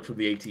a strike from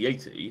the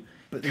AT-AT.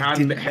 But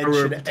can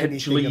Hera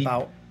potentially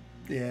about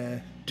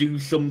do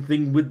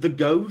something with the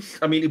Ghost?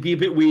 I mean, it'd be a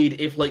bit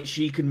weird if like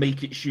she can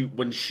make it shoot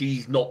when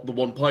she's not the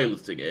one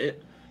piloting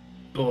it.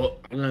 But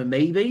I don't know,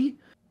 maybe.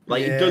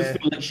 Like it does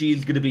feel like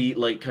she's going to be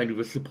like kind of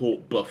a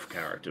support buff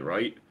character,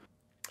 right?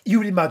 You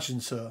would imagine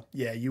so.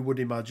 Yeah, you would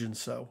imagine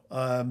so.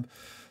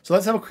 So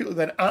let's have a quick look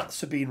then at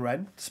Sabine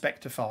Wren,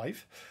 Spectre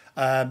 5.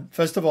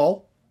 First of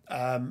all,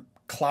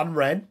 Clan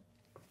Wren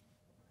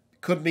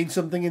could mean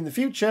something in the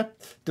future.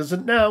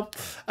 Doesn't now.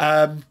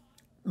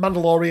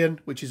 Mandalorian,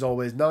 which is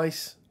always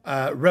nice.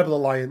 Rebel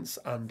Alliance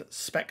and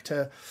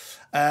Spectre.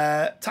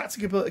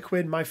 Tactical ability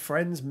Quinn, my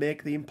friends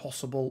make the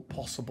impossible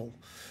possible.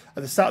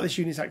 At the start of this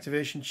unit's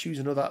activation, choose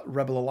another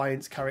Rebel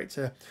Alliance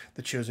character.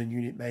 The chosen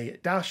unit may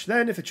dash.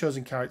 Then, if the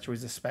chosen character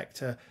is a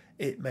Spectre,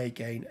 it may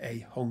gain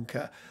a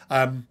hunker.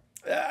 I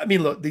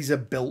mean, look, these are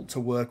built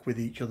to work with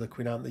each other,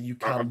 Quinn, aren't they? You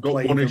can't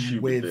play them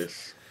with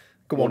this.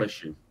 Go one on.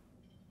 Issue.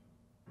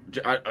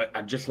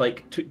 I just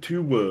like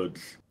two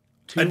words.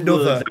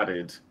 Another words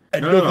added.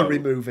 Another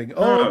removing.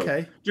 Oh,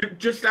 okay.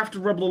 Just after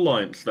Rebel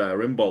Alliance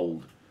there, in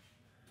bold.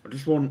 I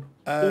just want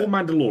all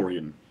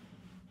Mandalorian.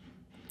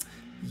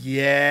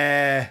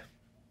 Yeah.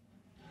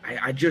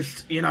 I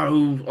just, you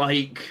know,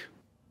 like,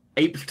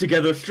 apes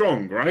together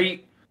strong,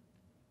 right?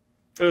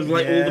 It was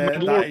like all the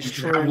Mandalorians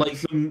should have like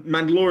some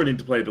Mandalorian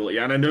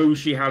interplayability, and I know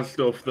she has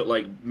stuff that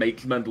like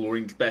makes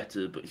Mandalorians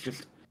better, but it's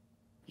just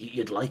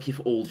you'd like if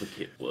all the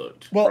kit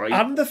worked. Well, right?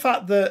 And the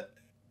fact that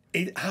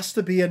it has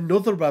to be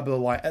another Rebel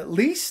Alliance. At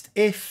least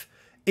if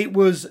it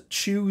was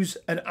choose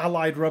an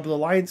allied Rebel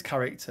Alliance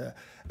character,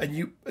 and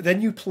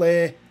you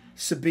play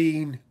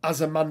Sabine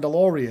as a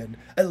Mandalorian,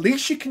 at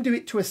least she can do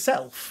it to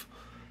herself.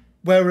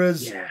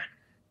 Whereas,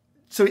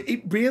 so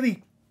it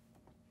really,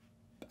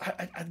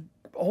 I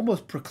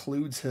almost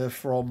precludes her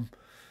from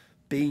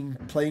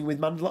playing with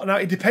Mandalorian. Now,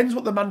 it depends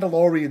what the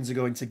Mandalorians are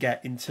going to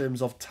get in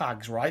terms of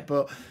tags, right?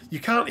 But you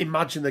can't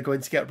imagine they're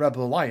going to get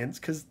Rebel Alliance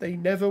because they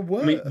never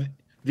were. I mean,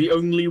 the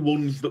only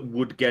ones that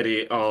would get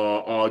it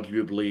are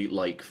arguably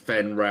like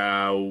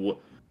Fenrau,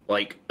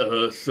 like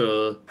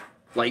Ursa,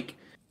 like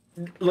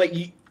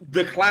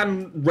the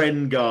Clan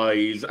Ren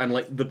guys, and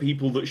like the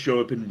people that show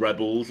up in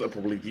Rebels are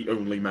probably the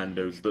only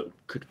Mandos that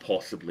could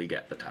possibly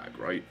get the tag,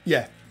 right?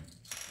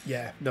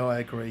 Yeah, no, I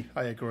agree.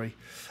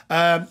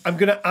 I'm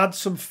going to add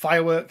some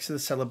fireworks to the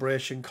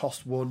celebration.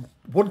 Cost 1.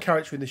 One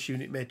character in this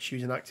unit may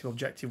choose an active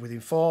objective within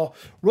 4.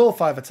 Roll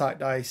 5 attack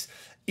dice.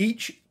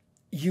 Each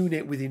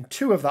unit within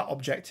 2 of that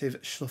objective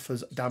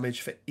suffers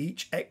damage for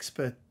each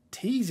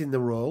expertise in the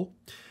roll.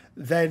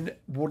 Then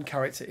one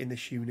character in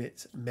this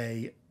unit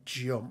may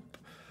jump.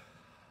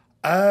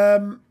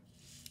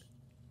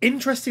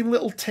 Interesting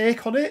little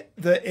take on it,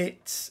 that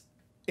it's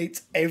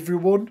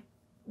everyone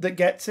that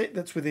gets it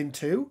that's within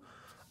 2.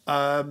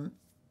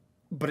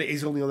 But it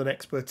is only on an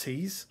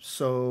expertise,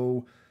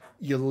 so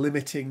you're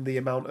limiting the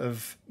amount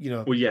of,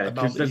 well, yeah,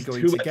 because there's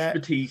 2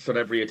 expertise on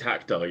every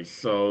attack dice,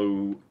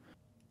 so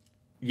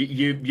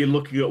you're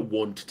looking at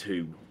 1 to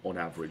 2 on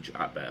average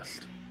at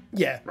best.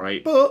 Yeah,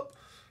 right. But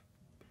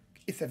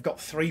if they've got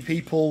 3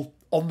 people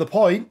on the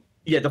point,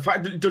 yeah, the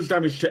fact that it does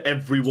damage to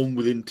everyone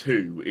within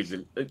 2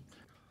 isn't.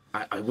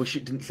 I wish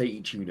it didn't say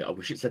each unit. I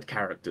wish it said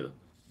character.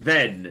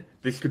 Then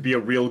this could be a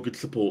real good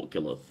support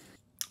killer.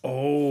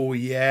 Oh,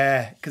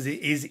 yeah, because it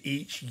is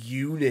each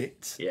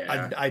unit.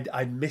 Yeah.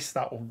 I missed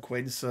that one,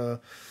 Quinn, so...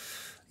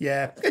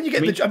 Yeah. And you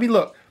get I mean,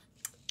 look,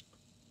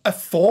 a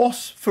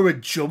force for a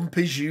jump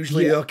is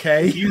usually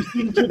okay. If you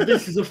think of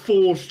this as a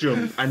force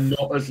jump and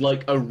not as,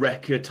 like, a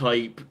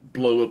Wrecker-type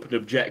blow-up an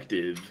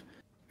objective,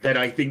 then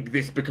I think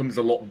this becomes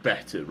a lot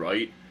better,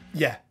 right?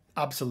 Yeah,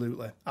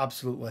 absolutely.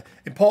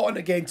 Important,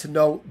 again, to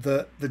note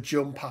that the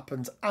jump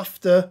happens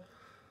after,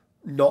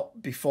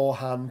 not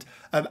beforehand.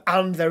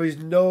 And there is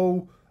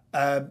no...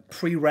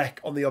 prereq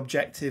on the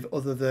objective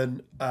other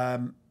than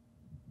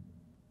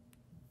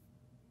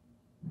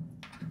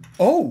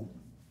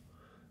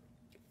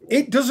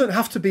it doesn't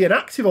have to be an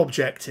active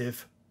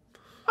objective.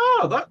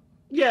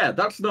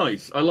 That's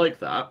nice. I like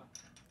that,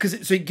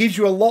 because it gives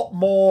you a lot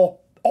more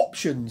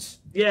options.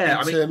 Yeah,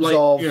 I mean,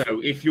 like,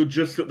 if you're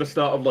just at the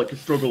start of like a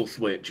struggle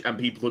switch and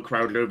people are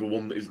crowded over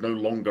one that is no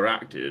longer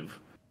active,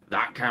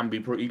 that can be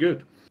pretty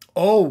good.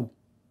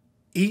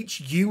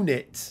 Each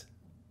unit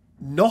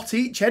not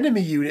each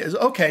enemy unit is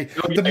okay.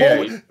 Oh,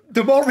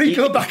 The more we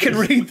go back and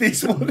read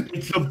this one,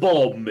 it's a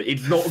bomb.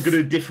 It's not going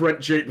to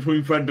differentiate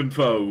between friend and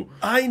foe.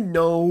 I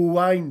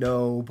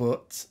know,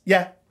 but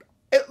yeah,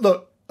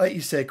 look, like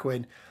you say,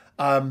 Quinn,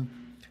 and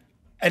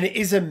it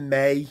is a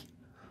may,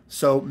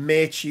 so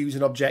may choose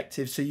an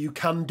objective, so you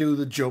can do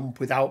the jump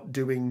without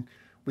doing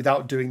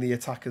the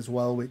attack as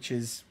well, which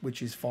is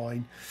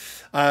fine.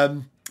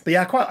 But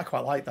yeah, I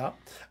quite like that.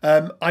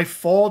 I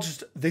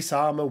forged this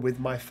armor with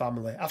my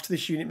family. After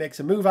this unit makes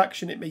a move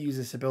action, it may use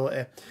this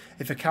ability.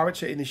 If a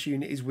character in this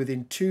unit is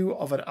within 2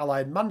 of an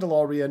allied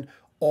Mandalorian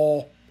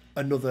or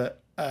another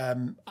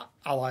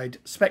allied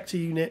Spectre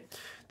unit,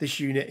 this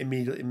unit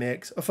immediately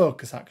makes a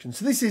focus action.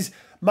 So this is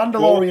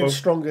Mandalorian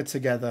stronger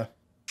together.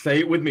 Say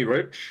it with me,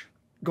 Rich.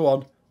 Go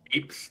on.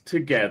 Apes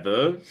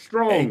together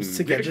strong. Apes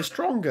together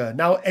stronger.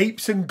 Now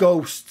apes and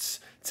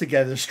ghosts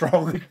together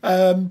strong.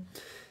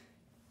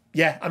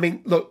 Yeah, I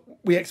mean, look,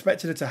 we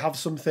expected it to have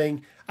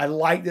something. I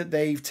like that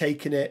they've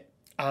taken it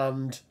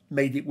and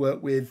made it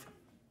work with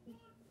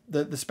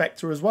the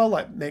Spectre as well.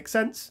 Like, makes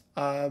sense.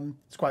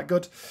 It's quite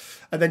good.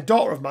 And then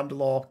Daughter of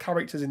Mandalore,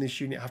 characters in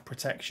this unit have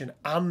protection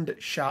and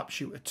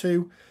sharpshooter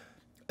 2.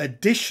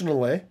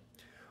 Additionally,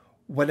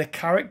 when a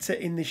character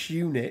in this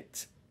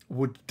unit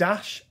would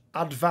dash,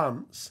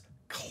 advance,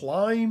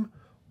 climb,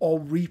 or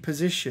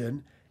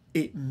reposition,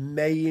 it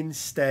may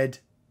instead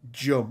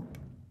jump.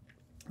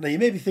 Now, you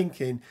may be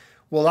thinking,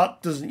 well,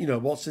 that doesn't,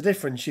 what's the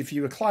difference? If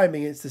you were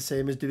climbing, it's the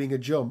same as doing a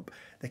jump.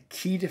 The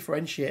key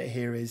differentiator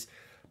here is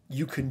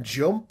you can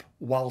jump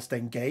whilst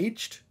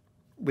engaged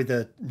with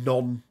a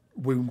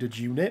non-wounded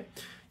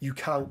unit. You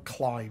can't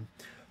climb.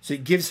 So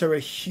it gives her a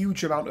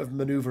huge amount of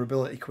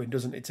maneuverability, Quinn,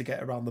 doesn't it, to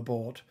get around the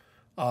board.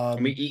 I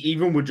mean,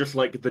 even with just,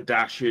 like, the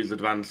dashes,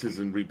 advances,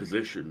 and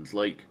repositions,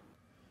 like,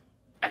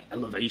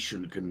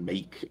 elevation can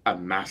make a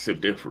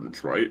massive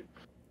difference, right?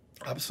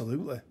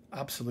 Absolutely.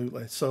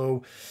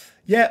 So,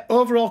 yeah,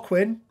 overall,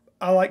 Quinn,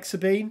 I like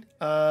Sabine.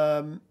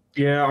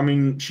 Yeah, I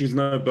mean, she's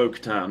no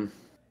Bo-Katan.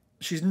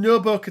 She's no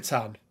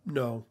Bo-Katan,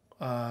 no.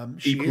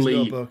 She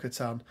Equally, is no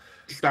Bo-Katan.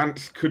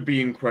 Stance could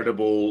be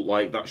incredible.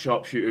 Like, that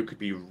sharpshooter could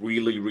be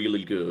really,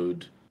 really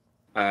good.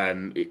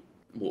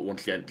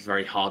 Once again, it's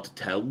very hard to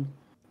tell.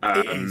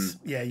 It is.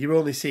 Yeah, you're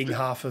only seeing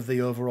half of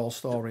the overall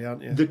story,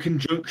 aren't you? The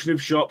conjunction of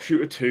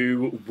sharpshooter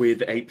 2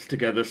 with apes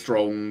together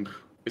strong,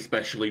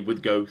 especially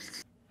with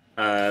ghosts.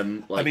 I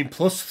mean,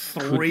 plus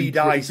 3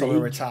 dice on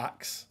her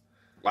attacks.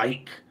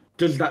 Like,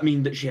 does that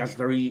mean that she has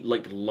very,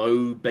 like,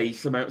 low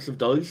base amounts of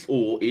dice?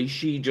 Or is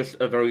she just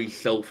a very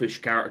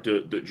selfish character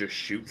that just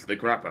shoots the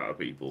crap out of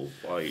people?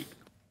 Like,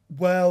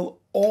 well,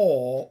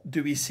 or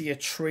do we see a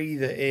tree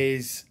that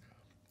is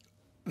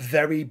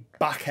very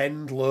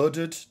back-end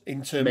loaded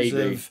in terms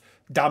of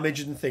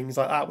damage and things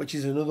like that, which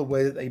is another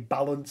way that they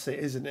balance it,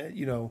 isn't it?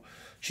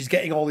 She's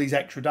getting all these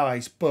extra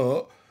dice,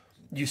 but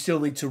you still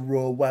need to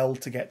roll well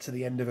to get to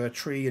the end of her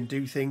tree and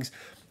do things.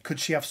 Could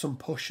she have some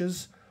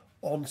pushes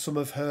on some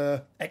of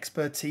her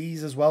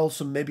expertise as well?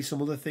 Maybe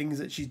some other things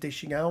that she's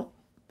dishing out.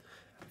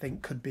 I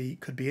think could be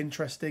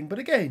interesting. But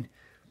again,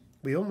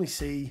 we only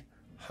see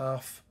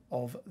half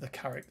of the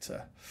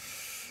character.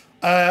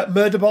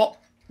 Murderbot,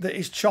 that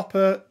is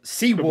Chopper,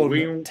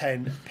 C1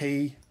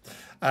 10p.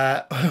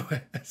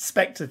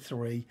 Spectre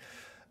 3.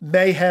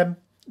 Mayhem.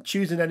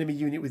 Choose an enemy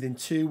unit within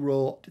 2,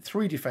 roll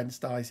 3 defense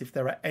dice. If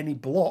there are any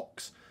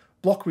block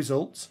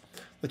results,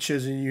 the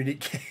chosen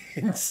unit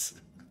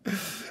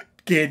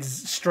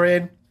gains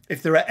strain.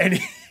 If there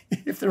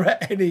are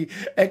any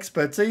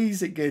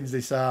expertise, it gains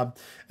disarm,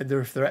 and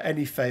if there are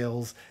any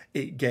fails,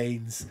 it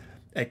gains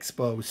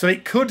expose. So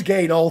it could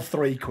gain all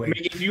 3 quick. I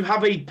mean, if you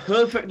have a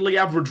perfectly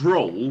average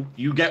roll,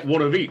 you get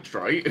one of each,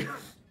 right?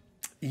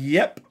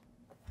 Yep.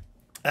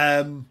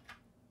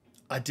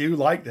 I do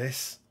like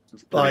this.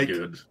 It's pretty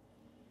good.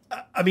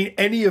 I mean,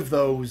 any of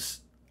those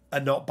are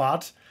not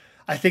bad.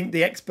 I think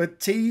the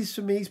expertise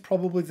for me is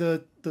probably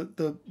the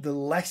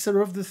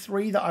lesser of the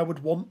 3 that I would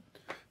want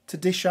to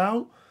dish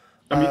out.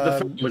 I mean,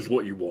 the fail is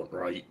what you want,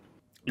 right?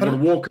 You want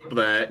to walk up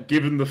there,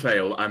 give them the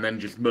fail, and then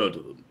just murder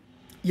them.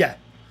 Yeah.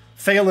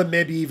 Fail and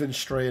maybe even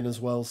strain as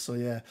well, so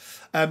yeah.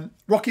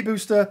 Rocket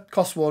booster,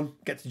 cost 1,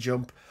 get to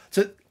jump.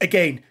 So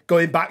again,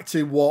 going back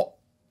to what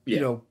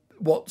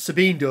what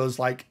Sabine does,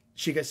 like,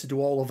 she gets to do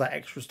all of that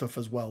extra stuff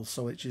as well,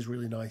 so which is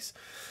really nice.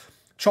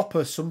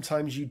 Chopper,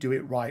 sometimes you do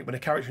it right. When a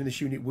character in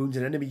this unit wounds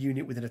an enemy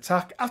unit with an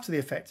attack, after the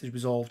effect is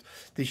resolved,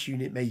 this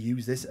unit may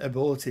use this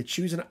ability.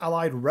 Choose an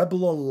allied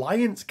Rebel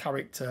Alliance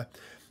character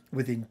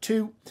within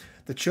 2.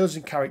 The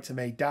chosen character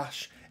may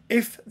dash.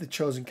 If the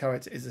chosen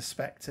character is a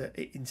Spectre,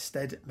 it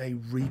instead may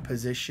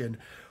reposition.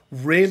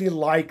 Really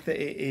like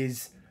that it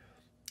is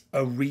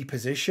a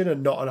reposition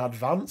and not an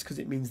advance, because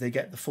it means they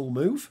get the full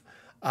move.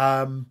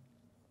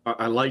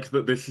 I like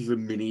that this is a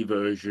mini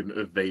version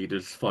of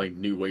Vader's find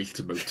new ways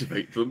to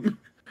motivate them.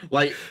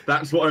 Like,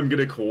 that's what I'm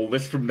going to call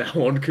this from now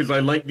on, because I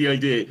like the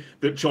idea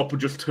that Chopper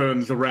just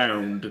turns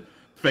around,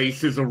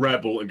 faces a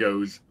rebel, and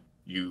goes,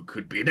 "You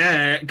could be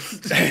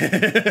next."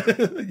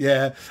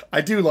 Yeah,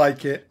 I do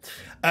like it.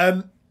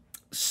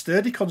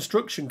 Sturdy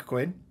construction,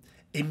 Quinn.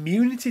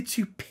 immunity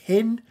to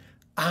pin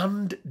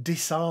and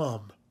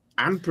disarm.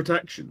 And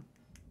protection.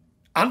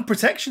 And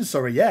protection,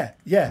 sorry, yeah.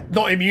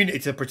 Not immunity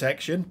to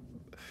protection.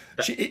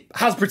 It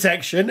has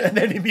protection and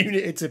then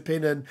immunity to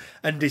pin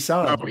and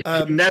disarm. No,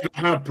 it never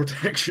had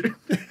protection.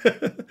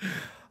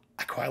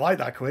 I quite like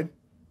that, Quinn.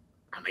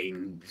 I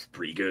mean, it's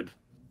pretty good.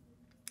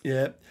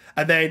 Yeah.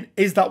 And then,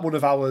 is that one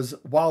of ours?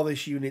 While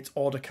this unit's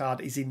order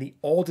card is in the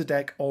order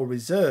deck or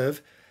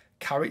reserve,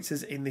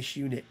 characters in this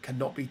unit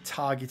cannot be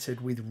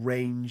targeted with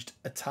ranged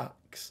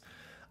attacks.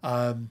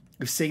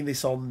 We've seen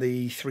this on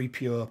the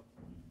 3PO,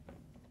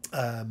 the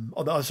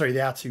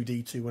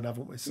R2-D2 one,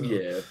 haven't we? So,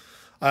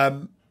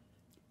 yeah.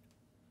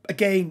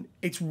 Again,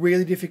 it's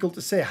really difficult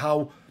to say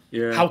how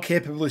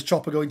capable is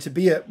Chopper going to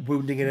be at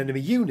wounding an enemy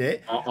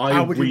unit.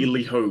 I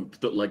really hope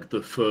that like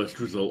the first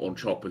result on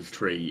Chopper's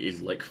tree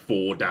is like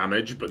 4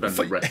 damage, but then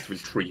the rest of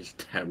his tree is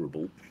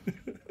terrible.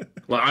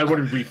 Like I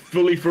want to be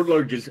fully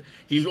front-loaded.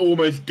 He's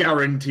almost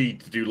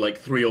guaranteed to do like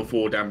 3 or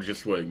 4 damage a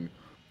swing.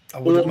 I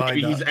wouldn't or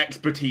mind his that.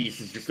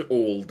 expertise is just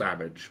all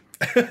damage.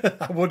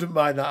 I wouldn't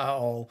mind that at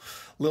all.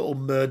 Little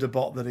murder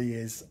bot that he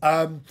is.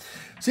 So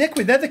yeah,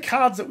 Quinn, they're the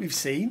cards that we've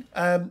seen.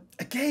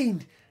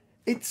 Again,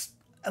 it's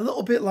a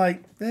little bit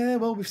like,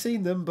 well, we've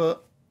seen them,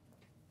 but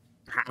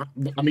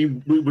I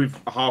mean, we've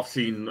half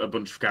seen a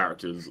bunch of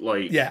characters.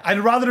 Like, yeah, I'd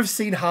rather have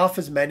seen half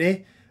as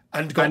many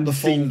and got the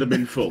full. Seen them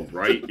in full,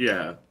 right?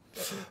 Yeah.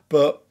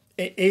 But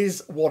it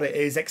is what it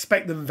is.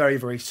 Expect them very,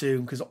 very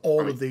soon because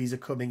all of these are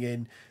coming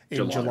in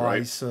July.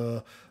 Right?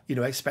 So, you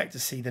know, expect to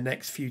see the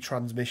next few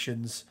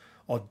transmissions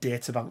or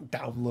databank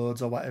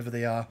downloads or whatever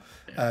they are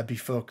be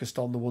focused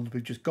on the ones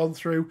we've just gone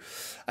through.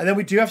 And then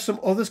we do have some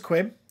others,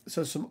 Quinn.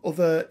 So some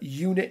other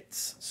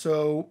units.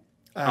 So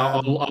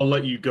I'll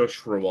let you gush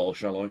for a while,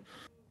 shall I?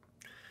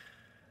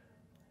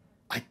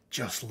 I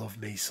just love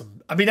me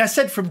some. I mean, I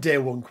said from day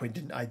one, Quinn,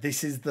 didn't I?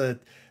 This is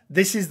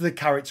the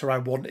character I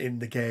want in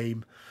the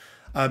game.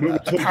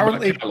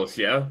 Apparently, Callus,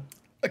 yeah.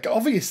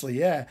 Obviously,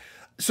 yeah.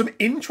 Some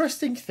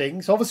interesting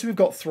things. Obviously, we've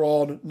got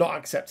Thrawn not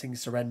accepting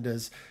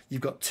surrenders.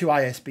 You've got 2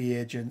 ISB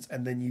agents,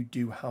 and then you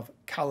do have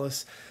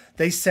Callus.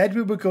 They said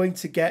we were going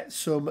to get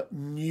some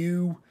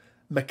new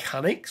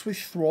mechanics with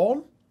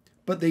Thrawn,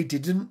 but they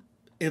didn't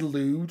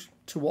allude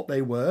to what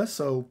they were.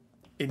 So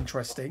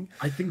interesting.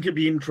 I think it'd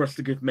be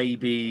interesting if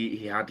maybe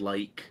he had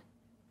like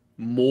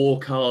more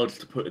cards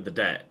to put in the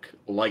deck,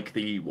 like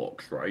the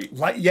Ewoks, right?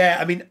 Like, yeah,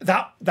 I mean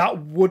that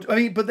would. I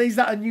mean, but is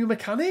that a new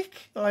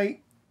mechanic?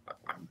 Like,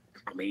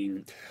 I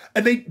mean,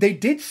 and they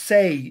did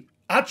say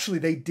actually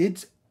they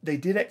did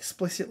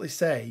explicitly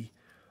say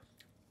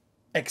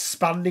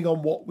expanding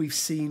on what we've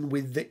seen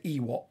with the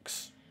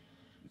Ewoks.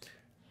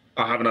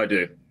 I have an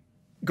idea.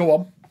 Go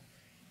on.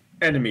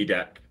 Enemy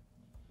deck.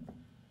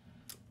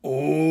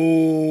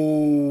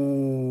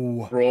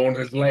 Oh. Thrawn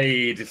has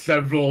laid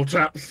several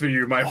traps for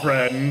you, my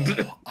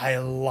friend. I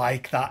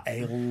like that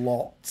a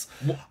lot.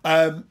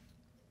 And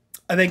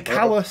then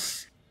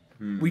Callus,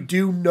 we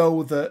do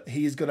know that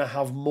he is going to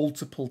have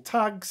multiple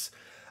tags,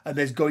 and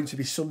there's going to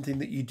be something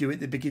that you do at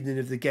the beginning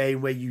of the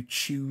game where you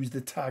choose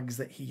the tags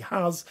that he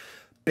has,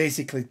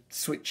 basically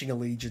switching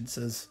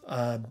allegiances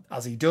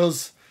as he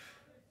does.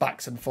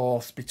 Backs and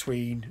forths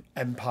between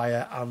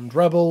Empire and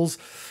Rebels.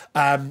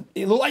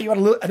 It looked like you had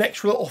an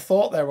extra little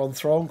thought there on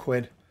Thrawn,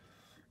 Quinn.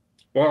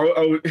 Well,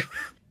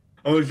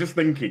 I was just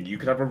thinking you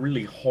could have a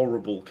really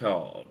horrible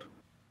card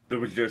that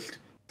was just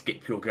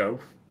skip your go.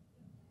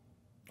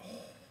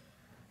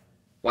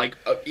 Like,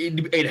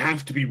 it'd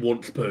have to be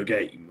once per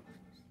game.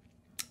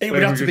 It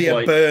would have to be a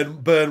like,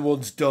 burn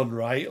once done,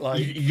 right?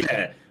 Like,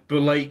 yeah,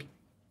 but like,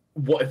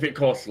 what if it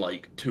costs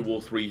like 2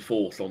 or 3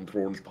 force on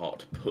Thrawn's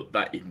part to put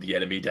that in the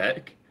enemy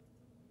deck?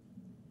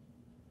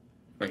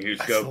 Like you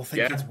just I still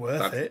think it's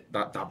worth it.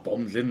 That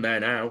bomb's in there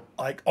now.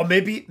 Like, or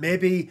maybe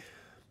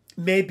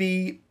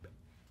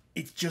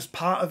it's just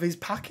part of his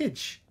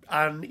package.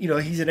 And you know,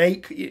 he's an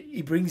 8.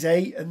 He brings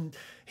 8, and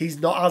he's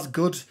not as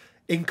good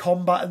in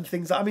combat and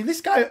things. I mean,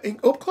 this guy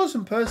up close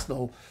and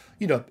personal.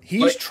 You know,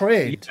 he's like,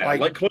 trained. Yeah,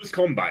 like close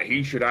combat,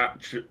 he should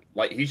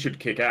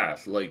kick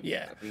ass. Like,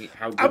 yeah,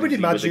 how good I would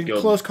imagine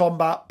close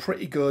combat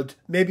pretty good.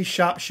 Maybe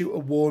sharpshooter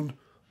 1.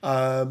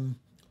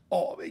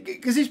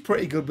 Because he's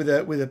pretty good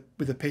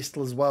with a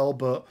pistol as well.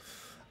 But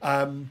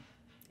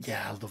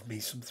yeah, I love me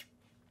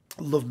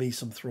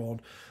some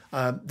Thrawn.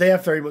 They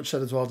have very much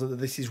said as well that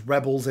this is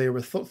Rebels era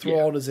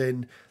Thrawn, as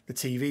in the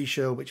TV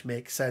show, which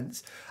makes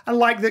sense. I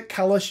like that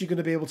Callus, you're going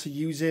to be able to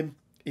use him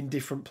in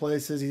different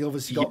places. He's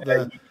obviously got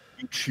the.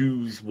 You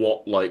choose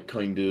what like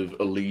kind of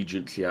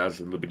allegiance he has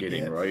in the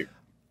beginning, right?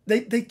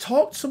 They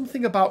talked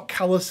something about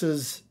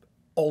Callus's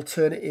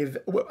alternative,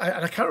 and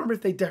I can't remember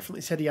if they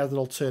definitely said he has an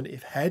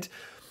alternative head.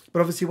 But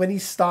obviously, when he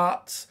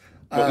starts...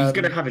 Well, he's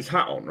going to have his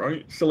hat on,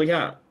 right? Silly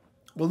hat.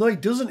 Well, no, he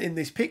doesn't in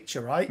this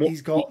picture, right?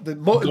 He's got the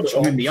mutton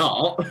chops. In the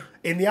art.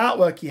 In the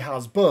artwork he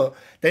has, but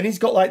then he's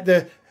got like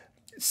the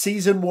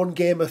Season 1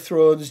 Game of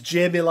Thrones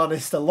Jaime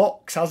Lannister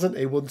locks, hasn't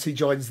he, once he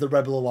joins the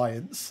Rebel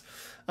Alliance.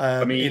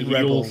 I mean, in he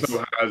Rebels.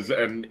 also has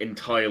an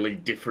entirely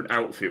different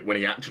outfit when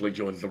he actually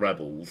joins the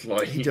Rebels.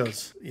 Like He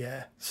does,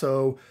 yeah.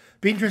 So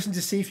be interesting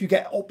to see if you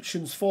get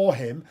options for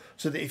him,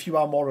 so that if you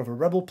are more of a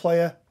Rebel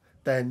player,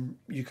 then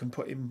you can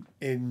put him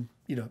in,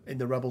 you know, in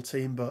the Rebel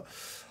team. But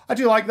I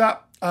do like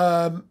that.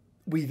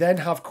 We then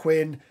have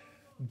Quinn.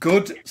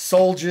 Good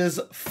soldiers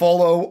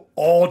follow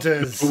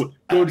orders.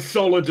 Good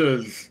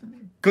soliders.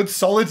 Good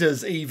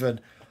soliders, even.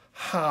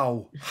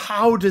 How?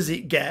 How does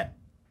it get?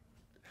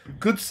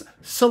 Good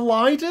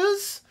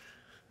sliders?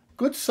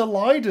 Good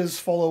sliders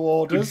follow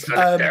orders.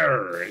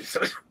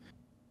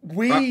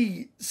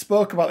 We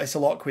spoke about this a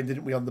lot, Quinn,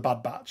 didn't we, on the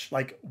Bad Batch?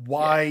 Like,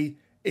 why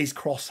is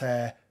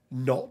Crosshair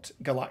not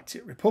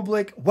Galactic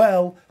Republic?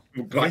 Well,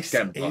 this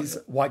is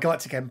why.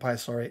 Galactic Empire,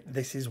 sorry.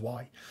 This is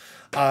why.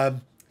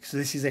 So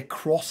this is a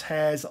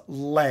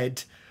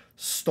Crosshairs-led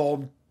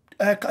storm...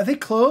 are they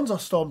clones or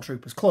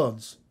stormtroopers?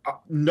 Clones.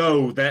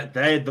 No,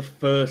 they're the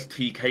first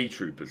TK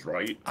troopers,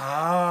 right?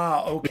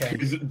 Ah, okay.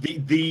 Because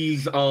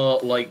these are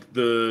like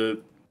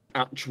the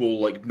actual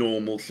like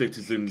normal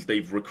citizens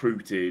they've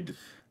recruited,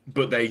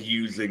 but they're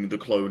using the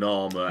clone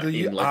armor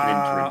in like an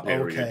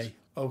interim period.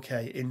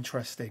 Okay,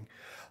 interesting.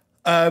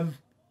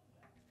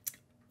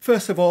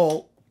 First of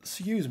all,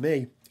 excuse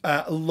me,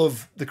 I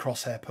love the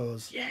Crosshair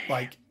pose. Yeah.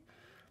 Like,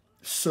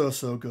 so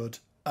good.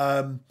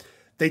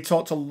 They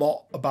talked a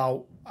lot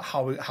about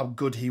how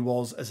good he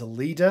was as a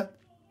leader.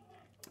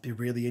 Be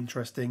really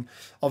interesting.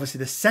 Obviously,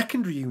 the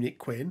secondary unit,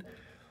 Quinn,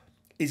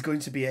 is going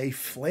to be a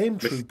flame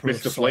trooper.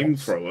 Mr.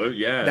 Flamethrower,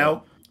 yeah.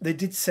 Now, they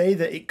did say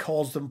that it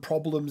caused them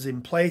problems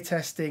in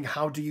playtesting.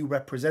 How do you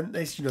represent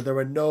this? You know, there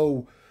are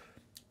no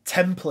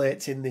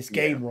templates in this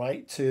game,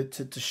 right, to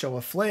show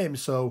a flame.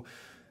 So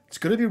it's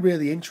going to be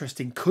really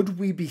interesting. Could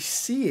we be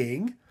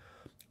seeing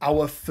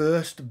our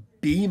first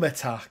beam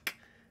attack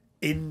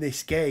in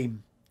this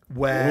game?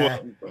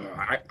 Where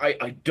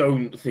I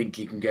don't think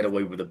you can get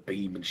away with a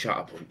beam and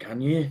Shatterpoint, can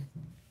you?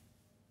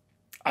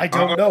 I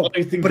don't know.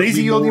 But is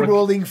he only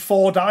rolling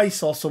 4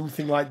 dice or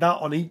something like that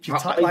on each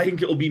attack? I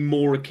think it'll be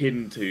more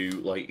akin to,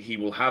 like, he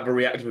will have a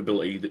reactive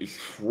ability that is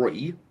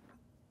free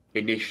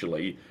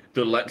initially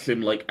that lets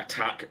him, like,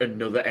 attack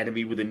another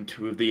enemy within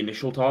 2 of the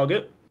initial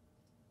target.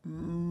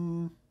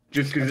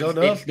 Just because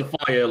it's the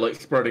fire, like,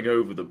 spreading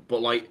over them.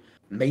 But, like,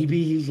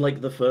 maybe he's like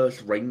the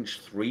first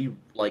range 3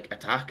 like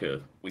attacker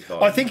we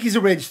thought. I think he's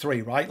a range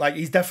 3, right? Like,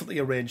 he's definitely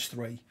a range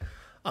 3.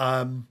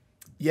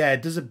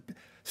 Yeah,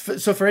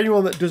 so for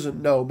anyone that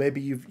doesn't know,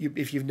 maybe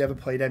if you've never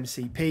played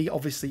MCP,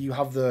 obviously you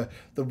have the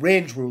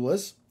range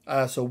rulers.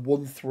 So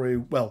 2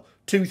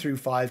 through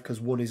 5,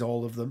 because 1 is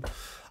all of them.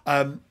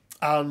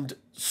 And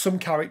some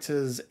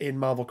characters in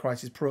Marvel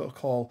Crisis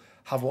Protocol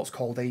have what's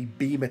called a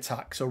beam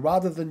attack. So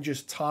rather than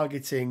just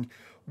targeting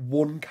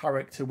one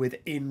character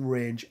within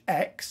range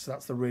X,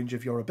 that's the range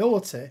of your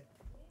ability,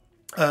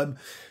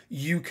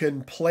 you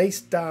can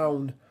place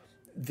down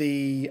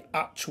the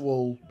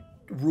actual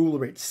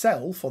ruler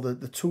itself, or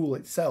the tool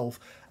itself,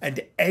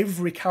 and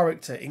every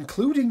character,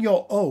 including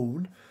your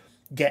own,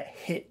 get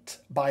hit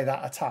by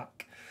that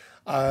attack.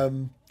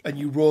 And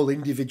you roll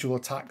individual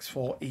attacks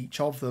for each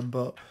of them,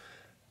 but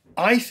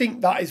I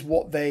think that is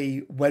what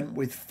they went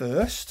with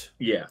first.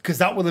 Yeah. Because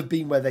that would have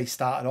been where they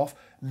started off.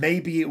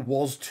 Maybe it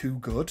was too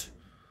good.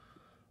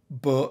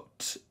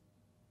 But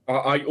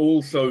I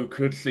also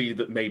could see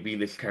that maybe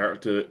this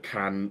character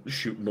can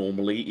shoot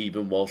normally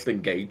even whilst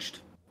engaged,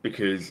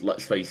 because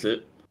let's face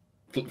it,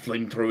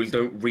 flamethrowers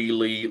don't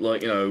really,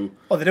 like, you know...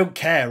 Oh, they don't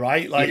care,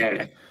 right? Like,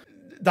 yeah.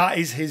 That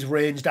is his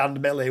ranged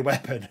and melee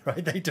weapon,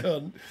 right? They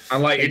don't.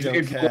 And like, it's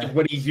like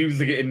when he's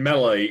using it in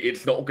melee,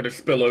 it's not going to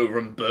spill over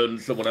and burn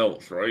someone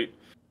else, right?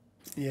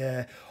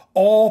 Yeah.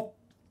 Or,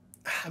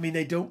 I mean,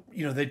 they don't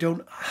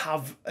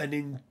have an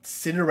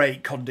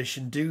incinerate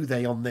condition, do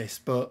they, on this?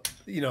 But,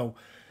 you know,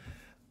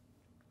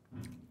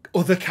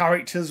 other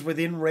characters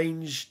within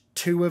range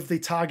 2 of the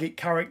target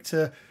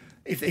character,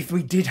 if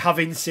we did have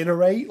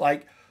incinerate,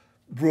 like,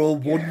 roll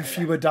 1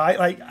 fewer die,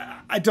 like,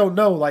 I don't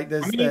know, like,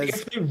 there's...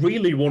 if they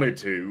really wanted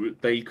to,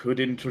 they could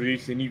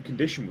introduce a new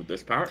condition with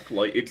this pack.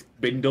 Like, it's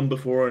been done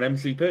before on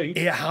MCP.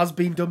 It has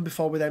been done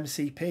before with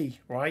MCP,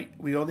 right?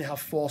 We only have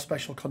 4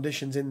 special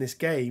conditions in this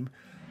game.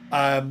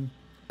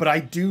 But I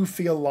do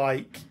feel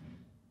like,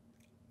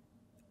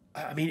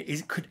 I mean,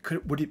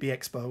 would it be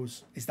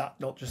expose? Is that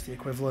not just the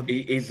equivalent?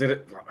 Is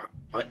it?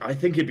 I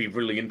think it'd be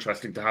really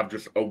interesting to have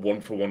just a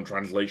 1-for-1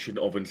 translation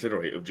of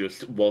Incinerate, of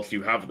just, whilst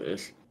you have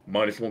this,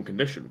 -1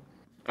 condition.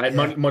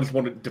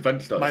 -1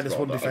 defense dice.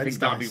 -1 defense I think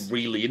that'd be dice.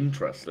 really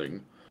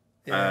interesting.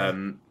 Yeah.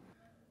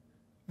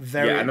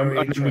 Very and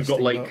then we've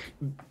got like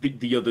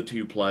the other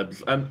 2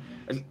 plebs.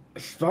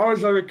 As far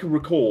as I can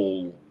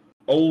recall,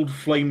 old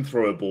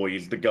flamethrower boy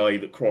is the guy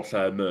that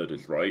Crosshair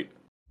murders, right?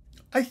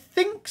 I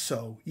think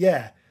so.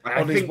 Yeah.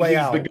 I think he's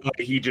the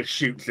guy he just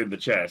shoots in the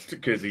chest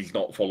because he's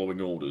not following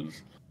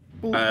orders.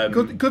 Well,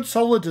 good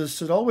soliders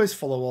should always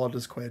follow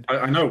orders, Quinn.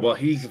 I know. Well,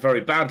 he's a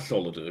very bad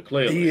solider.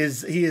 Clearly, he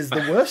is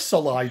the worst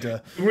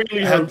solider.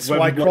 Really, hence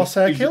why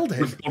Crosshair killed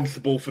him.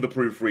 Responsible for the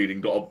proofreading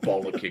got a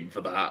bollocking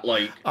for that.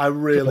 Like, I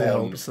really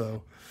hope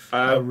so.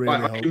 I really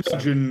I hope so.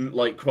 imagine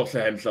like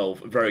Crosshair himself,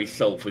 very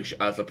selfish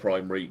as a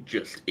primary,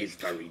 just is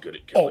very good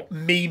at killing. Oh,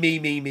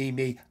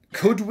 me.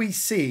 Could we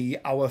see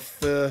our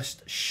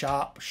first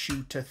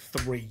Sharpshooter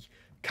 3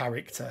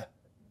 character?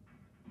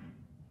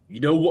 You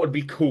know what would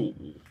be cool?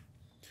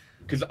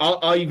 Because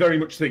I very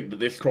much think that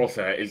this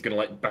Crosshair is going to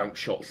like bounce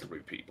shots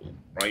through people,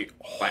 right?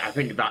 Like, I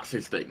think that's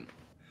his thing.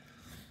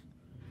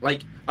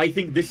 Like, I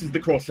think this is the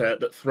Crosshair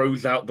that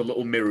throws out the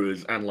little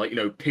mirrors and, like, you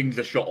know, pings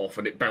a shot off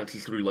and it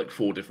bounces through, like,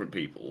 4 different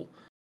people.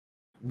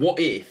 What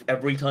if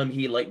every time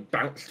he, like,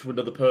 bounced to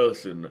another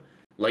person,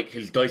 like,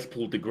 his dice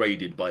pool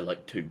degraded by,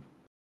 like, 2?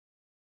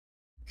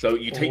 So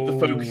you take the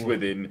focus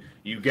within,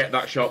 you get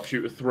that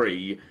Sharpshooter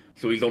 3,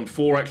 so he's on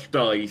 4 extra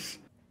dice,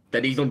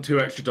 then he's on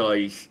 2 extra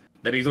dice,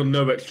 then he's on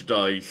no extra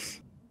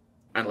dice,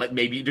 and, like,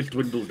 maybe it just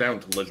dwindles down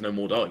till there's no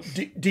more dice.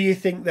 Do you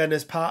think, then,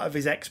 as part of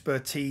his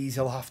expertise,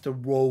 he'll have to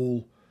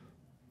roll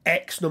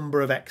X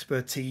number of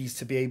expertise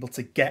to be able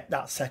to get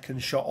that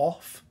second shot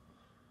off?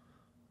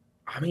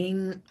 I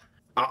mean,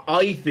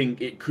 I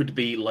think it could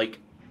be like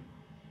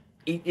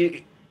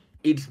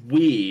it's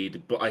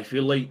weird, but I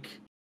feel like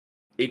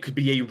it could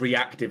be a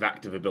reactive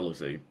active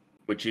ability,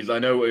 which is, I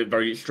know, a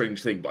very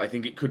strange thing, but I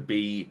think it could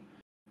be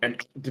an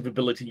active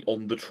ability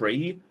on the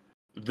tree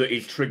that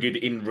is triggered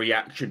in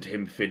reaction to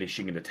him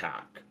finishing an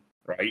attack,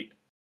 right?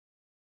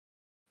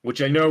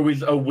 Which I know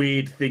is a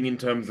weird thing in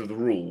terms of the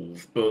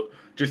rules, but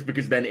just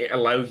because then it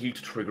allows you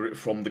to trigger it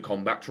from the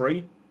combat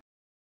tree.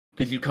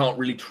 Because you can't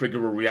really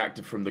trigger a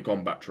reactive from the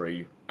combat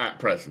tree at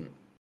present.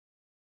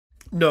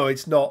 No,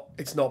 it's not.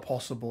 It's not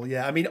possible.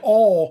 Yeah, I mean,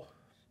 or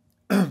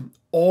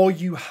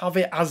you have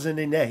it as an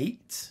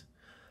innate,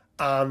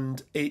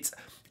 and it's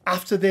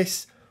after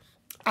this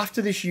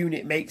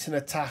unit makes an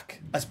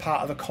attack as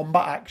part of a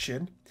combat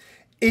action.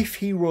 If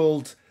he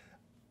rolled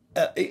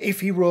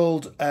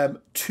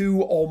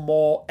 2 or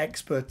more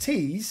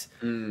expertise,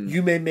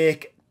 you may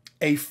make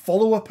a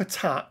follow-up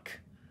attack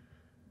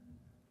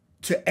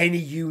to any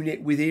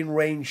unit within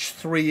range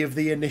 3 of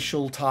the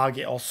initial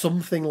target, or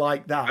something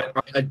like that.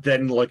 I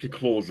then like a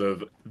clause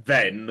of,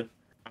 then,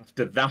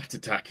 after that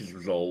attack is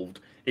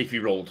resolved, if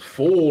you rolled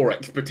 4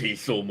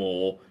 expertise or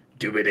more,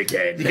 do it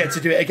again. You get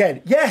to do it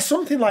again. Yeah,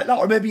 something like that.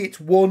 Or maybe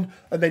it's 1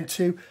 and then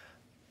 2.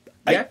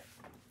 Yeah.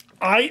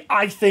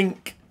 I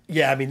think,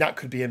 yeah, I mean, that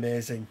could be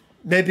amazing.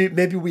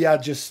 Maybe we are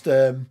just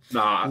loving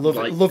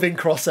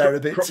Crosshair a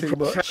bit too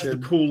much. Crosshair's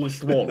the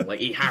coolest one. Like,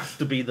 he has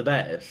to be the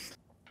best.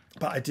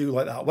 But I do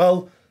like that.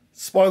 Well,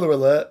 spoiler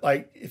alert,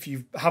 like, if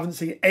you haven't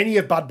seen any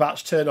of Bad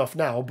Batch, turn off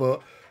now.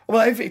 But,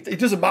 well, it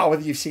doesn't matter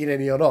whether you've seen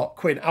any or not.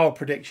 Quinn, our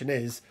prediction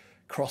is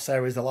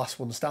Crosshair is the last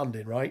one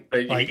standing, right?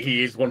 Like,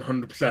 he is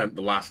 100%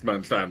 the last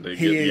man standing at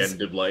the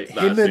end of, like,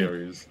 that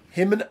series.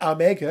 Him and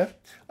Omega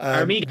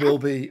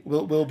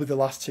will be the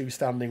last 2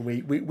 standing.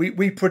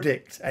 We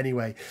predict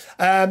anyway.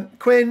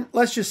 Quinn,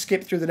 let's just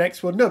skip through the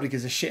next one. Nobody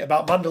gives a shit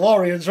about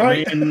Mandalorians,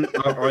 right?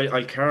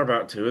 I care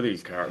about 2 of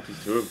these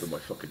characters. 2 of them I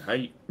fucking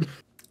hate.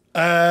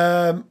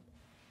 I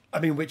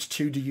mean, which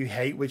 2 do you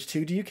hate? Which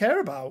 2 do you care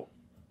about?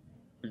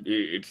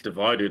 It's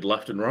divided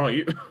left and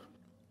right.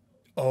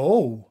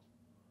 Oh,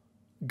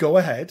 go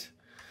ahead.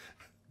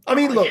 I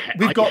mean, look,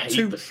 we've got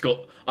 2.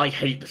 I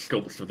hate the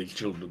sculpts for these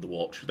Children of the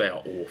Watch. They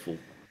are awful.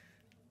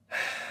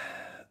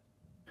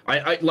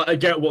 I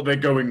get what they're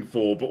going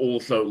for, but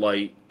also,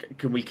 like,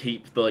 can we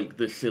keep, like,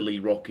 the silly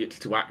rockets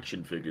to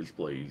action figures,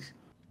 please?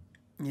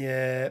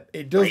 Yeah,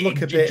 it does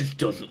look a bit... It just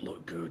doesn't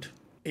look good.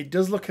 It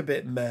does look a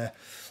bit meh.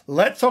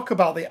 Let's talk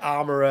about the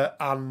Armourer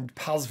and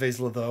Paz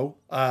Vizsla, though.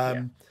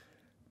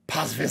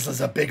 Paz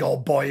Vizsla's a big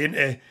old boy, isn't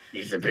he?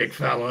 He's a big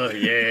fella,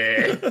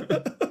 yeah.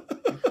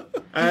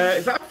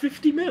 Is that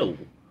 50 mil?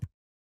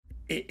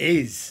 It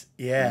is,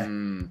 yeah.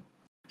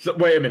 So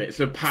wait a minute.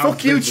 So Paz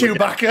fuck you,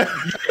 Chewbacca.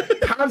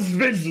 Paz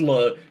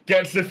Vizsla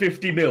gets the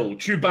 50 mil.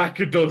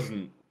 Chewbacca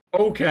doesn't.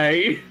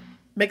 Okay.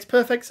 Makes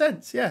perfect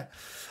sense, yeah.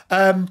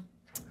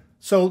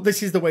 So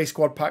this is the way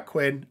squad pack,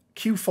 Quinn.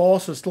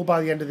 Q4, so still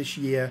by the end of this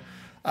year.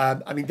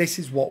 I mean, this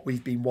is what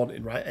we've been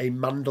wanting, right? A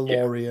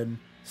Mandalorian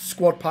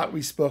squad pack.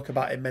 We spoke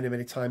about it many,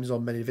 many times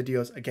on many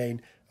videos.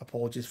 Again,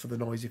 apologies for the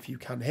noise if you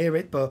can hear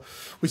it, but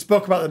we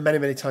spoke about them many,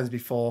 many times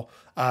before.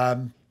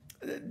 It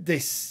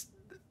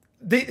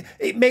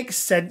makes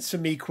sense for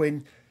me,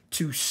 Quinn,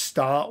 to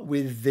start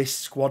with this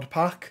squad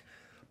pack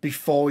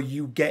before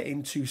you get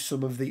into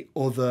some of the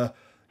other,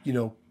 you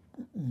know,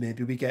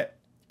 maybe we get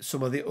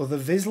some of the other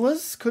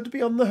Vizslas could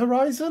be on the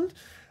horizon.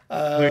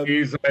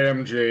 Please,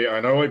 AMG, I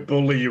know I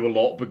bully you a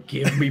lot, but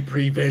give me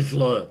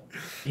Pre-Vizsla.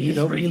 He's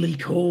really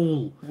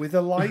cool. With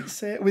a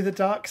lightsaber, with a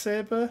dark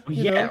saber.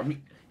 I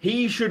mean,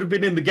 he should have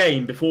been in the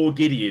game before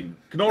Gideon.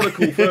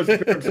 Canonical first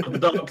appearance of the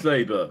dark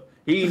saber.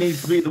 He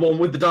needs to be the one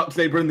with the dark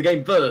saber in the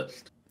game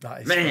first.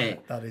 That is fair.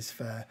 That is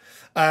fair.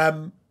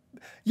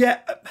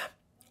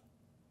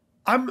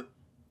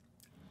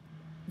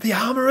 The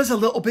Armourer's a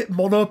little bit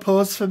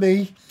monopose for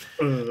me.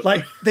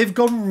 Like, they've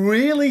gone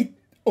really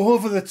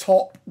over the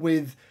top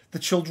with the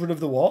Children of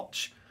the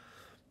Watch.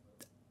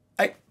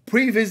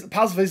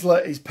 Paz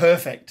Vizsla is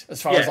perfect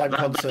as far as I'm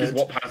concerned. That is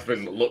what Paz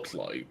Vizsla looks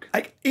like.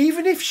 Like,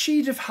 even if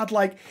she'd have had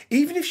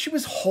even if she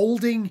was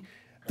holding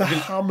the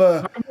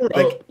hammer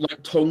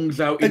like tongues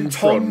out in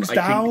tongues front,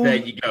 down, I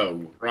think there you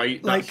go,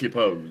 right? That's your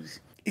pose.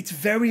 It's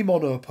very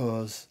mono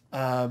pose.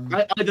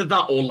 Either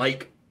that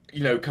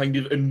or kind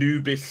of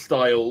Anubis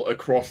style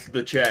across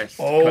the chest,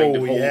 kind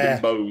of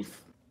holding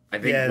both. I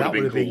think that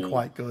would have been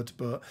quite good,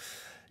 but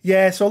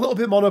yeah, so a little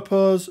bit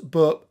monopose,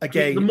 but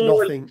again,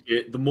 nothing.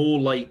 The more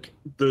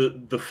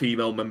the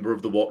female member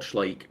of the watch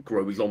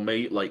grows on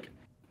me,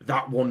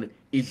 that one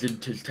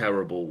isn't as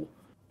terrible,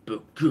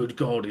 but good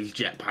God, is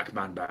Jetpack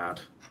Man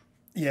bad?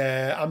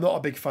 Yeah, I'm not a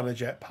big fan of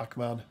Jetpack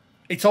Man.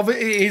 It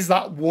is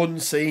that one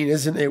scene,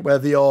 isn't it, where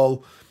they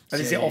all,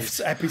 and is it off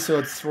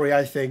episode 3,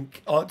 I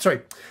think? Oh,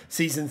 sorry,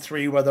 season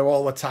 3, where they're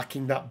all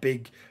attacking that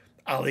big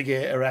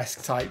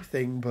alligator-esque type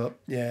thing. But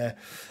yeah,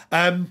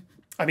 I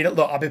mean,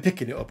 look, I'll be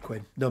picking it up,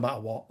 Quinn, no matter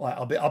what.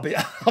 I'll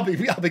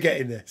be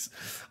getting this.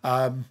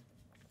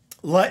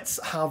 Let's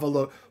have a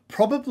look.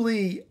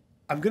 Probably,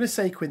 I'm going to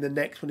say, Quinn, the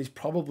next one is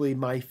probably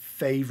my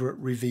favourite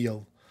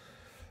reveal,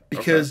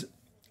 because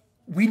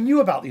we knew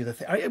about the other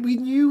thing. We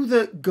knew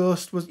that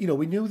Ghost was,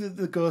 we knew that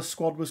the Ghost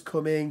Squad was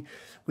coming.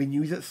 We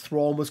knew that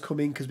Thrawn was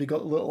coming because we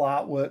got a little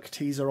artwork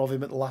teaser of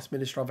him at the last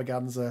minute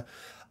extravaganza.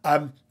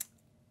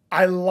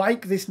 I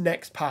like this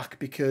next pack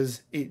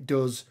because it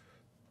does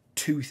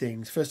two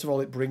things. First of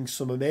all, it brings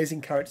some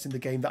amazing characters in the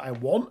game that I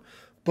want,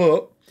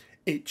 but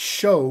it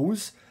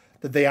shows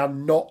that they are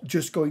not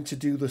just going to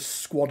do the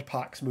squad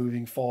packs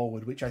moving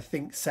forward, which I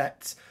think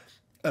sets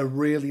a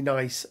really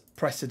nice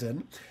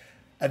precedent.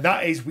 And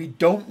that is, we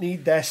don't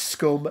need their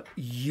scum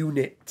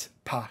unit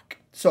pack.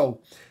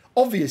 So,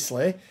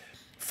 obviously,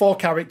 4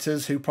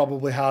 characters who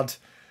probably had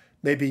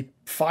maybe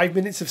 5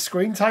 minutes of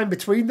screen time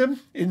between them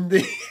in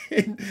the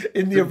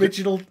in the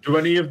original. Do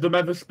any of them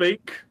ever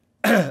speak?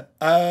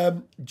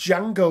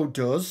 Django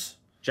does.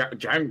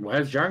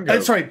 Where's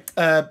Django? Sorry,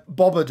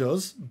 Boba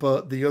does,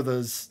 but the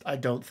others, I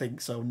don't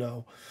think so.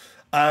 No.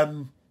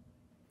 Can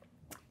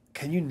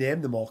you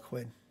name them all,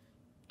 Quinn?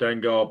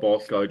 Dengar,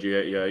 Bosco,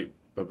 G88,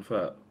 Boba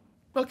Fett.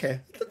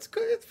 Okay, that's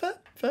good. It's fair.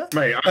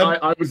 Mate,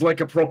 I was like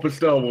a proper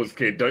Star Wars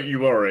kid. Don't you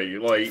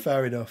worry.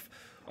 Fair enough.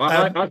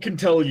 I can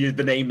tell you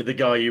the name of the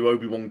guy who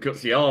Obi-Wan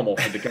cuts the arm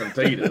off in the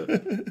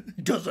cantina.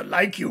 He doesn't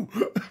like you.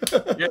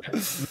 Yeah,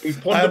 he's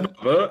Ponda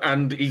Baba,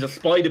 and he's a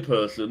spider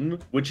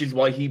person, which is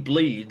why he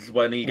bleeds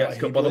when he gets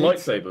cut by the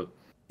lightsaber.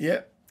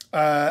 Yeah.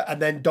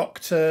 And then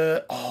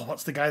Doctor... Oh,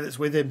 what's the guy that's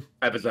with him?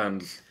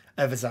 Everzands.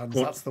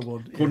 That's the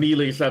one.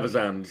 Cornelius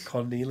Everzands.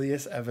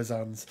 Cornelius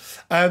Everzands.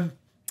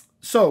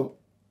 So,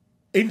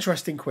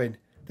 interesting, Quinn.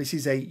 This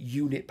is a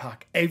unit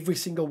pack. Every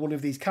single one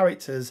of these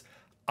characters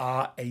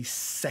are a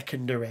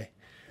secondary,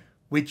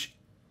 which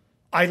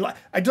I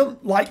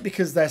don't like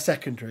because they're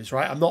secondaries,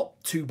 right? I'm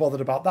not too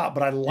bothered about that,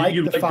 but I like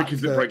the fact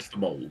because that it breaks the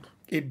mold.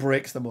 It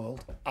breaks the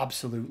mold,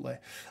 absolutely.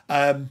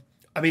 I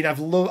mean, I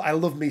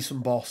love me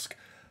some Bosk.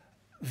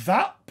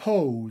 That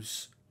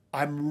pose,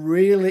 I'm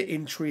really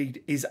intrigued,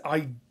 is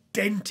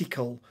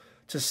identical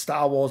to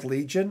Star Wars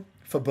Legion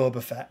for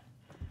Boba Fett.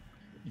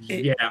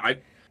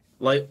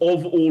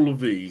 Of all of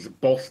these,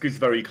 Bosk is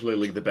very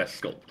clearly the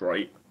best sculpt,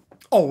 right?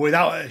 Oh,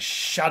 without a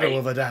shadow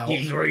of a doubt.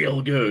 He's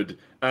real good.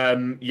 I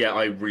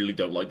really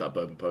don't like that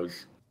Boba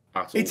pose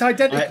at all. It's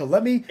identical.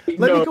 Let me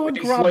go and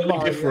grab slightly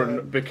my...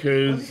 different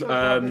because...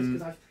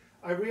 I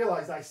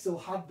realised I still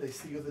had this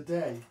the other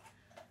day.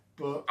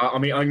 But I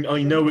mean,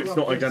 I know it's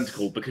not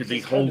identical because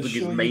he's holding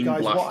his main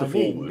blaster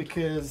forward.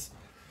 Because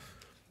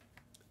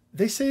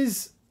this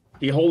is...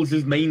 He holds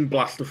his main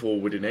blaster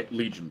forward in it,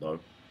 Legion, though.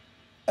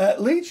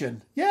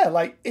 Legion,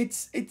 yeah,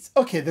 it's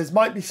okay. There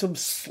might be some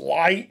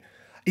slight.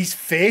 He's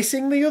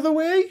facing the other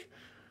way.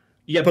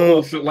 Yeah, but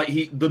also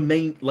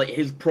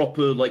his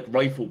proper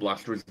rifle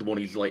blaster is the one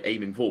he's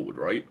aiming forward,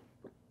 right?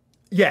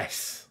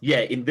 Yes. Yeah,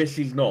 in this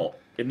he's not.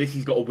 In this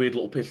he's got a weird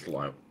little pistol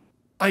out.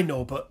 I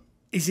know, but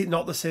is it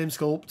not the same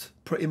sculpt?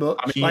 Pretty much.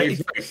 I mean,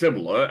 it's very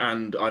similar,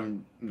 and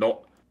I'm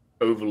not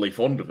overly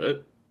fond of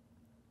it.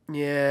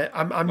 Yeah,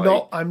 I'm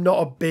not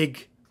a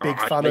big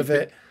fan of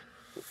it.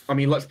 I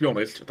mean, let's be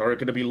honest. There are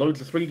going to be loads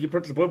of 3D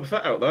printed Boba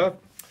Fett out there.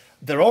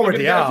 There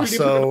already are,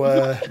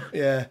 so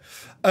yeah.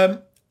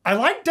 I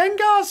like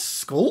Dengar's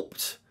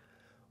sculpt.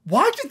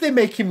 Why did they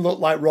make him look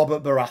like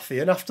Robert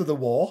Baratheon after the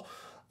war,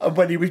 and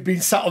when he was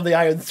being sat on the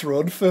Iron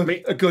Throne for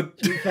a good?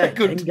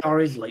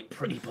 Dengar is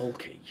pretty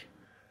bulky.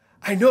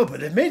 I know,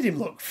 but they made him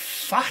look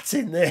fat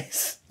in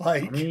this.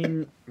 I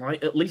mean,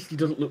 at least he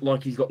doesn't look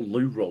like he's got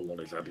loo roll on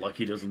his head like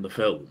he does in the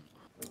film.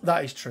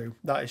 That is true.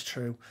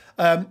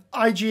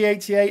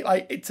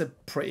 IG-88, it's a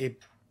pretty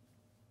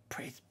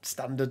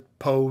standard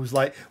pose.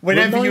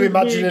 Whenever you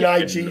imagine an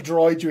IG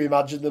droid, you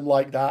imagine them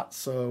like that.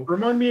 So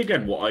remind me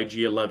again what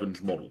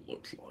IG-11's model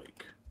looks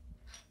like.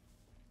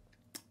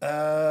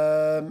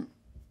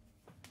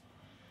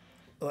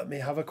 Let me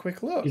have a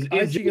quick look. Is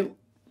IG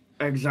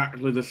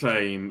exactly the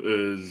same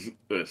as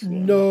this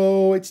one?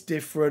 No, it's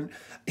different.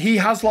 He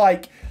has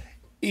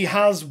He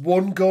has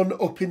one gun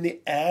up in the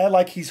air,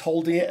 like he's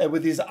holding it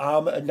with his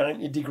arm at a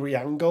 90-degree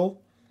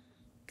angle,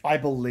 I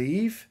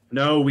believe.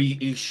 No,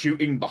 he's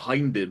shooting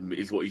behind him,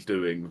 is what he's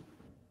doing.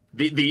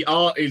 The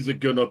art is a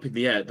gun up in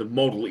the air. The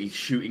model is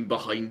shooting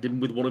behind him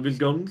with one of his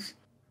guns.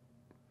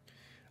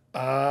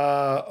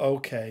 Ah,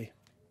 okay.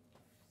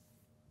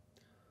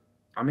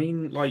 I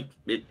mean, like,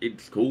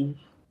 it's cool.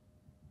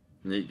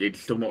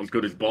 It's still not as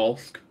good as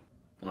Bosk.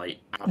 Like,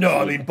 no,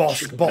 I mean,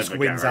 Bosk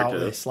wins out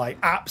this. Like,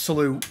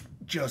 absolute,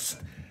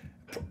 just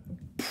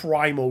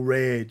primal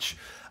rage.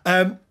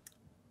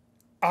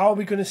 Are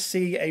we going to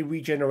see a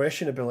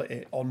regeneration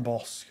ability on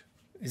Bosk?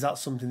 Is that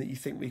something that you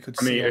think we could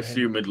see? I mean,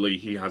 assumedly,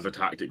 he has a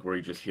tactic where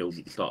he just heals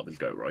at the start of his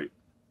go, right?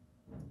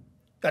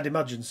 I'd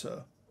imagine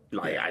so.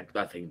 Like, yeah.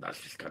 I think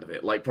that's just kind of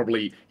it. Like,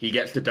 probably he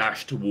gets to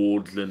dash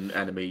towards an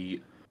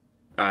enemy,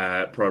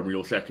 primary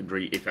or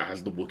secondary, if it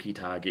has the Wookiee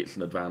tag, it's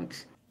an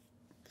advance.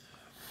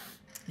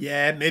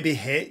 Yeah, maybe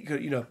hate,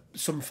 you know,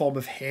 some form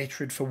of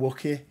hatred for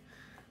Wookiee.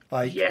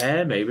 Like,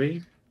 yeah,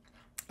 maybe.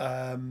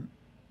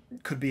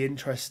 Could be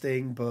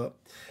interesting, but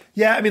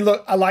yeah, I mean,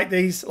 look, I like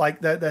these.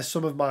 Like, they're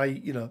some of my,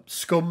 you know,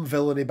 scum,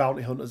 villainy,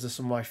 bounty hunters are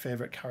some of my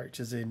favourite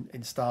characters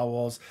in Star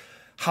Wars.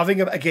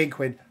 Having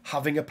Quinn,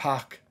 having a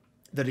pack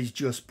that is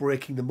just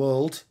breaking the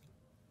mold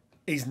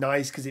is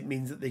nice because it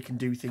means that they can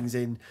do things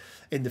in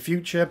the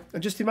future.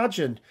 And just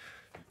imagine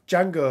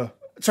Django.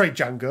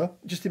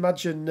 Just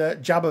imagine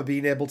Jabba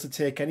being able to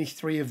take any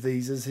 3 of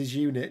these as his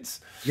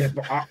units. Yeah,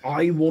 but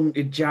I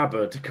wanted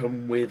Jabba to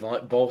come with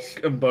like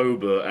Bosk and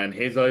Boba, and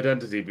his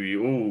identity be,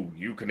 oh,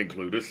 you can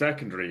include a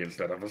secondary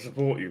instead of a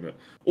support unit.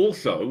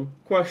 Also,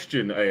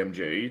 question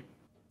AMG,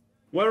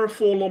 where are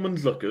Forlom and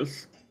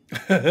Zuckus?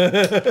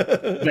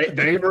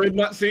 they were in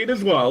that scene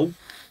as well.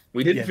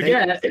 We didn't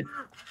forget.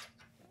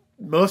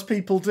 Most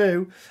people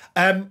do.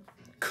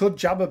 Could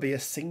Jabba be a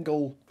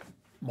single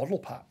model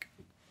pack?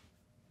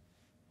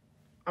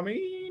 I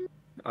mean,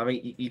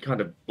 you kind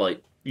of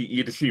like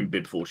you'd assume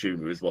Bib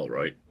Fortuna as well,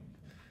 right?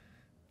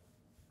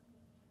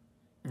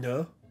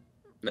 No.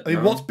 I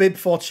mean, what's Bib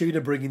Fortuna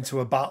bringing to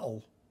a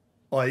battle?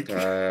 Like,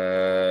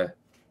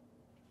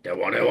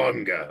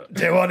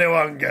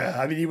 Dewonewanga.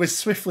 I mean, he was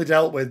swiftly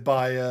dealt with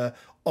by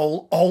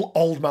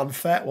old man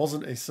Fett,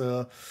 wasn't he?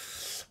 So,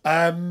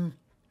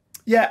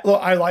 yeah.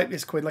 Look, I like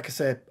this Quinn. Like I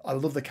said, I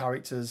love the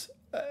characters.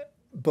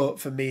 But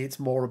for me, it's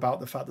more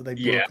about the fact that they've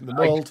broken the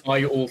mold.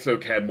 I also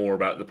care more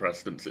about the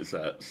precedence it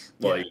sets.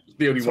 Like,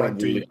 the only one I'm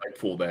really hyped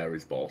for there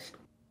is Bosk.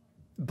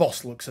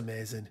 Bosk looks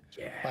amazing.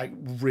 Yeah. Like,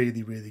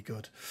 really, really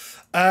good.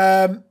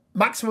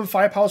 Maximum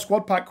Firepower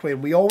Squad Pack,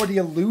 Quinn. We already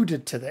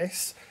alluded to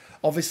this.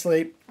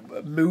 Obviously,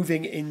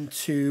 moving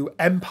into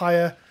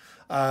Empire.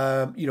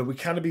 You know, we've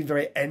kind of been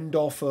very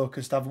Endor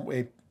focused, haven't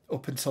we,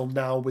 up until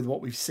now with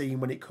what we've seen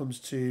when it comes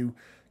to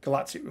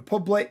Galactic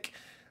Republic,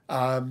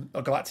 or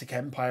Galactic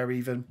Empire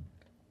even.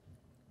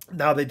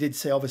 Now, they did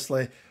say,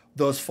 obviously,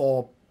 those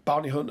 4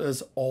 bounty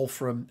hunters, all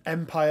from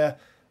Empire.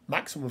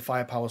 Maximum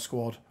Firepower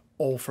Squad,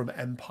 all from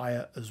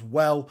Empire as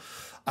well.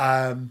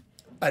 And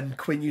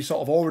Quinn, you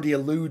sort of already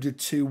alluded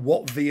to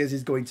what Veers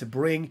is going to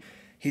bring.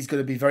 He's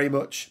going to be very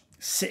much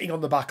sitting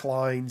on the back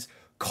lines,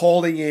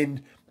 calling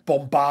in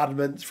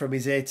bombardments from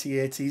his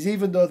AT-ATs.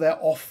 Even though they're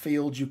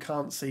off-field, you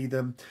can't see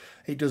them.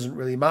 It doesn't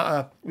really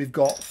matter. We've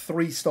got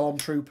 3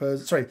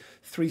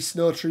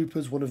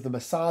 snowtroopers, one of them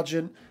a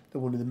sergeant. The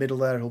one in the middle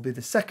there will be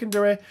the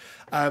secondary.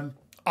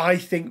 I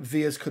think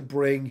Veers could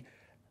bring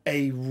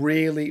a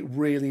really,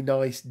 really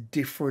nice,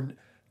 different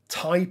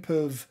type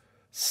of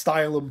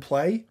style and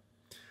play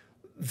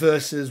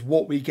versus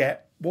what we've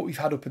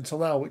had up until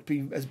now, which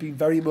has been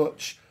very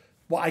much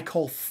what I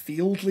call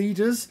field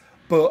leaders,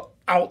 but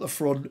out the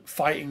front,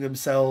 fighting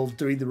themselves,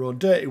 doing their own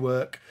dirty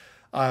work.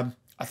 I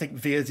think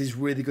Veers is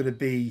really going to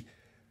be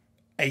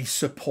a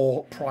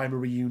support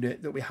primary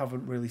unit that we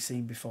haven't really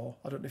seen before.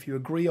 I don't know if you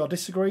agree or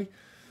disagree.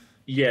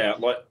 Yeah,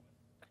 like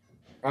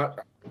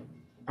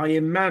I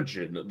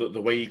imagine that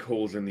the way he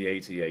calls in the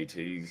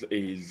AT-ATs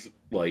is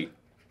like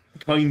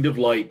kind of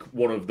like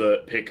one of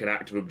the pick an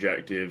active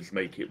objectives,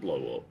 make it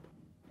blow up.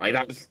 Like,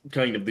 that's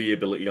kind of the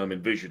ability I'm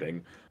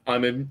envisioning.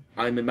 I'm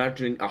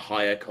imagining a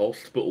higher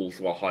cost, but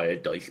also a higher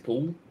dice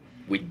pool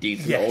with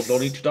decent odds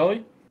on each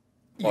die.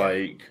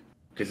 Like,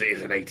 because it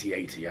is an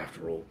AT-AT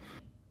after all.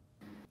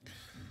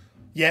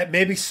 Yeah,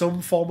 maybe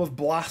some form of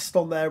blast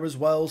on there as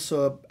well,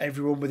 so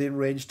everyone within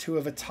range 2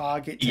 of a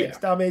target takes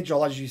damage,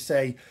 or as you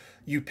say,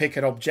 you pick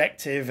an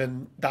objective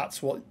and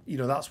that's what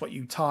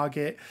you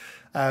target.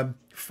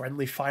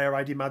 Friendly fire,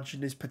 I'd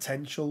imagine, is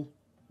potential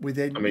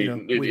within. I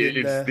mean,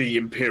 it's the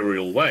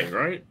Imperial way,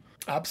 right?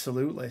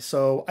 Absolutely.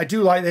 So I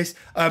do like this.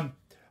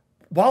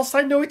 Whilst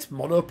I know it's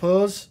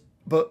monopose,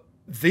 but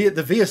the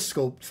Veer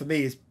sculpt for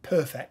me is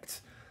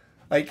perfect.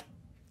 Like,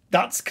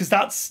 that's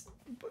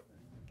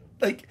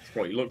like, that's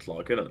what he looks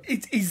like, isn't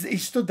it? He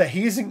stood there.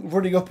 He isn't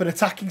running up and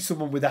attacking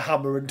someone with a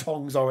hammer and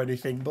tongs or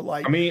anything. But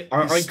like, I mean,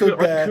 I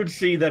could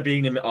see there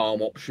being an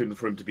arm option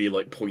for him to be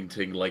like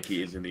pointing like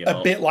he is in the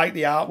a bit like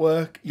the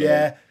artwork.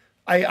 Yeah,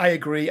 I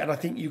agree, and I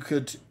think you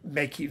could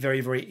make it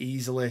very, very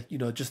easily. You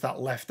know, just that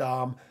left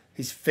arm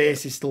His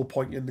face is still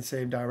pointing in the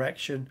same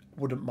direction.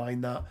 Wouldn't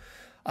mind that.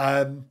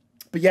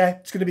 But yeah,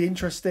 it's going to be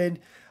interesting.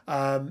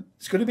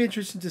 It's going to be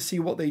interesting to see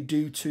what they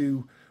do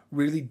to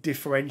really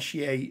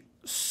differentiate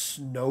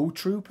snow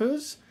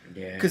troopers.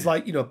 Yeah. Because,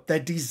 like, you know, they're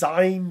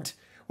designed,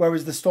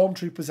 whereas the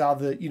stormtroopers are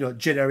the, you know,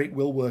 generic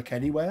will work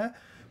anywhere.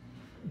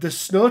 The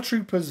snow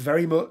troopers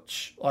very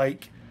much,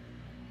 like,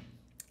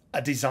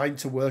 are designed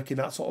to work in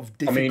that sort of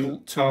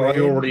difficult terrain. I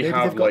already Maybe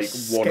have, like,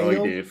 one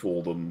scale. idea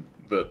for them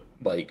that,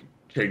 like,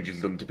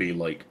 changes them to be,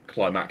 like,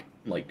 climatized,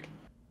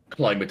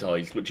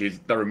 which is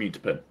they're immune to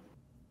pin.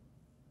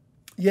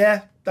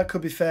 Yeah, that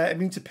could be fair.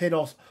 Immune to pin,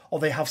 or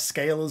they have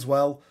scale as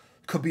well.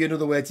 Could be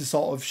another way to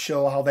sort of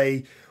show how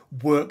they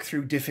work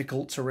through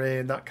difficult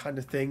terrain, that kind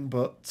of thing.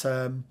 But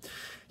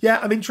yeah,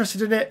 I'm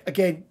interested in it.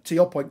 Again, to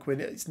your point, Quinn,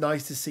 it's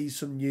nice to see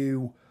some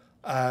new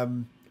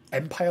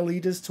Empire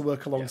leaders to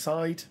work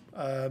alongside.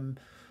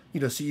 You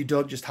know, so you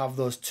don't just have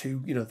those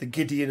two, you know, the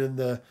Gideon and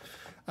the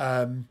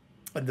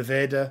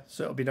Vader.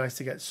 So it'll be nice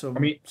to get some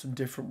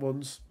different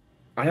ones.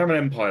 I am an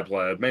Empire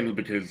player, mainly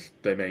because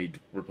they made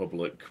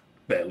Republic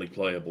barely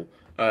playable.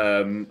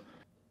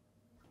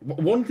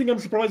 One thing I'm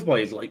surprised by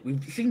is, like,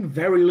 we've seen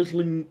very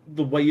little in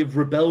the way of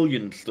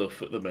rebellion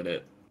stuff at the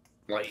minute.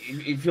 Like,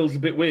 it feels a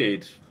bit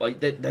weird. Like,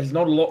 there's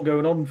not a lot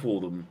going on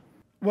for them.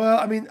 Well,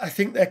 I mean, I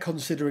think they're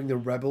considering the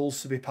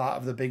rebels to be part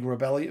of the big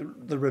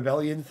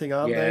rebellion thing,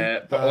 aren't they? Yeah,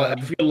 but like,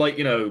 I feel like,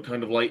 you know,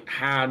 kind of like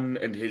Han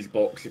and his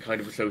box are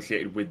kind of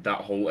associated with that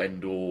whole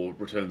Endor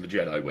Return of the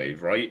Jedi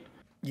wave, right?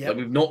 Yeah. Like,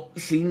 we've not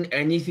seen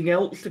anything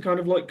else to kind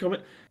of like come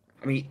in.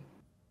 I mean,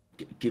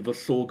 give us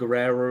Saw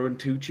Gerrera and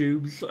Two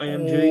Tubes,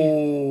 AMG.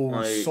 Oh,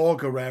 like, Saw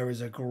Gerrera is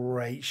a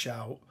great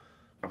shout.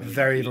 I mean,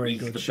 very, very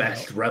good he's the shout.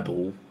 best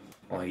rebel.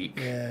 Like,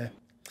 yeah.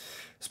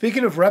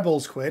 Speaking of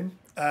rebels, Quinn,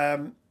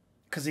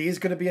 because he is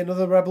going to be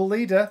another rebel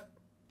leader.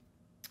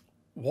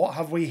 What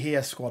have we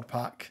here, Squad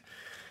Pack?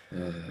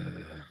 I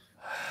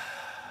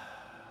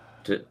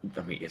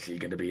mean, is he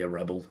going to be a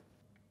rebel?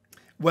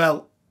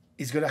 Well,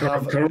 he's going to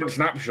have... Current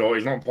snapshot,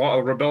 he's not part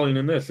of the rebellion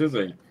in this, is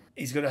he?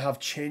 He's going to have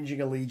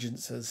changing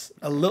allegiances,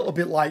 a little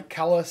bit like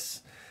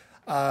Callus.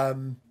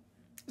 So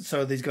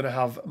he's going to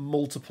have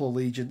multiple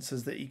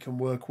allegiances that he can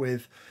work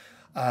with,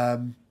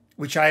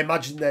 which I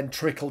imagine then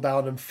trickle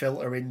down and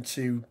filter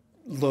into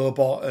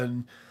Lobot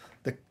and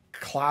the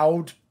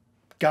Cloud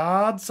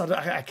Guards.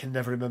 I can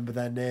never remember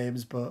their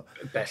names, but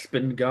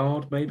Bespin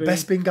Guard, maybe?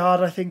 Bespin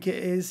Guard, I think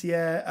it is,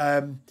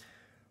 yeah.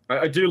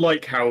 I do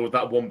like how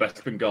that one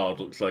Bespin Guard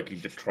looks like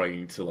he's just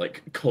trying to,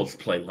 like,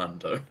 cosplay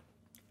Lando.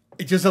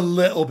 It does a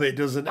little bit,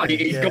 doesn't it?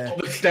 He's got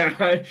the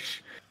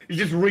stash. He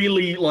just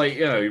really, like,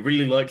 you know, he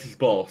really likes his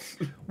boss.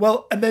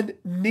 Well, and then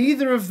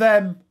neither of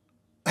them,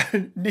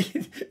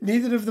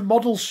 neither of the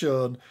models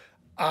shown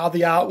are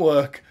the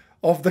artwork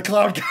of the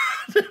Cloud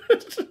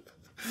Guard.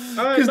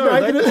 No,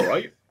 they're all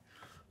right.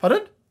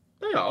 Pardon?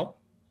 They are.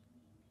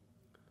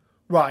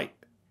 Right.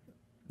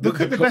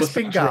 Look at the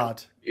Bespin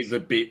Guard. Is a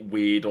bit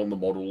weird on the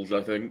models,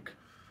 I think.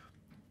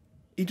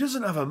 He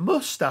doesn't have a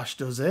mustache,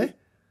 does he?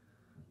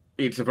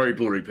 It's a very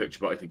blurry picture,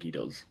 but I think he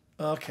does.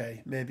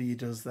 Okay, maybe he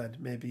does then.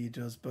 Maybe he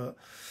does, but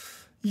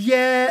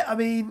yeah, I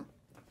mean,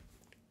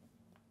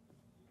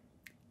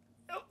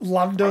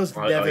 Lando's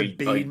never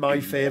been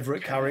my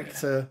favourite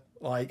character.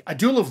 Like, I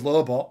do love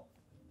Lobot.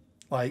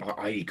 Like,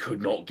 I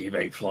could not give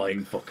a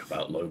flying fuck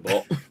about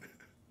Lobot.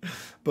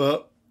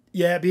 But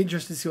yeah, it'd be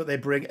interesting to see what they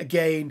bring.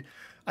 Again,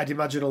 I'd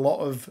imagine a lot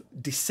of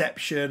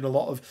deception, a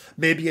lot of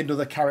maybe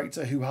another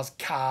character who has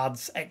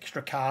cards,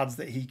 extra cards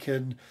that he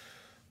can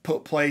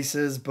put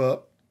places,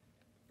 but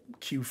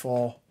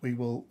Q4 we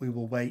will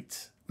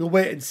wait. We'll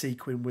wait and see,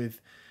 Quinn,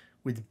 with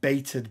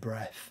bated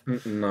breath.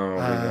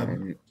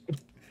 No.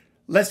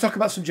 Let's talk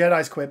about some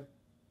Jedi's, Quinn.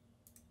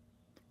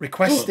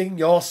 Requesting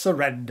your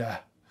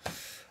surrender.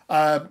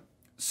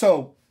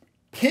 So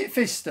Kit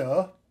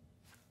Fisto,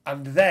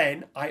 and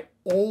then I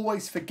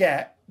always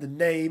forget the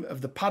name of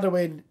the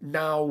Padawan,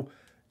 now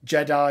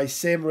Jedi,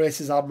 same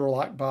race as Admiral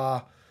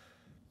Akbar,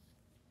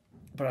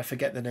 but I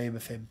forget the name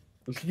of him.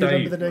 Can you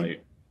remember the name?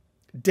 Mate.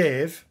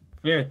 Dave?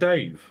 Yeah,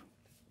 Dave.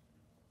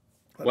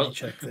 Let me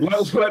check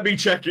this. Let me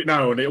check it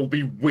now, and it'll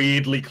be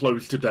weirdly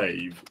close to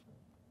Dave.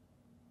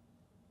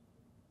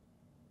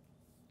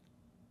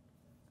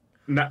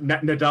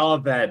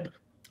 Nadar Veb.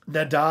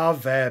 Nadar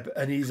Veb,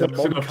 and he's a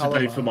Mon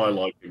Calamari. For my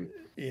liking.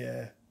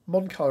 Yeah,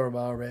 Mon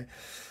Calamari.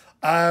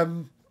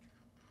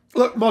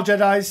 Look, more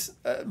Jedis,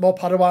 more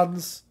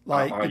Padawans.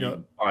 Like,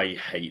 I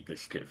hate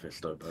this Kit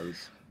Fisto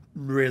pose.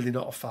 Really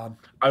not a fan.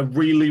 I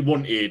really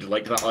wanted,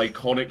 like, that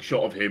iconic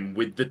shot of him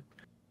with the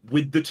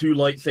two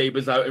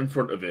lightsabers out in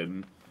front of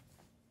him.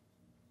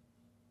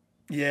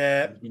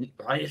 Yeah.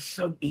 It's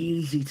so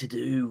easy to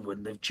do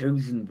when they've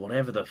chosen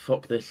whatever the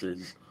fuck this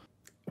is.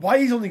 Why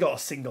he's only got a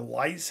single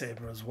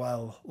lightsaber as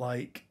well.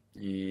 Like,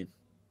 yeah.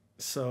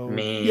 So,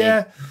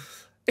 yeah.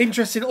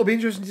 Interesting. It'll be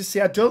interesting to see.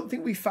 I don't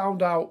think we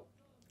found out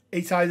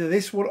it's either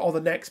this one or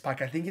the next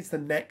pack. I think it's the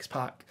next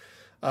pack.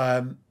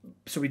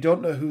 So we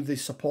don't know who the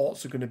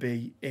supports are going to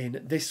be in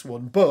this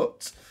one,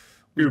 but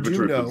we Scuba do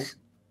Troopers. know.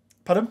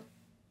 Pardon?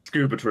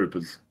 Scuba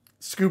Troopers.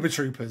 Scuba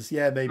Troopers,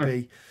 yeah,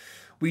 maybe.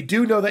 We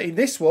do know that in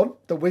this one,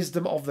 the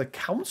Wisdom of the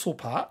Council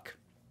pack,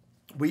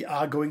 we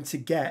are going to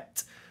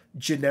get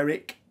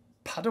generic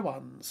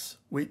Padawans,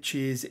 which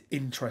is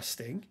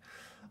interesting.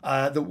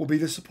 That will be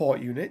the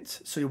support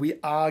unit. So we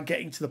are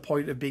getting to the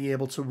point of being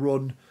able to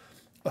run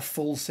a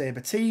full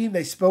Saber team.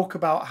 They spoke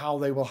about how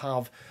they will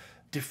have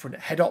different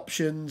head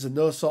options and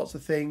those sorts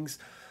of things.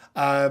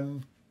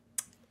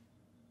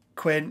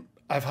 Quinn,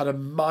 I've had a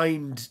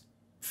mind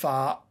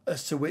fart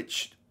as to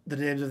which the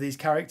names of these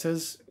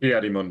characters.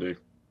 Mundi.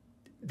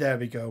 There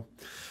we go.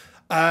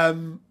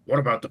 What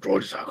about the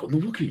droid attack on the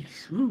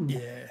Wookiees? Ooh.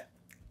 Yeah.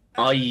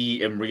 I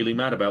am really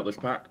mad about this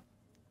pack.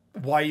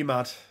 Why are you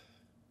mad?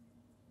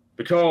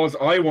 Because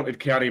I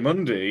wanted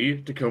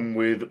Mundi to come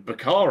with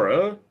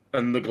Bakara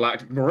and the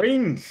Galactic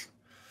Marines.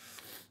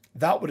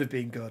 That would have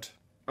been good.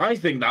 I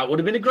think that would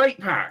have been a great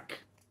pack.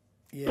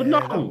 Yeah, but no,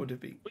 that would have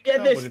been. We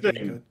get this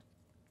thing.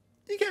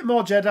 You get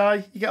more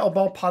Jedi. You get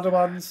more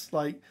Padawans.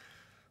 Like,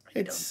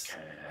 it's. I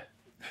don't care.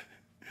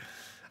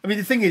 I mean,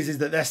 the thing is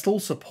that they're still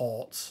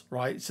supports,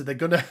 right? So they're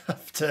gonna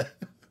have to.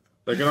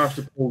 They're gonna have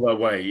to pull their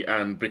weight,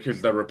 and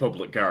because they're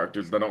Republic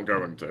characters, they're not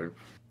going to.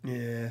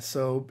 Yeah,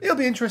 so it'll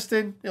be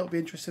interesting. It'll be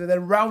interesting. And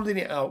then rounding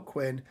it out,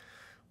 Quinn,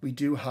 we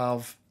do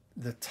have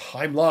the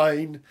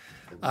timeline.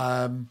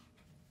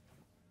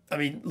 I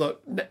mean,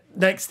 look,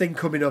 next thing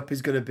coming up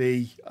is going to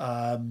be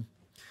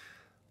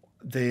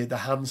the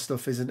Han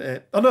stuff, isn't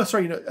it? Oh no,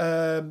 sorry,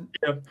 yeah,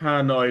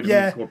 Han,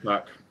 Iden, squad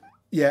pack.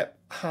 Yeah,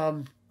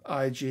 Han,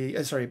 IG.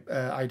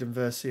 Iden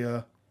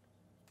Versio.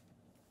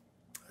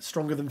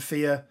 Stronger Than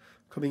Fear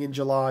coming in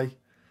July.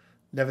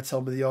 Never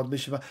Tell Me the Odd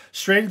Mission Pack.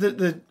 Strange that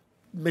the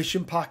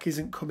mission pack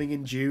isn't coming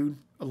in June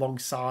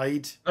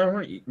alongside. Oh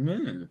right,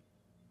 yeah.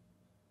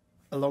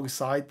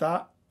 Alongside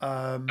that.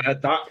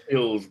 That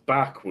feels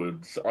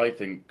backwards. I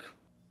think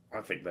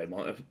they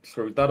might have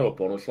screwed that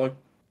up, honestly.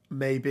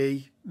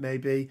 Maybe.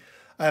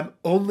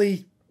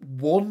 Only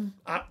one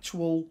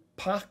actual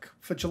pack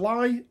for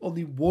July,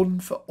 only one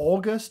for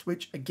August,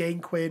 which again,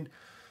 Quinn,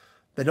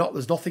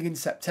 there's nothing in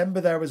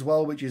September there as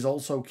well, which is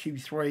also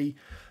Q3.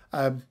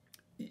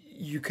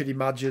 You could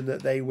imagine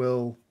that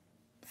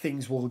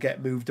things will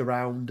get moved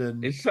around.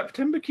 And is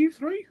September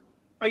Q3?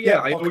 Oh, yeah,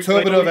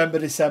 October, November,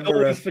 December. I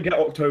always forget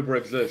October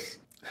exists.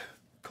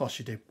 Of course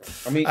you do.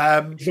 I mean,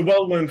 it's a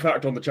well-known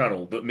fact on the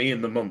channel that me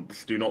and the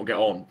months do not get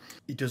on.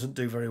 He doesn't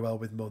do very well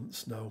with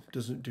months. No,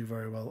 doesn't do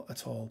very well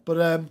at all.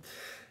 But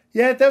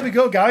yeah, there we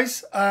go,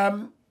 guys.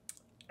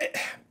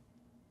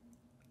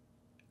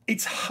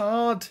 It's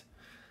hard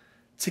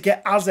to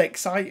get as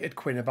excited,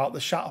 Quinn, about the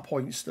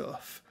Shatterpoint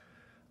stuff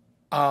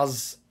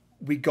as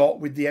we got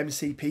with the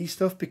MCP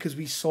stuff, because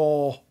we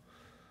saw,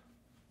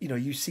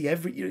 you see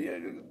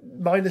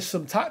minus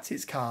some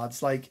tactics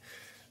cards, like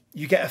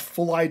you get a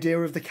full idea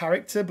of the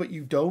character, but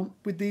you don't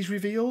with these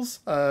reveals.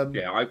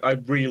 Yeah, I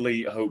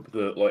really hope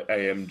that like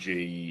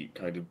AMG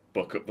kind of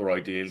buck up their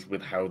ideas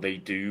with how they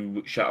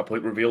do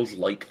Shatterpoint reveals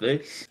like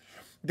this.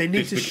 They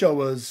need to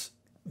show us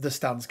the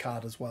stance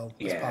card as well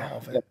as part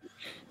of it.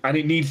 And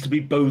it needs to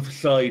be both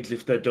sides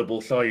if they're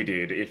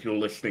double-sided, if you're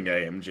listening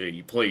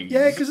AMG, please.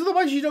 Yeah, because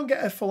otherwise you don't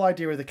get a full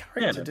idea of the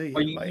character, do you?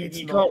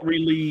 You can't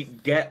really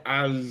get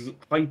as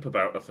hype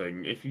about a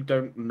thing if you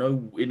don't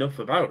know enough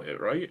about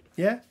it, right?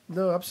 Yeah,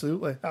 no,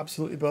 absolutely.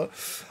 But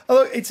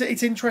look, it's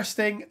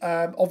interesting.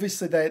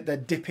 Obviously, they're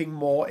dipping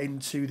more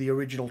into the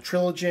original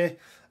trilogy,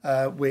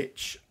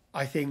 which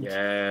I think...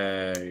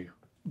 Yay.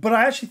 But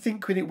I actually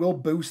think it will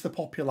boost the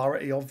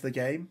popularity of the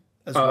game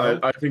as well.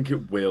 I think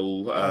it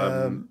will.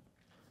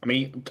 I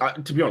mean,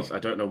 to be honest, I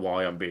don't know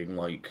why I'm being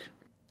like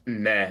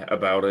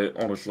about it.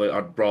 Honestly,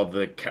 I'd rather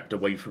they kept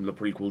away from the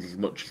prequels as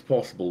much as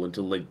possible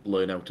until they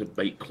learn how to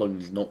make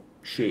clones not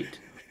shit.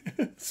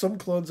 Some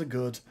clones are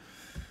good.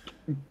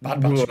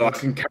 Bad Batch are good. I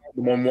can count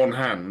them on one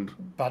hand.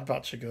 Bad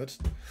Batch are good.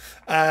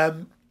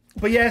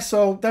 But yeah,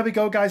 so there we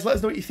go, guys. Let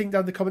us know what you think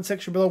down in the comment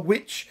section below.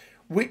 Which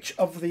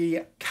of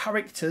the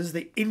characters,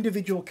 the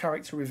individual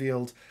character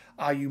revealed,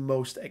 are you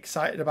most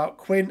excited about?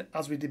 Quinn,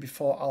 as we did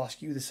before, I'll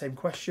ask you the same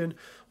question.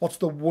 What's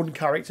the one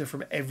character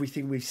from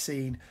everything we've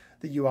seen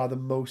that you are the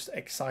most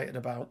excited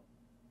about?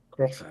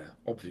 Crosshair,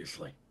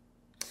 obviously.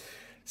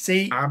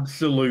 See,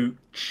 absolute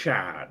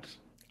Chad.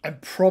 I'm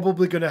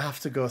probably going to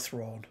have to go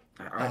Thrawn.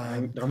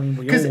 I mean,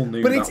 we all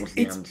knew that was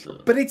the answer.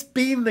 But it's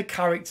been the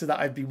character that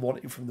I've been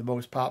wanting from the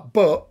most part.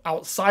 But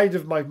outside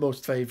of my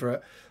most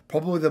favourite,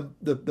 probably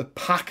the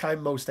pack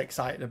I'm most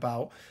excited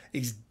about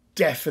is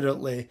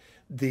definitely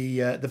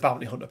the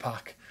Bounty Hunter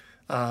pack,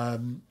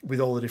 with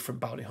all the different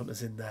bounty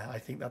hunters in there. I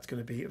think that's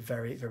going to be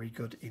very, very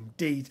good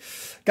indeed.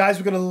 Guys,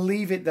 we're going to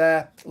leave it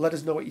there. Let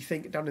us know what you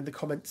think down in the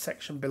comment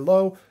section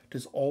below.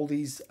 Does all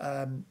these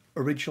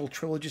original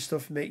trilogy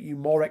stuff make you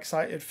more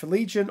excited for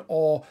Legion,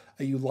 or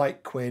are you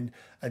like Quinn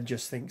and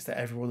just thinks that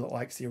everyone that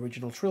likes the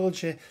original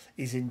trilogy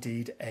is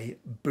indeed a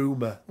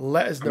boomer?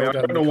 Let us know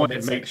down in the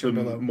comment section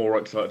below. I don't know why it makes them more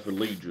excited for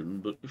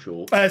Legion, but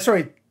sure.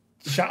 Sorry,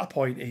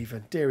 Shatterpoint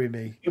even. Deary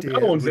me. No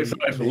one's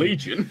excited for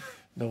Legion.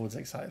 No one's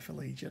excited for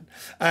Legion.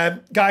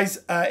 Guys,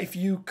 if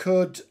you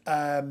could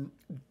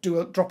do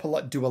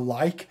a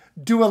like,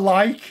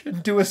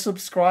 and do a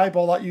subscribe,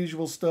 all that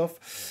usual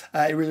stuff.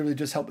 It really, really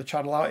does help the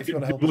channel out. If you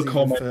want to help us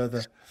even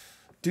further,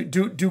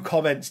 do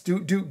comments,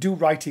 do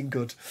writing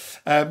good.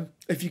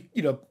 If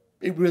you know,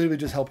 it really, really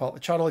does help out the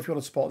channel. If you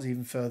want to support us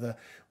even further,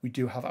 we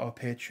do have our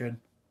Patreon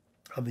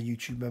and the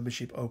YouTube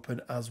membership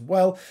open as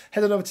well.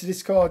 Head on over to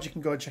Discord. You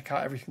can go and check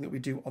out everything that we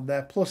do on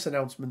there, plus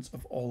announcements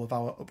of all of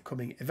our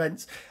upcoming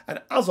events.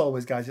 And as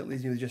always, guys, it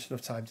leaves you with just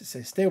enough time to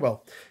say stay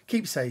well,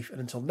 keep safe, and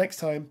until next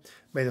time,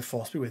 may the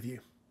Force be with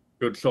you.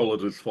 Good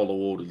soldiers follow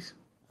orders.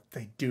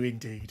 They do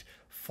indeed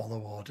follow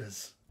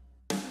orders.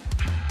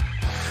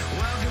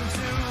 Welcome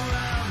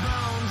to